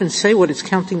 Doesn't even say what it's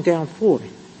counting down for,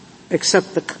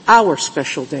 except our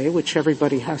special day, which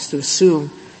everybody has to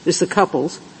assume is the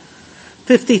couple's.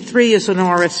 53 is an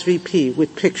RSVP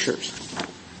with pictures.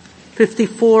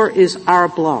 54 is our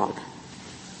blog.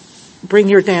 Bring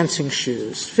your dancing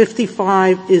shoes.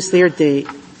 55 is their date.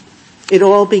 It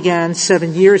all began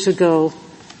 7 years ago.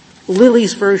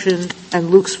 Lily's version and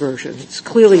Luke's version. It's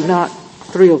clearly not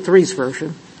 303's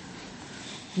version.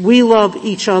 We love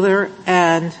each other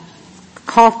and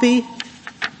coffee.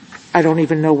 I don't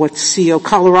even know what CO.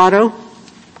 Colorado.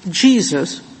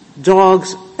 Jesus,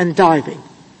 dogs, and diving.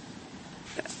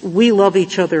 We love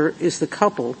each other is the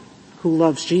couple who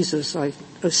loves Jesus. I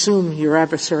assume your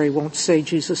adversary won't say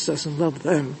Jesus doesn't love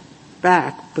them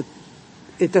back, but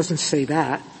it doesn't say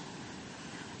that.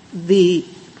 The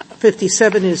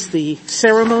 57 is the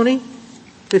ceremony.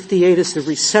 58 is the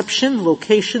reception,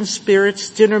 location, spirits,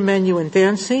 dinner menu, and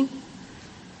dancing.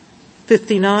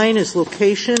 59 is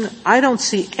location. I don't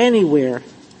see anywhere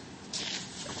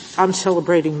I'm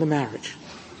celebrating the marriage,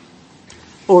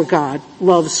 or God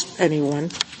loves anyone,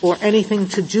 or anything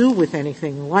to do with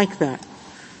anything like that.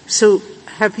 So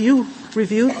have you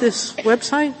reviewed this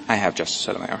website? I have, Justice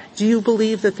Sotomayor. Do you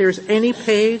believe that there's any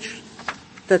page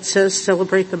that says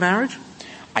celebrate the marriage?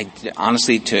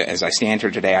 Honestly, as I stand here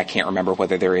today, I can't remember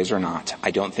whether there is or not.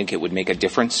 I don't think it would make a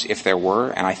difference if there were,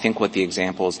 and I think what the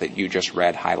examples that you just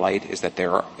read highlight is that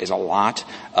there is a lot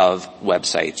of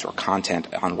websites or content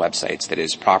on websites that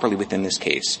is properly within this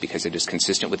case because it is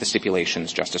consistent with the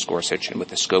stipulations, Justice Gorsuch, and with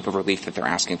the scope of relief that they're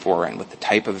asking for and with the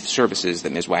type of services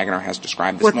that Ms. Wagner has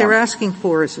described this morning. What they're asking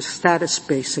for is a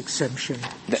status-based exemption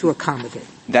to accommodate.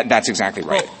 That's exactly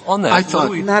right. Well, on that, I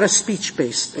thought not a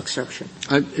speech-based exception.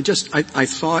 I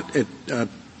thought at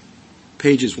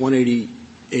pages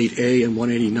 188A and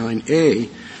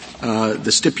 189A,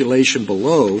 the stipulation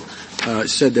below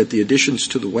said that the additions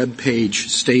to the web page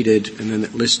stated, and then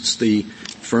it lists the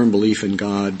firm belief in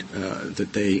God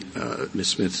that they, Ms.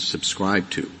 Smith,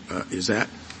 subscribed to. Do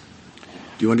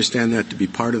you understand that to be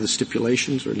part of the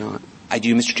stipulations or not? I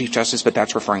do, Mr. Chief Justice, but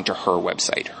that's referring to her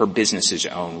website, her business's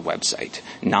own website,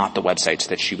 not the websites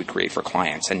that she would create for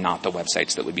clients and not the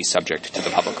websites that would be subject to the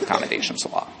public accommodations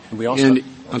law.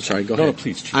 I'm sorry, go ahead.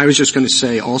 Please, Chief. I was just going to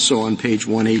say also on page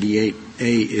 188A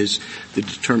is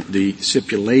the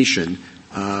stipulation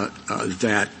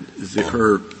that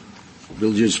her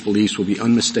religious beliefs will be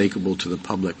unmistakable to the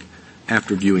public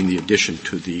after viewing the addition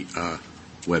to the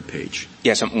web page.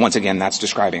 Yes, once again, that's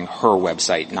describing her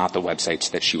website, not the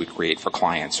websites that she would create for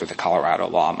clients or the Colorado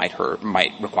law might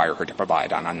require her to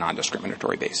provide on a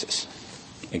non-discriminatory basis.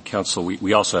 And counsel,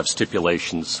 we also have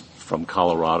stipulations from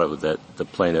Colorado that the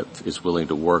plaintiff is willing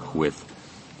to work with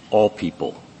all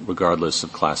people, regardless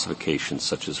of classifications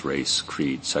such as race,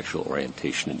 creed, sexual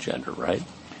orientation, and gender, right?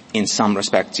 In some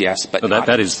respects, yes, but not.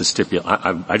 That is the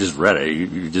stipulation. I just read it.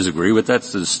 You disagree with that?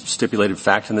 It's the stipulated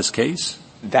fact in this case?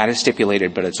 That is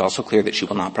stipulated, but it's also clear that she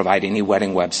will not provide any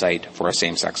wedding website for a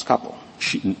same-sex couple.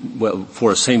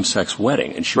 For a same-sex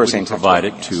wedding, and she wouldn't provide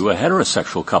it to a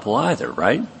heterosexual couple either,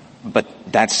 right?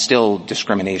 But that's still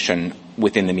discrimination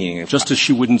within the meaning of... Just as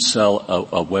she wouldn't sell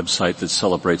a website that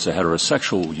celebrates a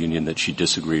heterosexual union that she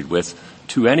disagreed with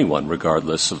to anyone,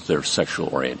 regardless of their sexual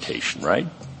orientation, right?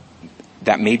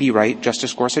 That may be right,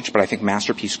 Justice Gorsuch, but I think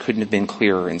Masterpiece couldn't have been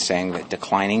clearer in saying that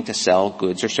declining to sell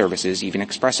goods or services, even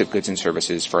expressive goods and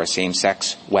services, for a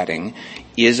same-sex wedding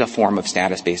is a form of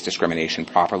status-based discrimination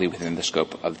properly within the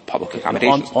scope of public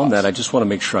accommodations laws. On that, I just want to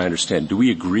make sure I understand. Do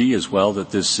we agree as well that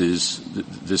this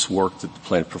work that the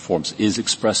plaintiff performs is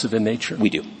expressive in nature? We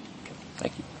do. Okay,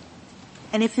 thank you.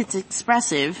 And if it's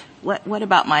expressive, what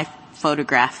about my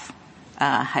photograph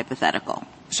hypothetical?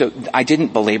 So I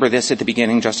didn't belabor this at the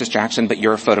beginning, Justice Jackson, but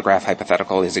your photograph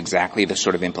hypothetical is exactly the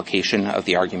sort of implication of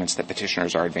the arguments that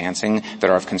petitioners are advancing that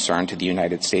are of concern to the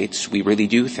United States. We really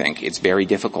do think it's very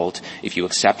difficult, if you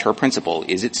accept her principle,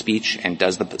 is it speech and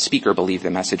does the speaker believe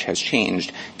the message has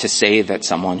changed, to say that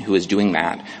someone who is doing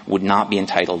that would not be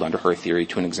entitled under her theory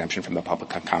to an exemption from the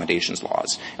public accommodations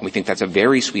laws. And we think that's a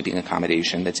very sweeping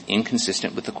accommodation that's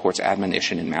inconsistent with the court's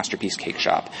admonition in Masterpiece Cake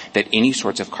Shop that any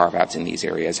sorts of carve-outs in these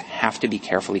areas have to be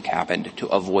carefully cabined to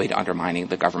avoid undermining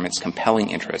the government's compelling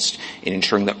interest in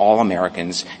ensuring that all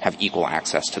Americans have equal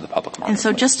access to the public market. And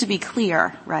so just to be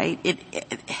clear, right,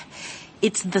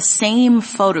 it's the same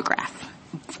photograph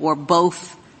for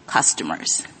both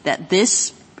customers, that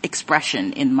this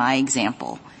expression in my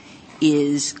example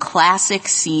is classic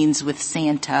scenes with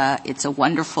Santa, It's a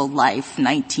Wonderful Life,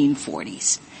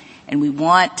 1940s. And we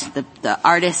want, the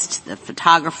artist, the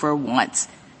photographer wants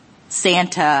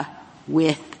Santa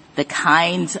with the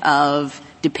kinds of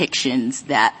depictions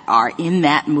that are in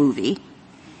that movie,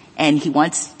 and he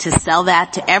wants to sell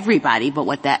that to everybody, but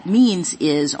what that means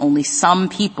is only some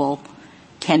people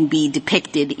can be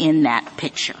depicted in that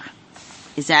picture.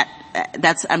 Is that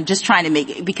I'm just trying to make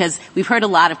it, because we've heard a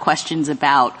lot of questions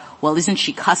about, well, isn't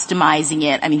she customizing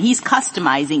it? I mean, he's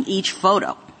customizing each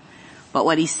photo. But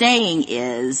what he's saying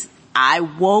is, I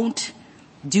won't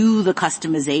do the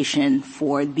customization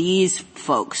for these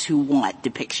folks who want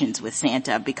depictions with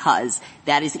Santa because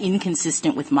that is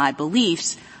inconsistent with my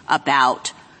beliefs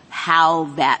about how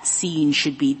that scene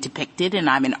should be depicted, and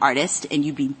I'm an artist, and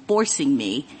you'd be forcing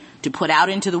me to put out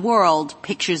into the world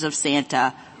pictures of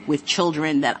Santa with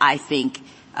children that I think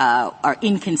are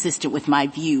inconsistent with my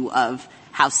view of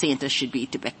how Santa should be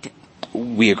depicted.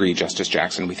 We agree, Justice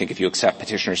Jackson. We think if you accept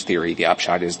petitioner's theory, the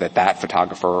upshot is that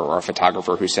photographer or a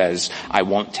photographer who says, I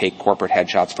won't take corporate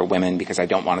headshots for women because I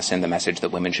don't want to send the message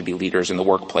that women should be leaders in the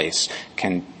workplace,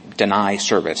 can deny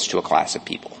service to a class of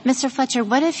people. Mr. Fletcher,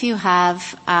 what if you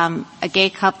have a gay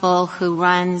couple who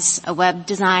runs a web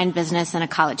design business in a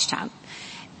college town?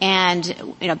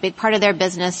 And, a big part of their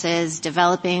business is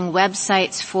developing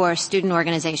websites for student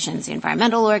organizations, the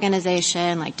environmental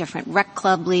organization, like different rec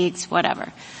club leagues,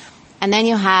 whatever. And then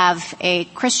you have a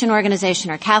Christian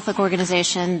organization or Catholic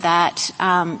organization that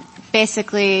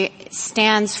basically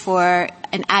stands for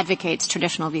and advocates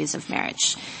traditional views of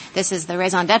marriage. This is the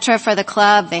raison d'etre for the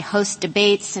club. They host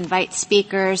debates, invite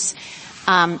speakers,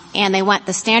 and they want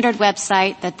the standard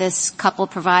website that this couple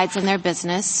provides in their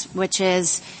business, which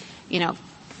is,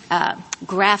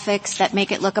 graphics that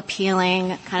make it look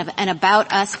appealing, kind of an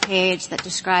about us page that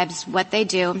describes what they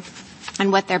do and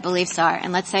what their beliefs are.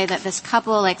 And let's say that this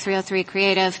couple, like 303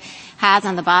 Creative, has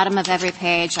on the bottom of every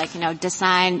page,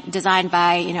 designed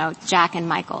by, Jack and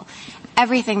Michael.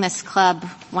 Everything this club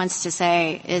wants to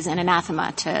say is an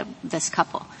anathema to this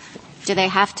couple. Do they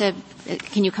have to,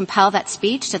 can you compel that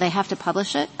speech? Do they have to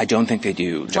publish it? I don't think they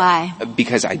do. Why?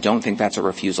 Because I don't think that's a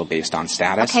refusal based on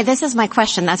status. Okay, this is my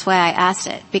question. That's why I asked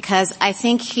it. Because I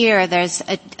think here there's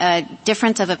a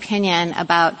difference of opinion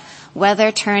about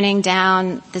whether turning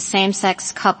down the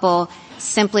same-sex couple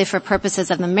simply for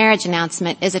purposes of the marriage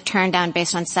announcement is a turn down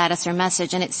based on status or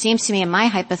message. And it seems to me in my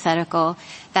hypothetical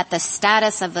that the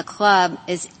status of the club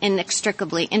is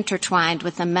inextricably intertwined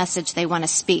with the message they want to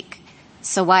speak.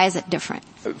 So why is it different?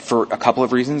 For a couple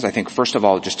of reasons. I think, first of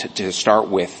all, just to start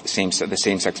with the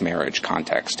same-sex marriage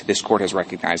context, this Court has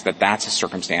recognized that that's a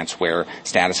circumstance where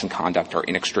status and conduct are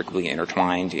inextricably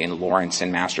intertwined. In Lawrence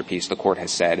and Masterpiece, the Court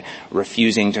has said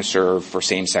refusing to serve for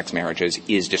same-sex marriages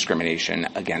is discrimination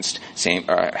against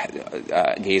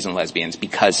gays and lesbians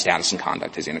because status and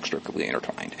conduct is inextricably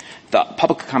intertwined. The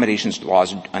public accommodations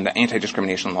laws and the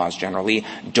anti-discrimination laws generally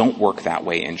don't work that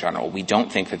way in general. We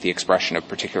don't think that the expression of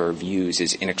particular views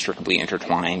is inextricably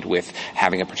intertwined with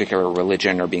having a particular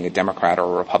religion or being a Democrat or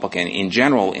a Republican. In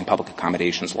general, in public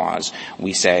accommodations laws,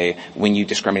 we say when you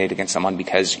discriminate against someone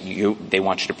because they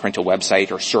want you to print a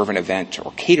website or serve an event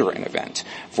or cater an event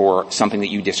for something that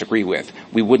you disagree with,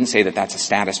 we wouldn't say that that's a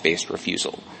status-based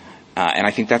refusal. And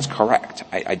I think that's correct.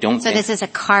 I don't think... So this is a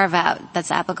carve-out that's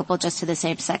applicable just to the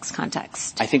same-sex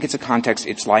context? I think it's a context.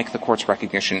 It's like the Court's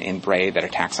recognition in Bray that a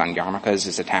tax on yarmulkes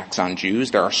is a tax on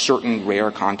Jews. There are certain rare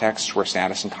contexts where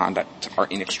status and conduct are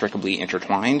inextricably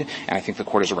intertwined, and I think the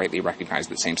Court has rightly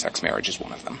recognized that same-sex marriage is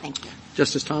one of them. Thank you.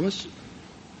 Justice Thomas?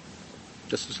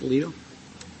 Justice Alito?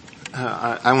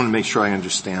 I want to make sure I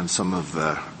understand some of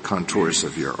the contours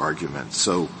of your argument.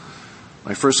 So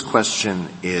my first question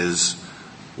is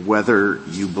whether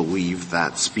you believe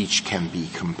that speech can be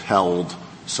compelled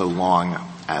so long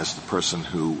as the person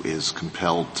who is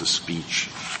compelled to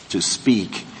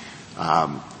speak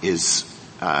is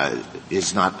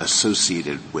not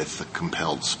associated with the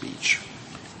compelled speech.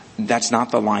 That's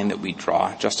not the line that we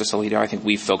draw, Justice Alito. I think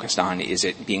we've focused on, is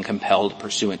it being compelled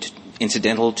pursuant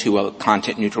incidental to a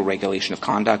content-neutral regulation of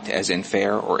conduct, as in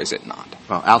fair, or is it not?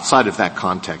 Well, outside of that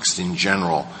context, in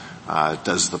general,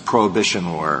 does the prohibition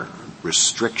or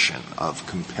restriction of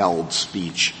compelled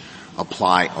speech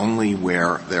apply only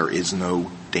where there is no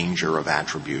danger of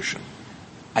attribution?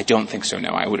 I don't think so, no.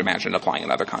 I would imagine applying in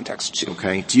other contexts, too.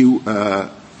 Okay. Do you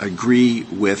agree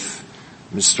with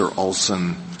Mr.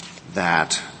 Olson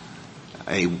that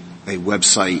a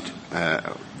website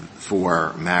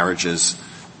for marriages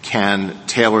can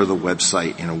tailor the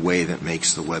website in a way that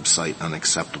makes the website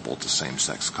unacceptable to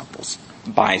same-sex couples?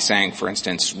 By saying, for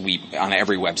instance, on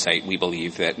every website, we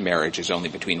believe that marriage is only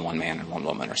between one man and one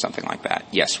woman or something like that.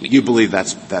 Yes, we do. You believe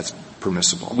that's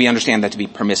permissible? We understand that to be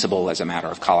permissible as a matter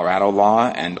of Colorado law,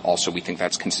 and also we think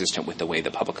that's consistent with the way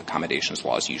the public accommodations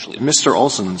laws usually work. Mr.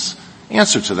 Olson's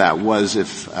answer to that was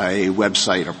if a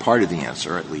website, or part of the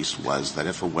answer at least, was that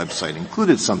if a website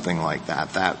included something like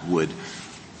that, that would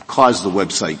cause the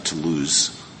website to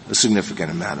lose a significant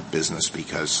amount of business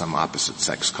because some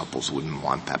opposite-sex couples wouldn't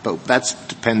want that. But that's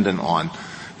dependent on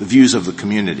the views of the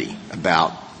community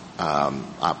about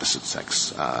opposite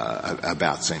sex,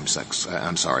 about same-sex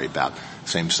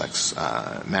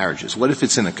marriages? What if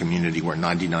it's in a community where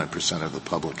 99% of the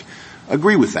public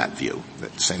agree with that view,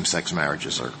 that same-sex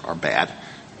marriages are bad,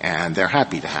 and they're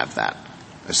happy to have that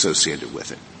associated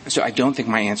with it? So I don't think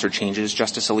my answer changes,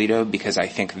 Justice Alito, because I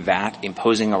think that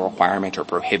imposing a requirement or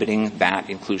prohibiting that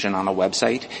inclusion on a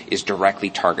website is directly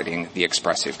targeting the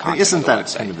expressive content Isn't of the that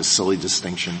website. kind of a silly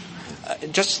distinction?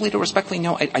 Justice Alito, respectfully,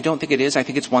 no, I don't think it is. I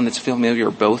think it's one that's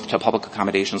familiar both to public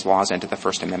accommodations laws and to the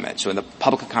First Amendment. So in the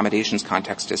public accommodations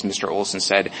context, as Mr. Olson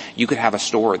said, you could have a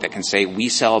store that can say, we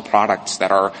sell products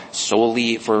that are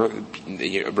solely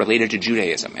related to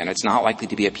Judaism, and it's not likely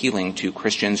to be appealing to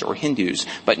Christians or Hindus,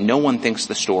 but no one thinks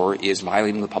the store is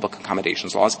violating the public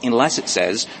accommodations laws unless it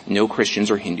says no Christians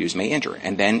or Hindus may enter,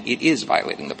 and then it is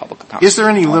violating the public accommodations laws. Is there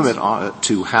any limit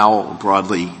to how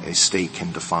broadly a state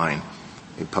can define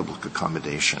a public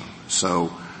accommodation?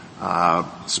 So,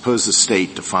 suppose the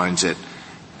state defines it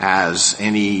as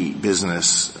any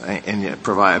business,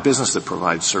 a business that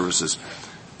provides services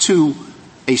to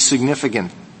a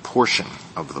significant portion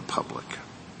of the public.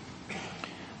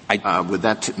 Would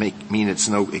that mean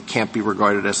it can't be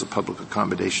regarded as a public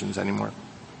accommodations anymore?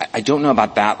 I don't know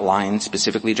about that line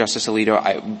specifically, Justice Alito.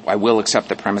 I will accept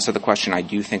the premise of the question. I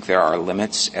do think there are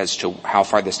limits as to how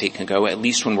far the state can go, at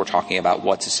least when we're talking about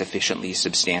what's a sufficiently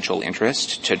substantial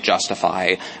interest to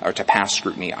justify or to pass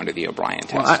scrutiny under the O'Brien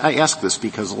test. Well, I ask this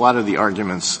because a lot of the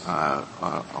arguments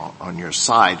on your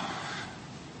side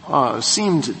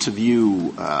seemed to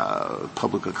view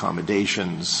public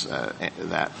accommodations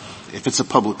that if it's a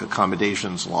public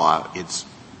accommodations law, it's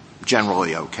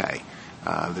generally okay.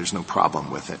 There's no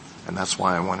problem with it, and that's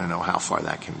why I want to know how far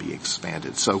that can be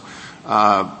expanded. So,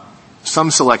 some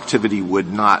selectivity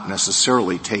would not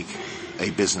necessarily take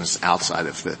a business outside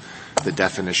of the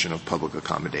definition of public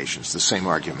accommodations. The same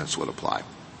arguments would apply.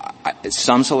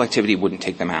 Some selectivity wouldn't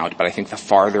take them out, but I think the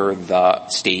farther the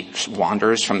state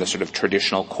wanders from the sort of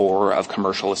traditional core of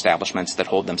commercial establishments that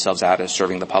hold themselves out as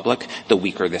serving the public, the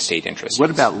weaker the state interest is.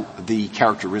 What about the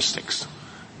characteristics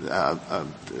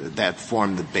that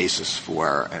form the basis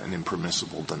for an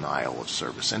impermissible denial of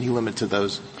service? Any limit to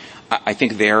those? I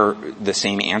think they're the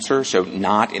same answer, so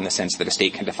not in the sense that a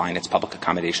state can define its public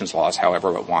accommodations laws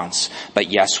however it wants,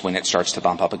 but yes, when it starts to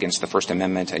bump up against the First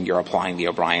Amendment and you're applying the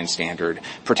O'Brien standard,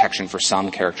 protection for some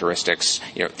characteristics,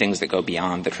 things that go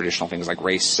beyond the traditional things like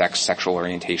race, sex, sexual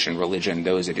orientation, religion,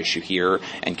 those at issue here,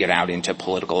 and get out into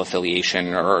political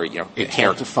affiliation or, It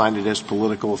can't define it as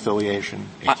political affiliation.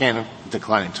 It can't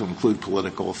decline it to include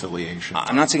political affiliation.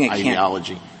 I'm not saying it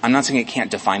ideology. I'm not saying it can't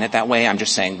define it that way. I'm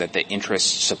just saying that the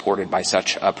interests supported by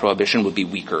such a prohibition would be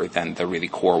weaker than the really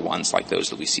core ones like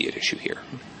those that we see at issue here.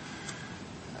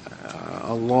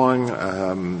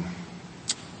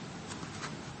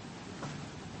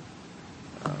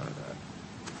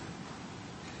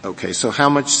 Okay, so how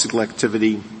much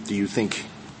selectivity do you think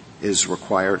is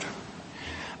required?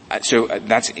 So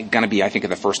that's going to be, I think, in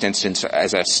the first instance,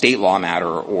 as a state law matter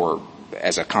or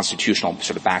as a constitutional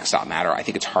sort of backstop matter, I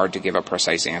think it's hard to give a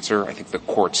precise answer. I think the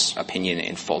court's opinion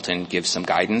in Fulton gives some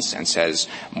guidance and says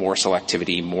more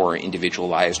selectivity, more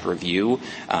individualized review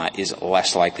is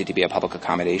less likely to be a public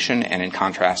accommodation. And in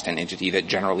contrast, an entity that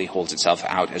generally holds itself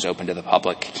out as open to the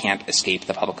public can't escape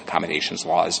the public accommodations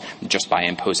laws just by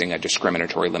imposing a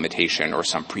discriminatory limitation or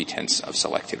some pretense of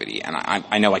selectivity. And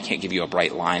I know I can't give you a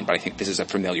bright line, but I think this is a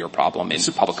familiar problem in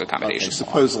public accommodations.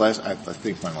 Okay, I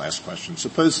think my last question.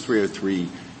 Suppose 303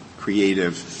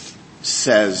 Creative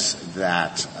says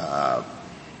that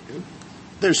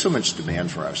there's so much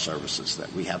demand for our services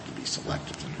that we have to be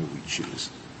selective in who we choose.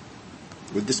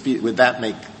 Would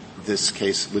this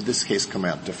case come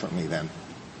out differently then?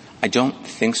 I don't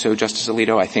think so, Justice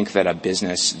Alito. I think that a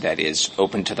business that is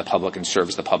open to the public and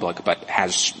serves the public but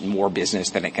has more business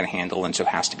than it can handle and so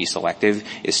has to be selective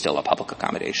is still a public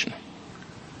accommodation.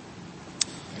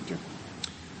 Thank you.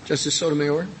 Justice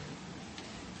Sotomayor?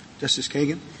 Justice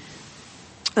Kagan?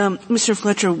 Mr.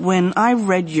 Fletcher, when I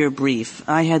read your brief,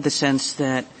 I had the sense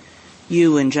that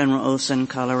you and General Olson,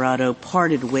 Colorado,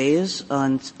 parted ways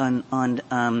on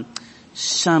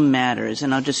some matters.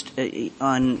 And I'll just,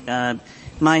 on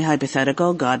my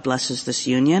hypothetical, God blesses this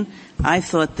union, I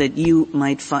thought that you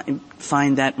might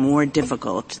find that more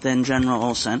difficult than General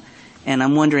Olson. And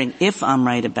I'm wondering if I'm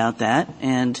right about that,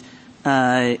 and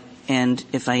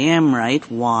if I am right,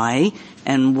 why,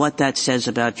 and what that says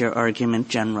about your argument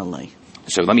generally.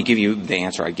 So let me give you the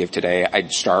answer I give today.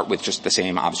 I'd start with just the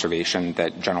same observation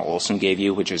that General Olson gave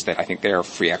you, which is that I think their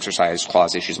free exercise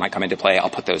clause issues might come into play. I'll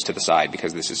put those to the side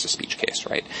because this is a speech case,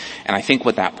 right? And I think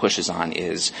what that pushes on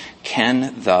is,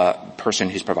 can the person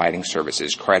who's providing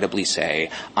services credibly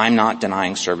say, I'm not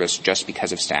denying service just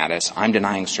because of status. I'm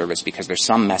denying service because there's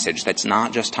some message that's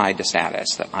not just tied to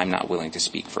status that I'm not willing to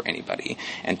speak for anybody.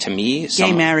 And to me,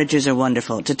 gay marriages are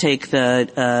wonderful, to take the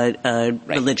right.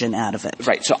 religion out of it.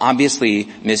 Right. So obviously,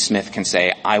 Ms. Smith can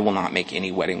say, I will not make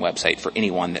any wedding website for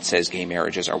anyone that says gay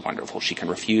marriages are wonderful. She can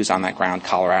refuse on that ground.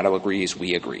 Colorado agrees.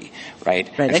 We agree. Right.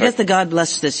 Right. I guess the God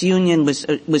Bless This Union was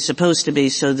supposed to be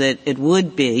so that it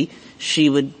would be.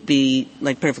 She would be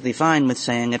perfectly fine with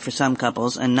saying it for some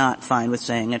couples and not fine with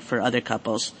saying it for other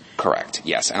couples. Correct.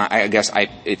 Yes. And I guess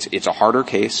it's a harder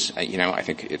case. I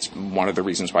think it's one of the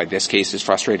reasons why this case is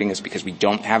frustrating is because we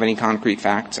don't have any concrete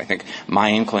facts. I think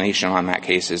my inclination on that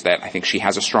case is that I think she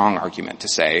has a strong argument to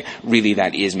say, really,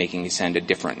 that is making me send a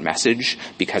different message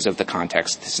because of the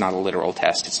context. It's not a literal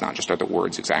test. It's not just are the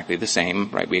words exactly the same,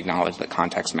 right? We acknowledge that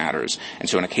context matters. And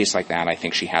so in a case like that, I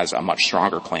think she has a much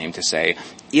stronger claim to say,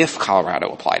 if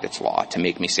Colorado applied its law to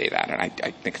make me say that, and I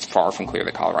think it's far from clear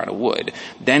that Colorado would,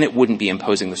 then it wouldn't be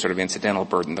imposing the sort of incidental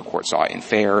burden the court saw in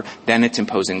Fair. Then it's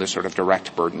imposing the sort of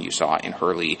direct burden you saw in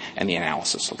Hurley, and the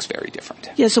analysis looks very different.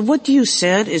 Yeah, so what you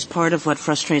said is part of what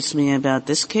frustrates me about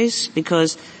this case,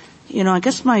 because, I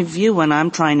guess my view when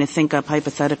I'm trying to think up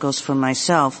hypotheticals for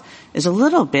myself is a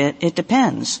little bit, it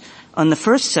depends. On the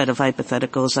first set of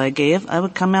hypotheticals I gave, I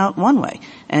would come out one way.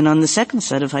 And on the second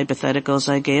set of hypotheticals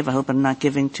I gave, I hope I'm not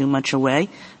giving too much away,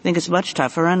 I think it's much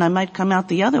tougher, and I might come out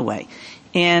the other way.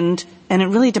 And it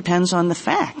really depends on the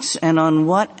facts and on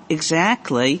what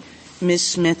exactly Ms.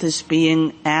 Smith is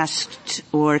being asked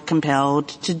or compelled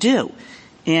to do.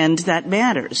 And that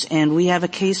matters. And we have a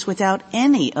case without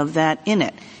any of that in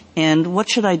it. And what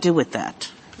should I do with that?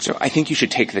 So I think you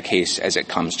should take the case as it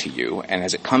comes to you. And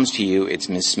as it comes to you, it's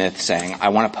Ms. Smith saying, I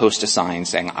want to post a sign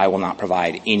saying I will not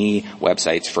provide any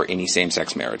websites for any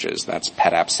same-sex marriages. That's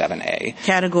PEDAP 7A.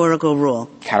 Categorical rule.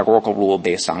 Categorical rule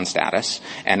based on status.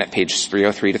 And at pages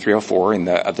 303 to 304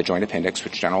 of the joint appendix,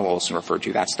 which General Olson referred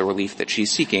to, that's the relief that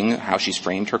she's seeking, how she's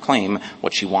framed her claim.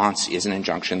 What she wants is an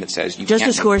injunction that says you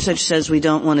Justice Gorsuch says we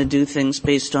don't want to do things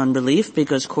based on relief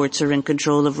because courts are in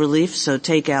control of relief, so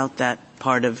take out that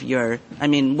part of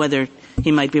whether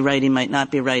he might be right, he might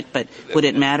not be right, but would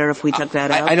it matter if we took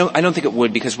that out? I don't think it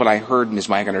would, because what I heard Ms.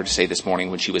 Wagner say this morning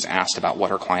when she was asked about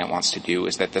what her client wants to do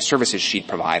is that the services she'd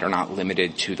provide are not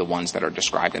limited to the ones that are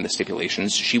described in the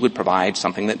stipulations. She would provide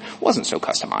something that wasn't so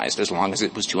customized as long as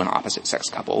it was to an opposite-sex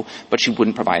couple, but she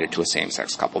wouldn't provide it to a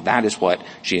same-sex couple. That is what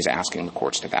she is asking the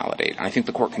courts to validate. And I think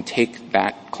the court can take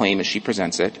that claim as she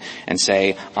presents it and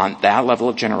say, on that level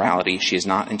of generality, she is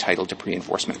not entitled to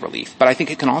pre-enforcement relief. But I think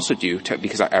it can also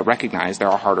because I recognize there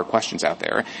are harder questions out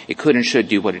there. It could and should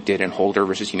do what it did in Holder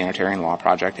versus Humanitarian Law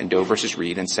Project and Doe versus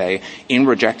Reed and say, in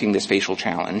rejecting this facial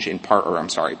challenge,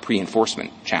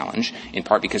 pre-enforcement challenge, in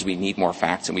part because we need more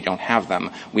facts and we don't have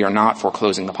them, we are not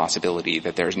foreclosing the possibility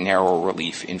that there's narrow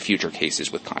relief in future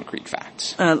cases with concrete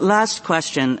facts. Last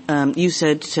question. You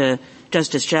said to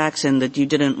Justice Jackson that you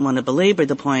didn't want to belabor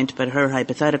the point, but her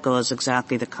hypothetical is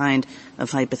exactly the kind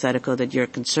of hypothetical that you're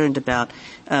concerned about.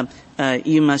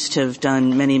 You must have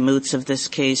done many moots of this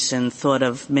case and thought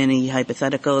of many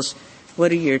hypotheticals.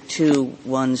 What are your two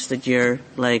ones that you're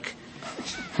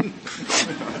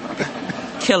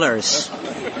killers?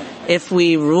 If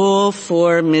we rule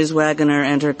for Ms. Wagner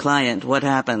and her client, what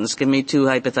happens? Give me two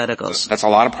hypotheticals. That's a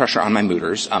lot of pressure on my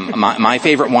mooters. My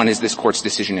favorite one is this court's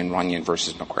decision in Runyon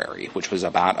versus McCrary, which was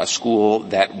about a school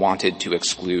that wanted to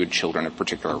exclude children of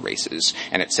particular races.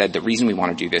 And it said the reason we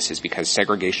want to do this is because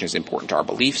segregation is important to our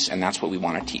beliefs, and that's what we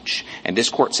want to teach. And this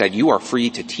court said you are free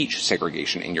to teach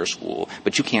segregation in your school,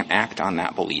 but you can't act on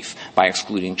that belief by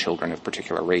excluding children of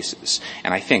particular races.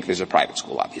 And I think there's a private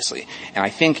school, obviously. And I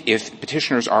think if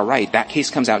petitioners are right, that case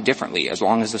comes out differently as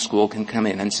long as the school can come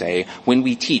in and say, when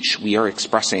we teach, we are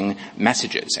expressing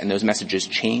messages, and those messages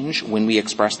change when we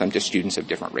express them to students of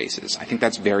different races. I think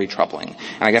that's very troubling.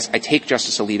 And I guess I take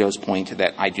Justice Alito's point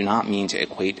that I do not mean to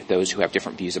equate those who have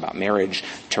different views about marriage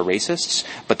to racists,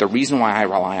 but the reason why I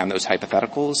rely on those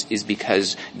hypotheticals is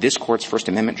because this court's First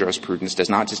Amendment jurisprudence does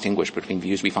not distinguish between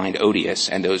views we find odious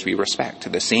and those we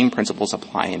respect. The same principles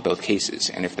apply in both cases,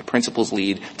 and if the principles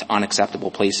lead to unacceptable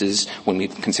places when we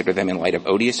consider them in light of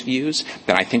odious views,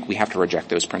 then I think we have to reject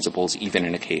those principles even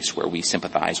in a case where we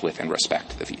sympathize with and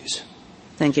respect the views.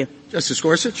 Thank you. Justice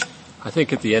Gorsuch? I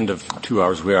think at the end of 2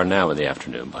 hours, we are now in the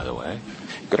afternoon, by the way.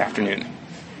 Good afternoon.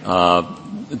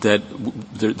 that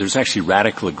there's actually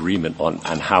radical agreement on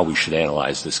how we should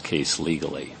analyze this case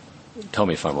legally. Tell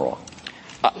me if I'm wrong.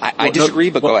 I disagree,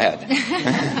 but go ahead. You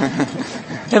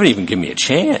haven't even given me a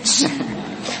chance.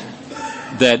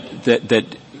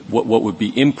 That what would be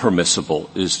impermissible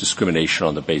is discrimination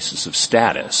on the basis of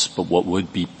status, but what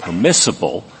would be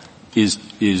permissible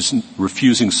is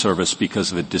refusing service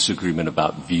because of a disagreement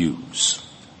about views.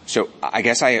 So I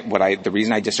guess the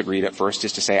reason I disagreed at first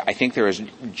is to say I think there is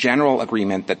general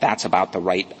agreement that that's about the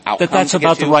right outcome. That's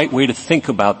about the right way to think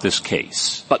about this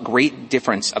case. But great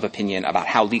difference of opinion about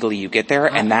how legally you get there,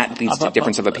 and that leads to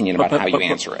difference of opinion about how you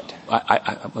answer it.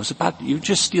 You're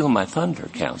just stealing my thunder,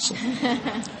 counsel.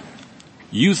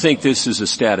 You think this is a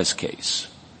status case.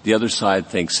 The other side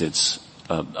thinks it's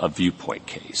a viewpoint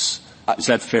case. Is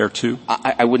that fair too?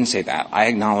 I wouldn't say that. I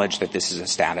acknowledge that this is a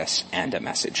status and a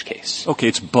message case. Okay,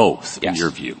 it's both yes. in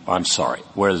your view. I'm sorry.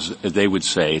 Whereas they would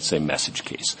say it's a message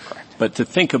case. Correct. But to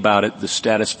think about it, the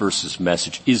status versus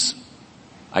message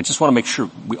I just want to make sure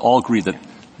we all agree that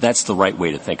that's the right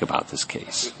way to think about this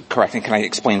case. Correct. And can I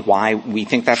explain why we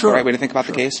think that's the right way to think about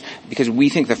the case? Because we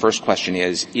think the first question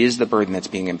is the burden that's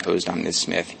being imposed on Ms.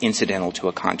 Smith incidental to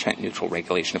a content-neutral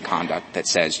regulation of conduct that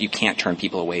says you can't turn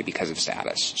people away because of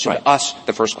status? So to us,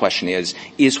 the first question is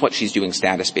what she's doing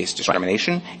status-based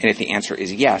discrimination? Right. And if the answer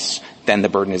is yes, then the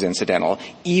burden is incidental,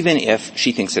 even if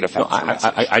she thinks it affects the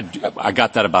message. I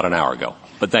got that about an hour ago,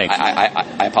 but thank you.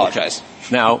 I apologize.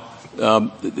 Now,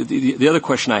 the other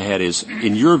question I had is,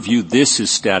 in your view, this is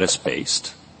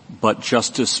status-based, but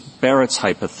Justice Barrett's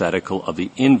hypothetical of the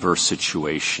inverse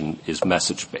situation is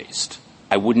message-based.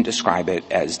 I wouldn't describe it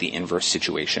as the inverse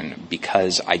situation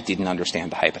because I didn't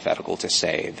understand the hypothetical to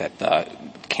say that the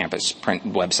campus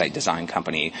print website design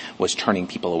company was turning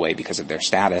people away because of their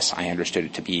status. I understood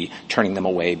it to be turning them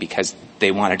away because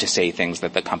they wanted to say things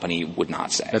that the company would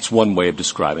not say. That's one way of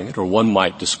describing it, or one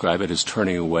might describe it as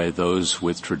turning away those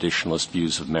with traditionalist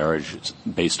views of marriage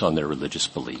based on their religious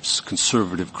beliefs.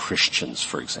 Conservative Christians,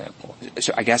 for example.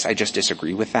 So I guess I just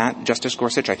disagree with that, Justice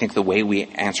Gorsuch. I think the way we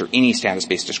answer any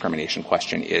status-based discrimination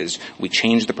question is we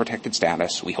change the protected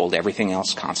status, we hold everything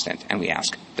else constant, and we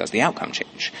ask, does the outcome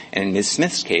change? And in Ms.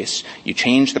 Smith's case, you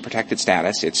change the protected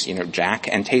status, it's, Jack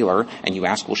and Taylor, and you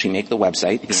ask, will she make the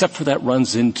website? Except for that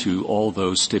runs into all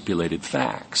those stipulated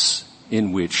facts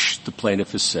in which the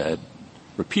plaintiff has said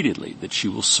repeatedly that she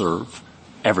will serve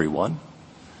everyone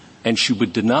and she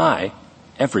would deny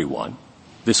everyone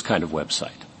this kind of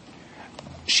website.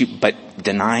 But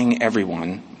denying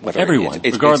everyone,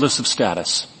 regardless of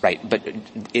status. Right, but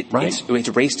it's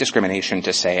race discrimination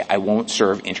to say I won't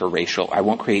serve interracial, I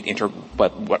won't create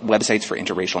websites for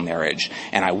interracial marriage,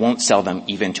 and I won't sell them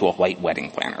even to a white wedding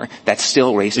planner. That's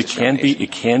still race discrimination.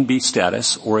 It can be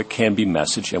status or it can be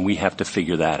message, and we have to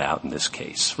figure that out in this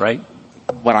case, right?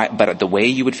 But the way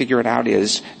you would figure it out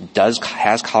is,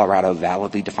 has Colorado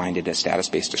validly defined it as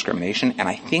status-based discrimination? And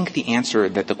I think the answer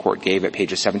that the court gave at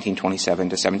pages 1727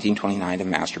 to 1729 of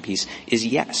Masterpiece is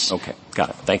yes. Okay, got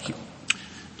it. Thank you.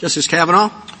 Justice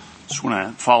Kavanaugh? Just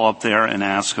want to follow up there and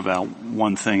ask about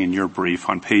one thing in your brief.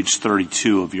 On page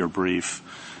 32 of your brief,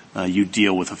 you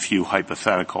deal with a few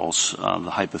hypotheticals.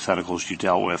 The hypotheticals you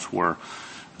dealt with were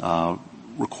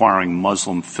requiring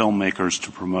Muslim filmmakers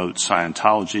to promote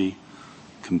Scientology,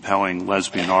 compelling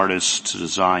lesbian artists to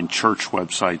design church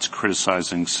websites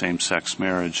criticizing same-sex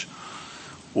marriage,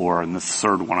 or, and the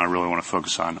third one I really want to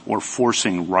focus on, or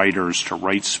forcing writers to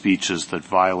write speeches that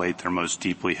violate their most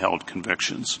deeply held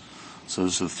convictions. So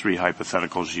those are the three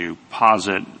hypotheticals you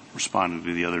posit, responding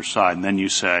to the other side, and then you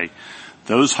say,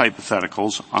 those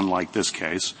hypotheticals, unlike this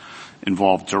case,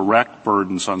 involve direct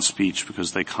burdens on speech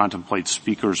because they contemplate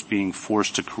speakers being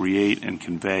forced to create and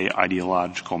convey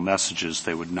ideological messages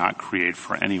they would not create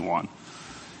for anyone.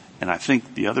 And I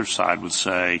think the other side would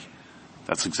say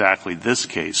that's exactly this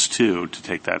case, too, to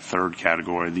take that third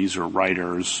category. These are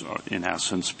writers, in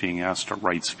essence, being asked to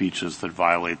write speeches that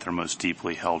violate their most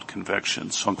deeply held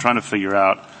convictions. So I'm trying to figure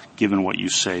out, given what you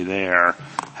say there,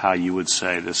 how you would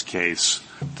say this case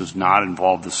does not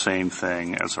involve the same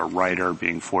thing as a writer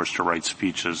being forced to write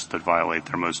speeches that violate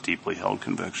their most deeply held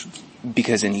convictions.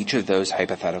 Because in each of those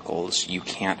hypotheticals, you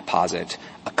can't posit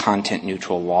a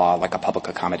content-neutral law like a public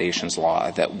accommodations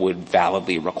law that would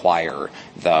validly require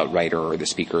the writer or the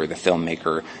speaker or the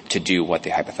filmmaker to do what the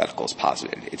hypotheticals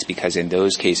posited. It's because in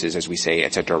those cases, as we say,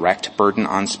 it's a direct burden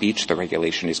on speech. The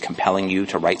regulation is compelling you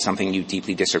to write something you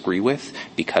deeply disagree with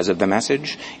because of the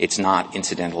message. It's not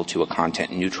incidental to a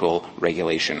content-neutral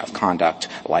regulation of conduct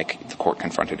like the court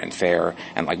confronted in Fair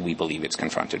and like we believe it's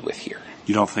confronted with here.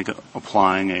 You don't think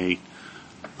applying a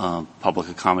public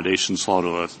accommodations law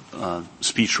to a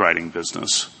speech writing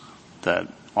business that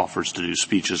offers to do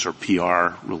speeches or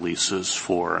PR releases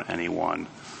for anyone,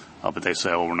 but they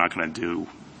say, we're not going to do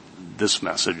this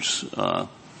message. You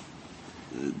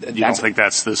don't think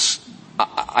that's this?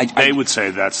 They would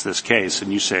say that's this case,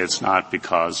 and you say it's not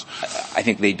because... I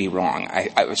think they'd be wrong.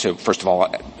 So first of all,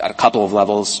 at a couple of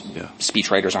levels,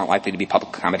 speechwriters aren't likely to be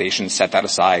public accommodations. Set that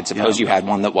aside. Suppose you had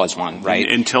one that was one, right?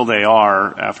 Until they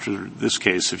are, after this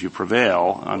case, if you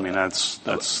prevail, I mean, that's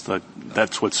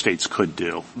what states could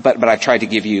do. But I've tried to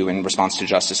give you, in response to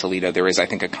Justice Alito, there is, I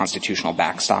think, a constitutional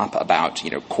backstop about,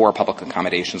 core public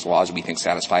accommodations laws we think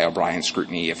satisfy O'Brien's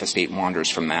scrutiny. If a state wanders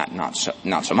from that, not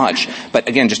so much. But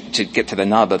again, just to get to the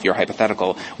nub of your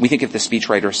hypothetical, we think if the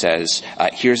speechwriter says,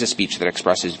 here's a speech that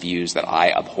expresses views that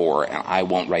I abhor and I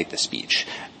won't write the speech,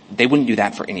 they wouldn't do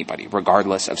that for anybody,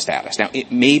 regardless of status. Now,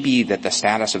 it may be that the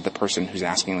status of the person who's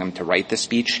asking them to write the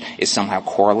speech is somehow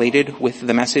correlated with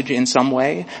the message in some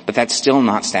way, but that's still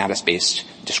not status-based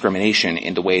discrimination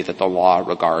in the way that the law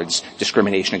regards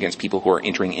discrimination against people who are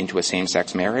entering into a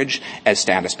same-sex marriage as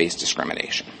status-based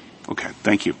discrimination. Okay,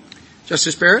 thank you.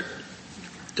 Justice Barrett?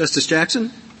 Justice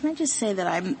Jackson? Can I just say that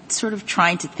I'm sort of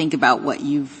trying to think about what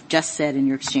you've just said in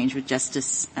your exchange with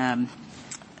Justice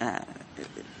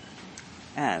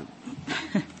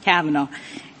Kavanaugh.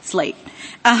 It's late.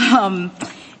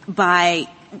 By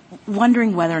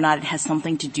wondering whether or not it has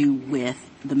something to do with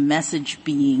the message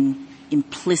being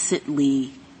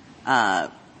implicitly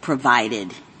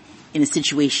provided in a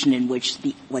situation in which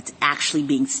what's actually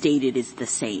being stated is the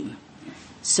same.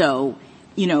 So,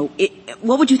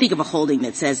 what would you think of a holding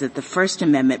that says that the First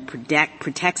Amendment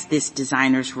protects this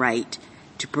designer's right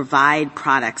to provide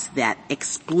products that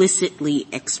explicitly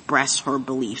express her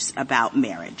beliefs about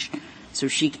marriage? So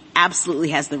she absolutely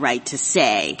has the right to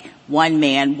say one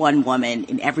man, one woman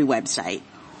in every website,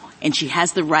 and she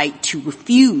has the right to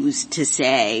refuse to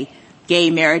say gay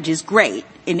marriage is great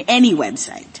in any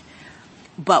website.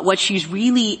 But what she's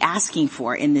really asking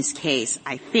for in this case,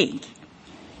 I think,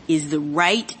 is the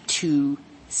right to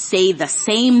say the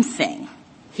same thing.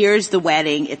 Here's the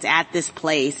wedding, it's at this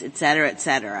place, et cetera, et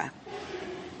cetera.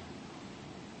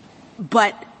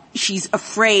 But she's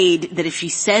afraid that if she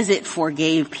says it for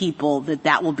gay people,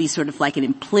 that will be sort of like an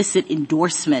implicit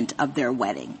endorsement of their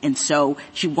wedding. And so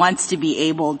she wants to be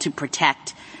able to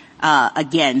protect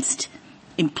against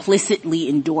implicitly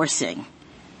endorsing,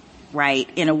 right,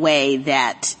 in a way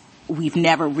that we've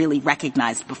never really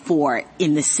recognized before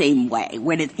in the same way,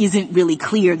 when it isn't really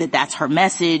clear that that's her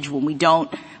message,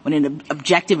 when an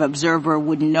objective observer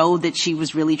wouldn't know that she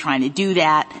was really trying to do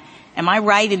that. Am I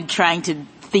right in trying to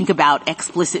think about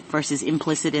explicit versus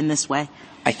implicit in this way?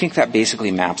 I think that basically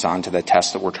maps onto the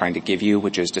test that we're trying to give you,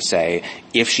 which is to say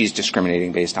if she's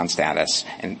discriminating based on status,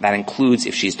 and that includes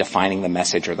if she's defining the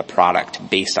message or the product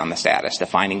based on the status,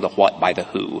 defining the what by the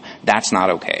who, that's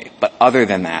not okay. But other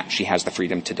than that, she has the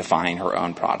freedom to define her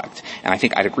own product. And I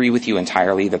think I'd agree with you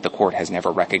entirely that the court has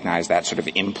never recognized that sort of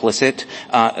implicit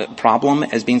problem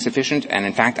as being sufficient. And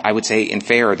in fact, I would say in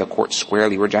fair, the court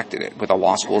squarely rejected it, where the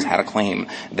law schools had a claim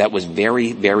that was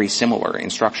very, very similar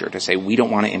in structure to say we don't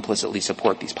want to implicitly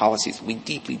support these policies we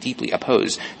deeply, deeply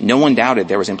oppose. No one doubted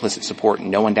there was implicit support.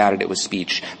 No one doubted it was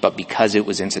speech. But because it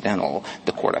was incidental,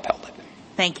 the court upheld it.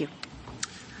 Thank you.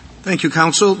 Thank you,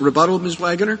 counsel. Rebuttal, Ms.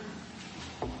 Wagoner?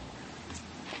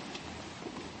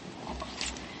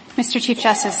 Mr. Chief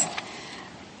Justice,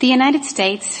 the United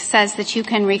States says that you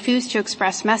can refuse to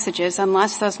express messages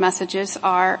unless those messages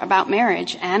are about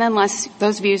marriage and unless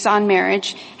those views on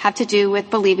marriage have to do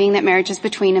with believing that marriage is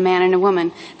between a man and a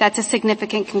woman. That's a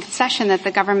significant concession that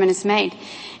the government has made.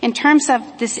 In terms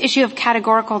of this issue of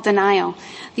categorical denial,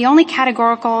 the only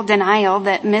categorical denial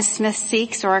that Ms. Smith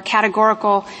seeks or a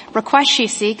categorical request she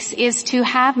seeks is to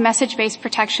have message-based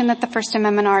protection that the First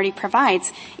Amendment already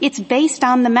provides. It's based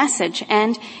on the message,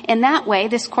 and in that way,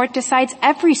 this court decides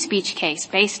every speech case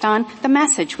based on the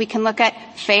message. We can look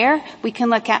at FAIR, we can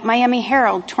look at Miami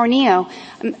Herald, Tornillo,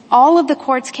 all of the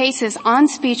court's cases on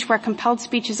speech where compelled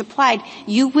speech is applied.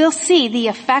 You will see the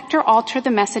affect or alter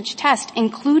the message test,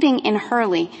 including in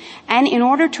Hurley. And in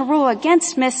order to rule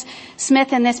against Ms.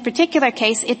 Smith in this particular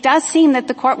case, it does seem that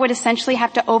the court would essentially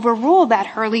have to overrule that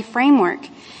Hurley framework.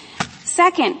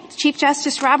 Second, Chief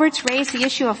Justice Roberts raised the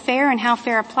issue of FAIR and how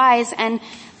FAIR applies, and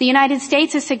the United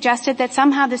States has suggested that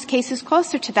somehow this case is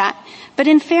closer to that. But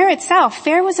in FAIR itself,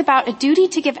 FAIR was about a duty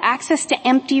to give access to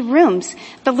empty rooms.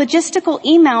 The logistical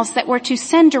emails that were to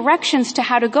send directions to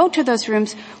how to go to those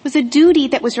rooms was a duty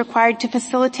that was required to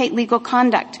facilitate legal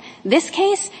conduct. This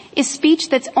case is speech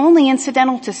that's only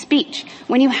incidental to speech.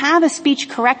 When you have a speech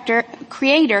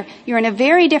creator, you're in a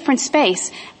very different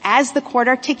space, as the court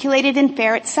articulated in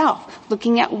Fair itself,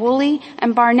 looking at Woolley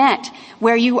and Barnett,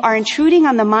 where you are intruding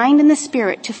on the mind and the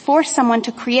spirit to force someone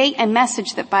to create a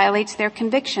message that violates their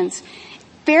convictions.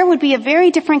 Fair would be a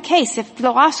very different case if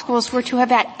the law schools were to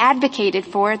have advocated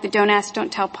for the don't ask,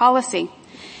 don't tell policy.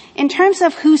 In terms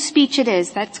of whose speech it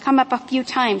is, that's come up a few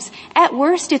times. At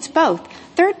worst, it's both.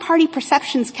 Third-party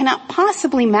perceptions cannot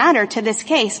possibly matter to this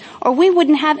case, or we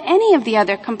wouldn't have any of the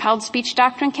other compelled speech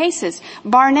doctrine cases.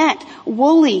 Barnett,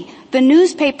 Woolley, the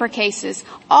newspaper cases,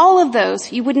 all of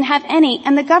those, you wouldn't have any,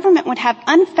 and the government would have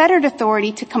unfettered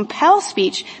authority to compel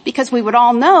speech because we would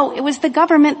all know it was the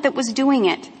government that was doing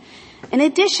it. In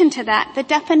addition to that, the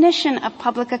definition of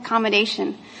public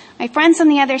accommodation. My friends on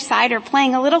the other side are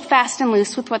playing a little fast and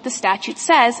loose with what the statute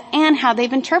says and how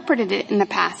they've interpreted it in the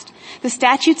past. The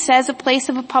statute says a place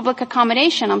of a public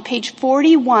accommodation. On page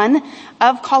 41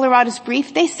 of Colorado's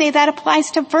brief, they say that applies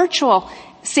to virtual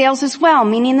sales as well,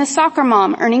 meaning the soccer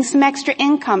mom earning some extra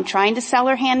income, trying to sell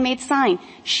her handmade sign.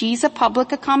 She's a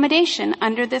public accommodation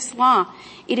under this law.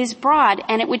 It is broad,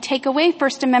 and it would take away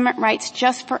First Amendment rights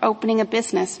just for opening a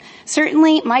business.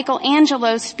 Certainly,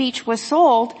 Michelangelo's speech was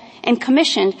sold and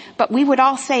commissioned, but we would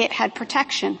all say it had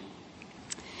protection.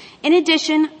 In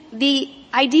addition, the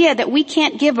idea that we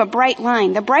can't give a bright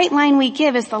line. The bright line we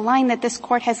give is the line that this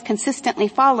court has consistently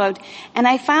followed, and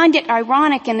I find it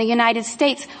ironic in the United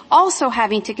States also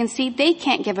having to concede they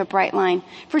can't give a bright line.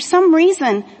 For some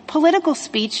reason, political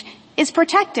speech is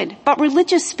protected, but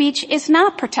religious speech is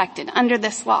not protected under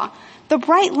this law. The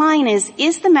bright line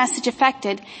is the message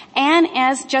affected? And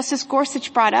as Justice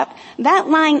Gorsuch brought up, that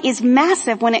line is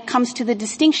massive when it comes to the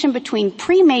distinction between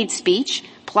pre-made speech,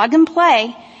 plug and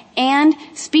play, and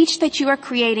speech that you are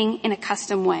creating in a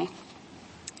custom way.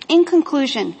 In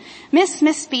conclusion, Ms.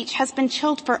 Smith's speech has been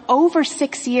chilled for over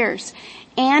 6 years,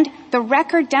 and the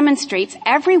record demonstrates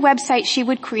every website she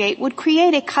would create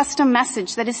a custom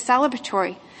message that is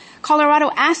celebratory. Colorado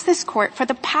asked this court for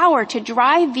the power to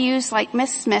drive views like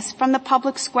Ms. Smith's from the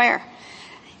public square.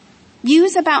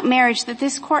 Views about marriage that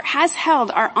this court has held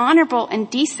are honorable and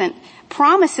decent,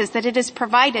 promises that it has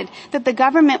provided that the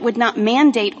government would not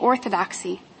mandate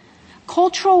orthodoxy.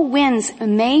 Cultural winds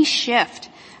may shift,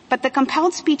 but the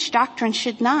compelled speech doctrine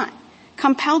should not.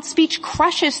 Compelled speech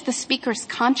crushes the speaker's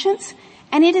conscience,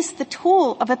 and it is the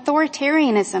tool of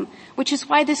authoritarianism, which is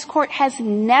why this court has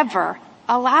never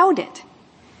allowed it.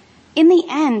 In the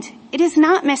end, it is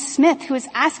not Ms. Smith who is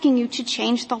asking you to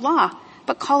change the law,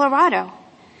 but Colorado.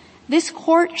 This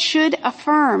court should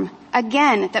affirm,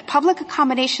 again, that public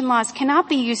accommodation laws cannot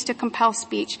be used to compel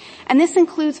speech, and this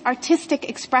includes artistic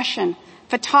expression,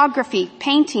 photography,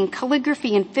 painting,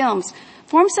 calligraphy, and films,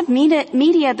 forms of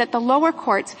media that the lower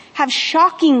courts have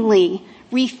shockingly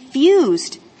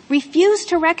refused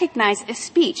to recognize as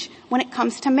speech when it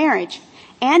comes to marriage.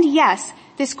 And yes,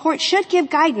 this court should give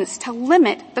guidance to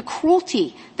limit the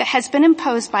cruelty that has been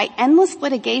imposed by endless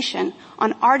litigation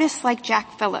on artists like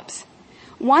Jack Phillips.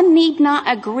 One need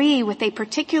not agree with a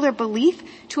particular belief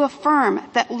to affirm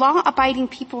that law-abiding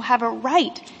people have a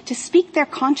right to speak their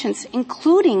conscience,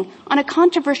 including on a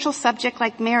controversial subject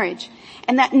like marriage,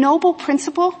 and that noble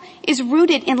principle is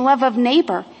rooted in love of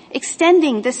neighbor,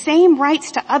 extending the same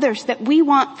rights to others that we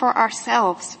want for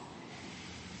ourselves.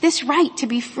 This right to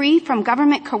be free from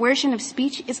government coercion of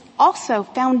speech is also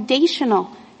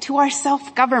foundational to our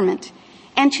self-government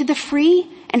and to the free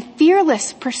and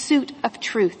fearless pursuit of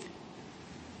truth.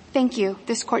 Thank you.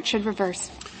 This court should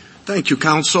reverse. Thank you,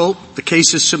 counsel. The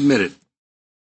case is submitted.